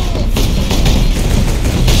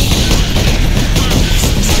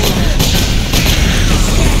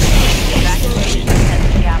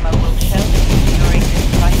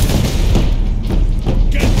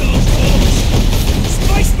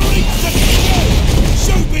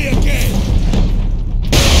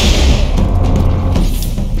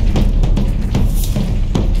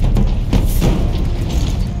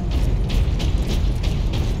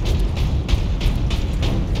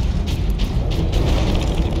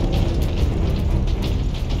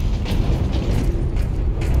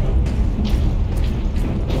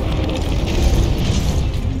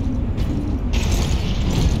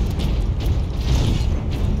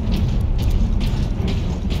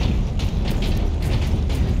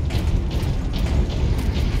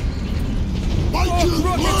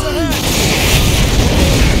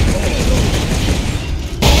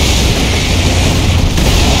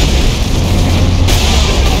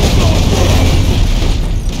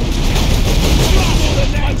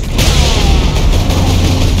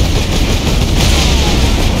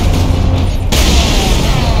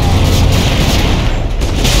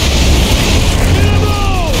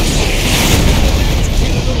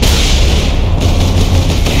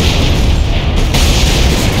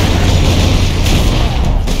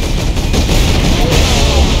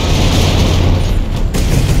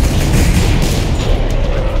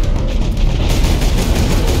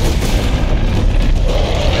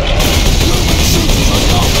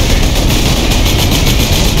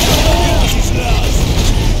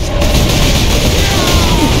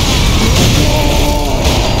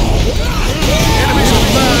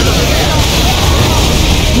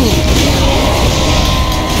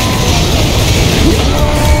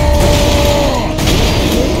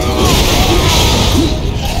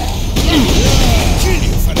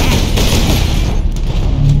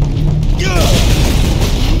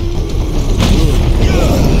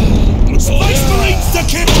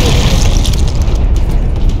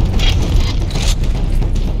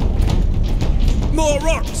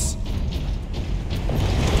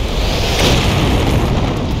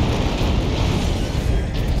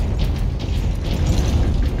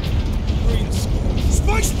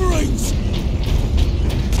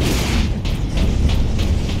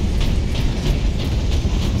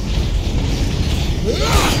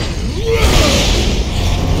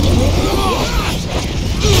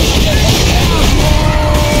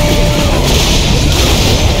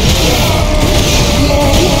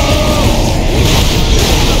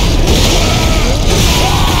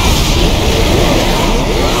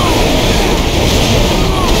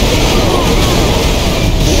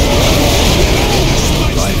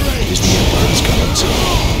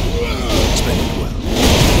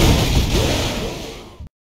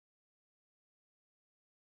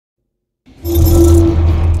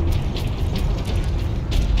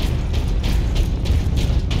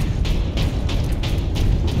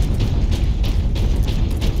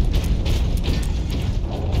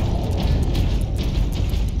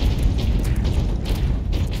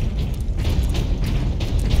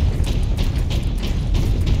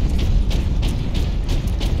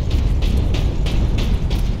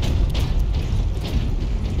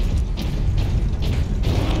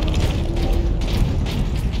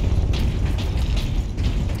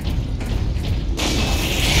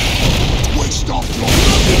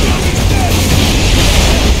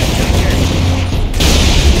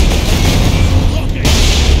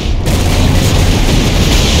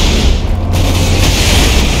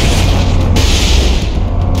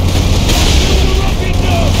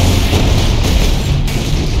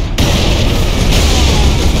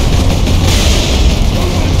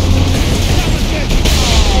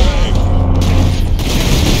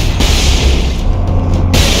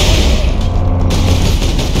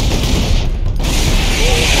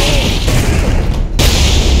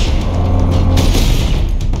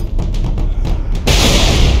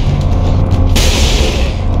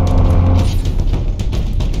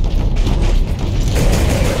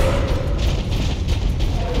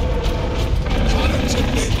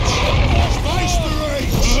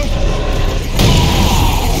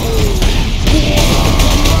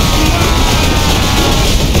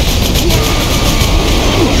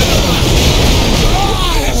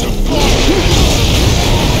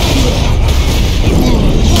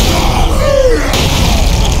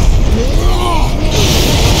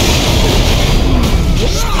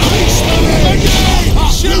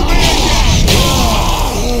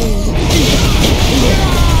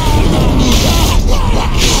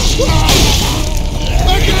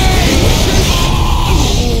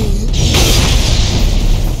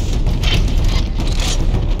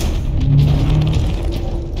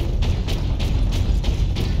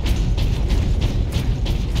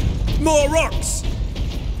 More rocks!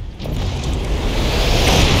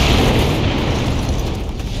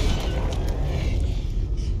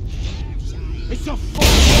 It's a fucking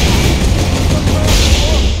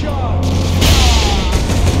shot!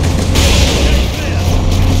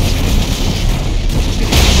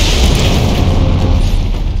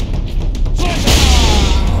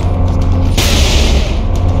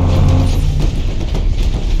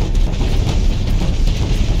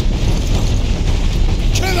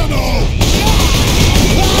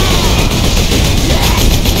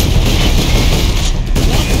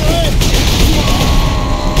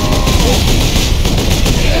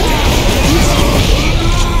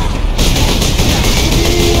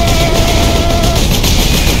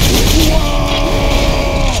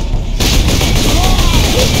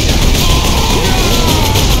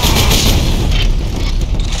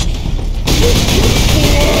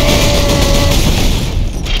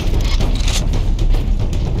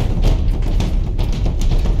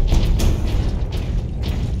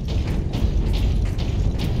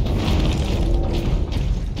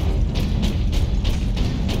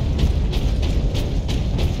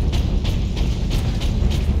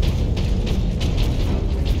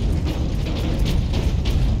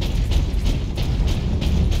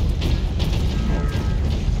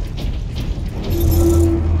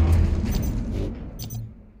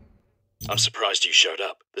 I'm surprised you showed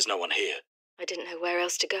up. There's no one here. I didn't know where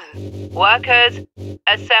else to go. Workers,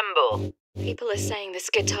 assemble. People are saying the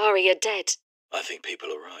Skitarii are dead. I think people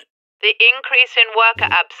are right. The increase in worker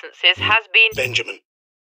absences has been... Benjamin,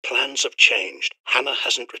 plans have changed. Hannah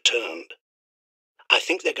hasn't returned. I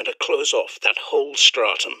think they're going to close off that whole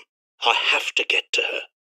stratum. I have to get to her.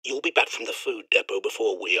 You'll be back from the food depot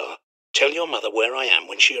before we are. Tell your mother where I am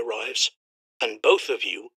when she arrives. And both of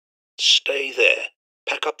you, stay there.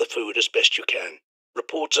 Pack up the food as best you can.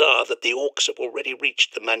 Reports are that the Orcs have already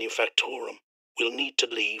reached the Manufactorum. We'll need to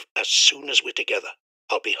leave as soon as we're together.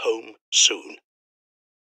 I'll be home soon.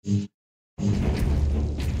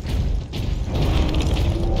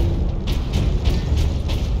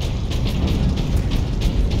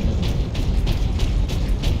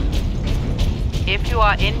 If you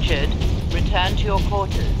are injured, return to your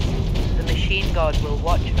quarters. The machine god will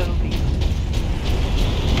watch over you.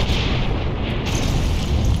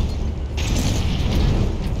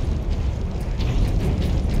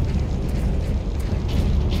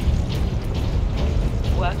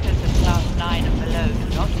 Workers of Class 9 and below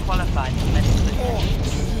do not qualify for medical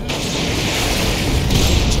attention.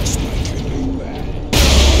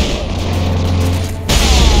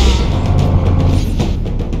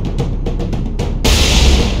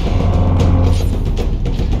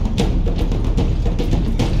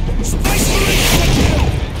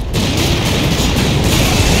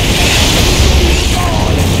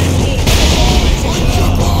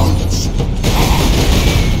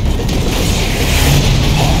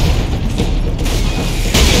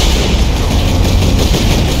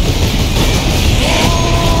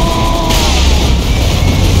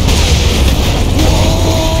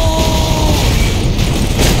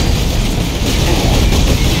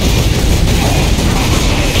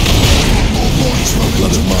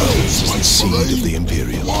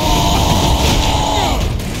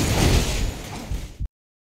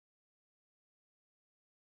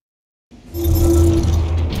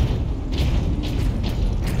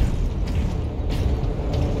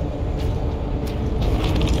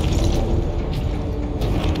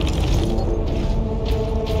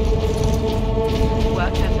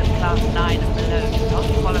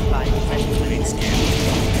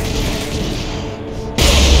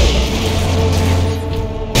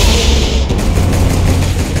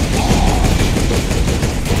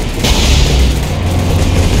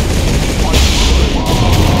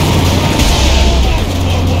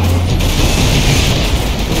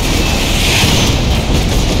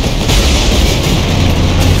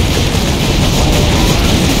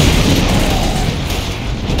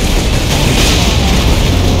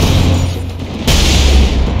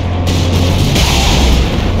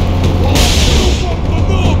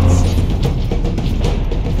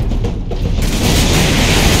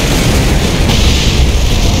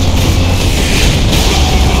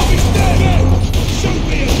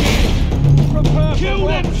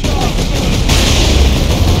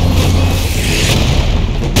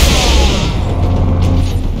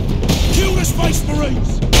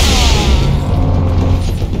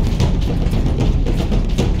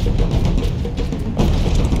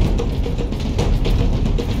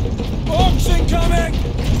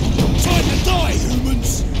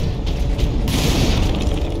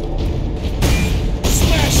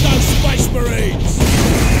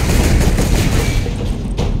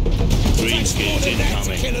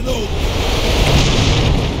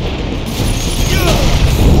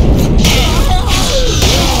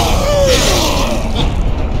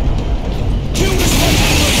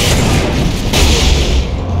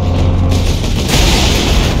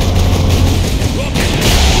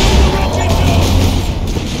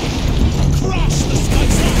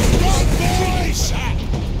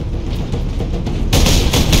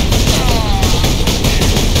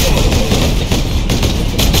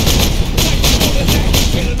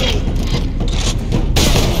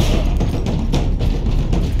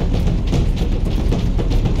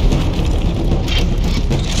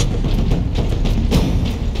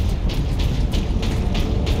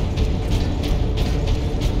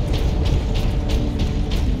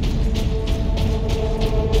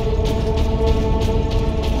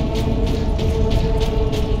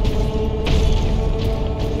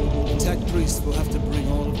 priest will have to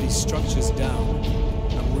bring all of these structures down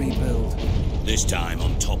and rebuild. This time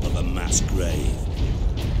on top of a mass grave.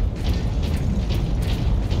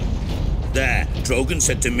 There, Drogon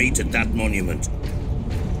said to meet at that monument.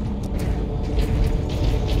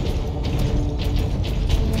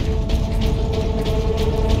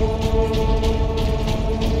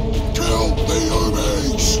 Kill the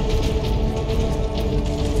Umis!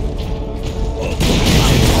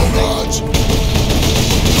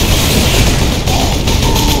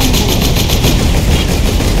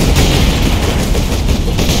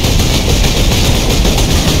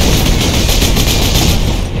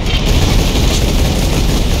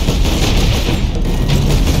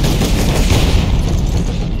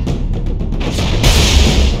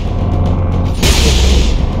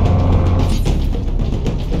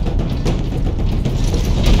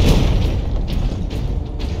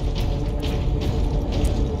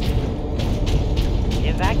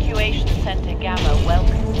 Evacuation Center Gamma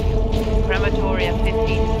welcomes you. Crematoria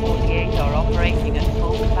 15 to 48 are operating at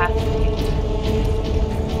full capacity.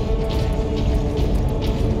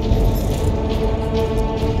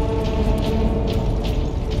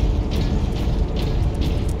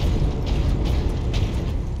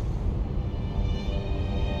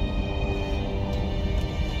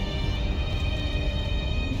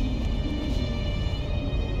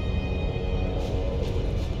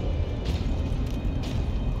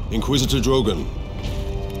 Inquisitor Drogon,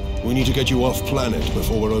 we need to get you off planet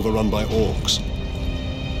before we're overrun by orcs.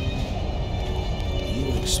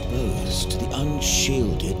 You were exposed to the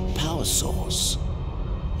unshielded power source.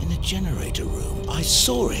 In the generator room, I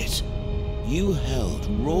saw it. You held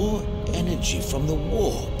raw energy from the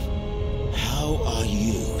warp. How are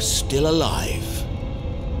you still alive?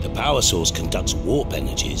 The power source conducts warp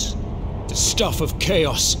energies. The stuff of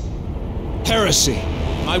chaos. Heresy.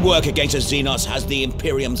 My work against the Xenos has the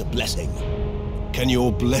Imperium's blessing. Can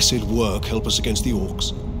your blessed work help us against the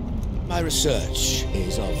orcs? My research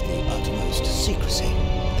is of the utmost secrecy.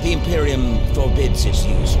 The Imperium forbids its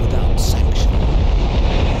use without sanction.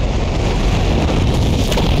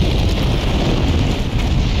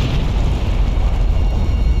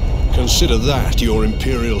 Consider that your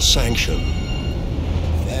Imperial sanction.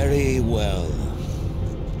 Very well.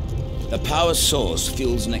 The power source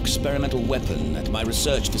fuels an experimental weapon at my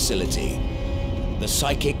research facility. The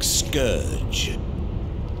Psychic Scourge.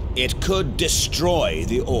 It could destroy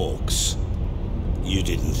the orcs. You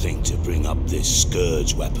didn't think to bring up this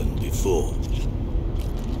Scourge weapon before.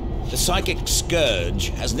 The Psychic Scourge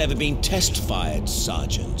has never been test-fired,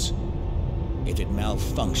 Sergeant. If it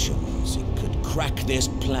malfunctions, it could crack this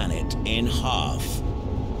planet in half.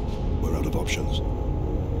 We're out of options.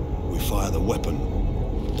 We fire the weapon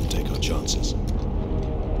and take our chances.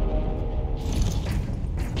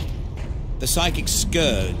 The Psychic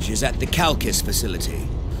Scourge is at the Calkis facility,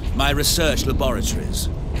 my research laboratories.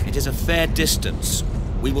 It is a fair distance.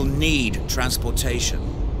 We will need transportation.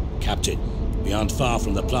 Captain, we aren't far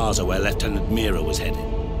from the plaza where Lieutenant Mira was headed.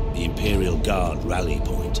 The Imperial Guard rally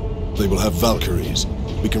point. They will have Valkyries.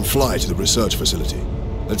 We can fly to the research facility.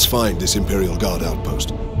 Let's find this Imperial Guard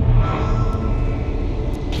outpost.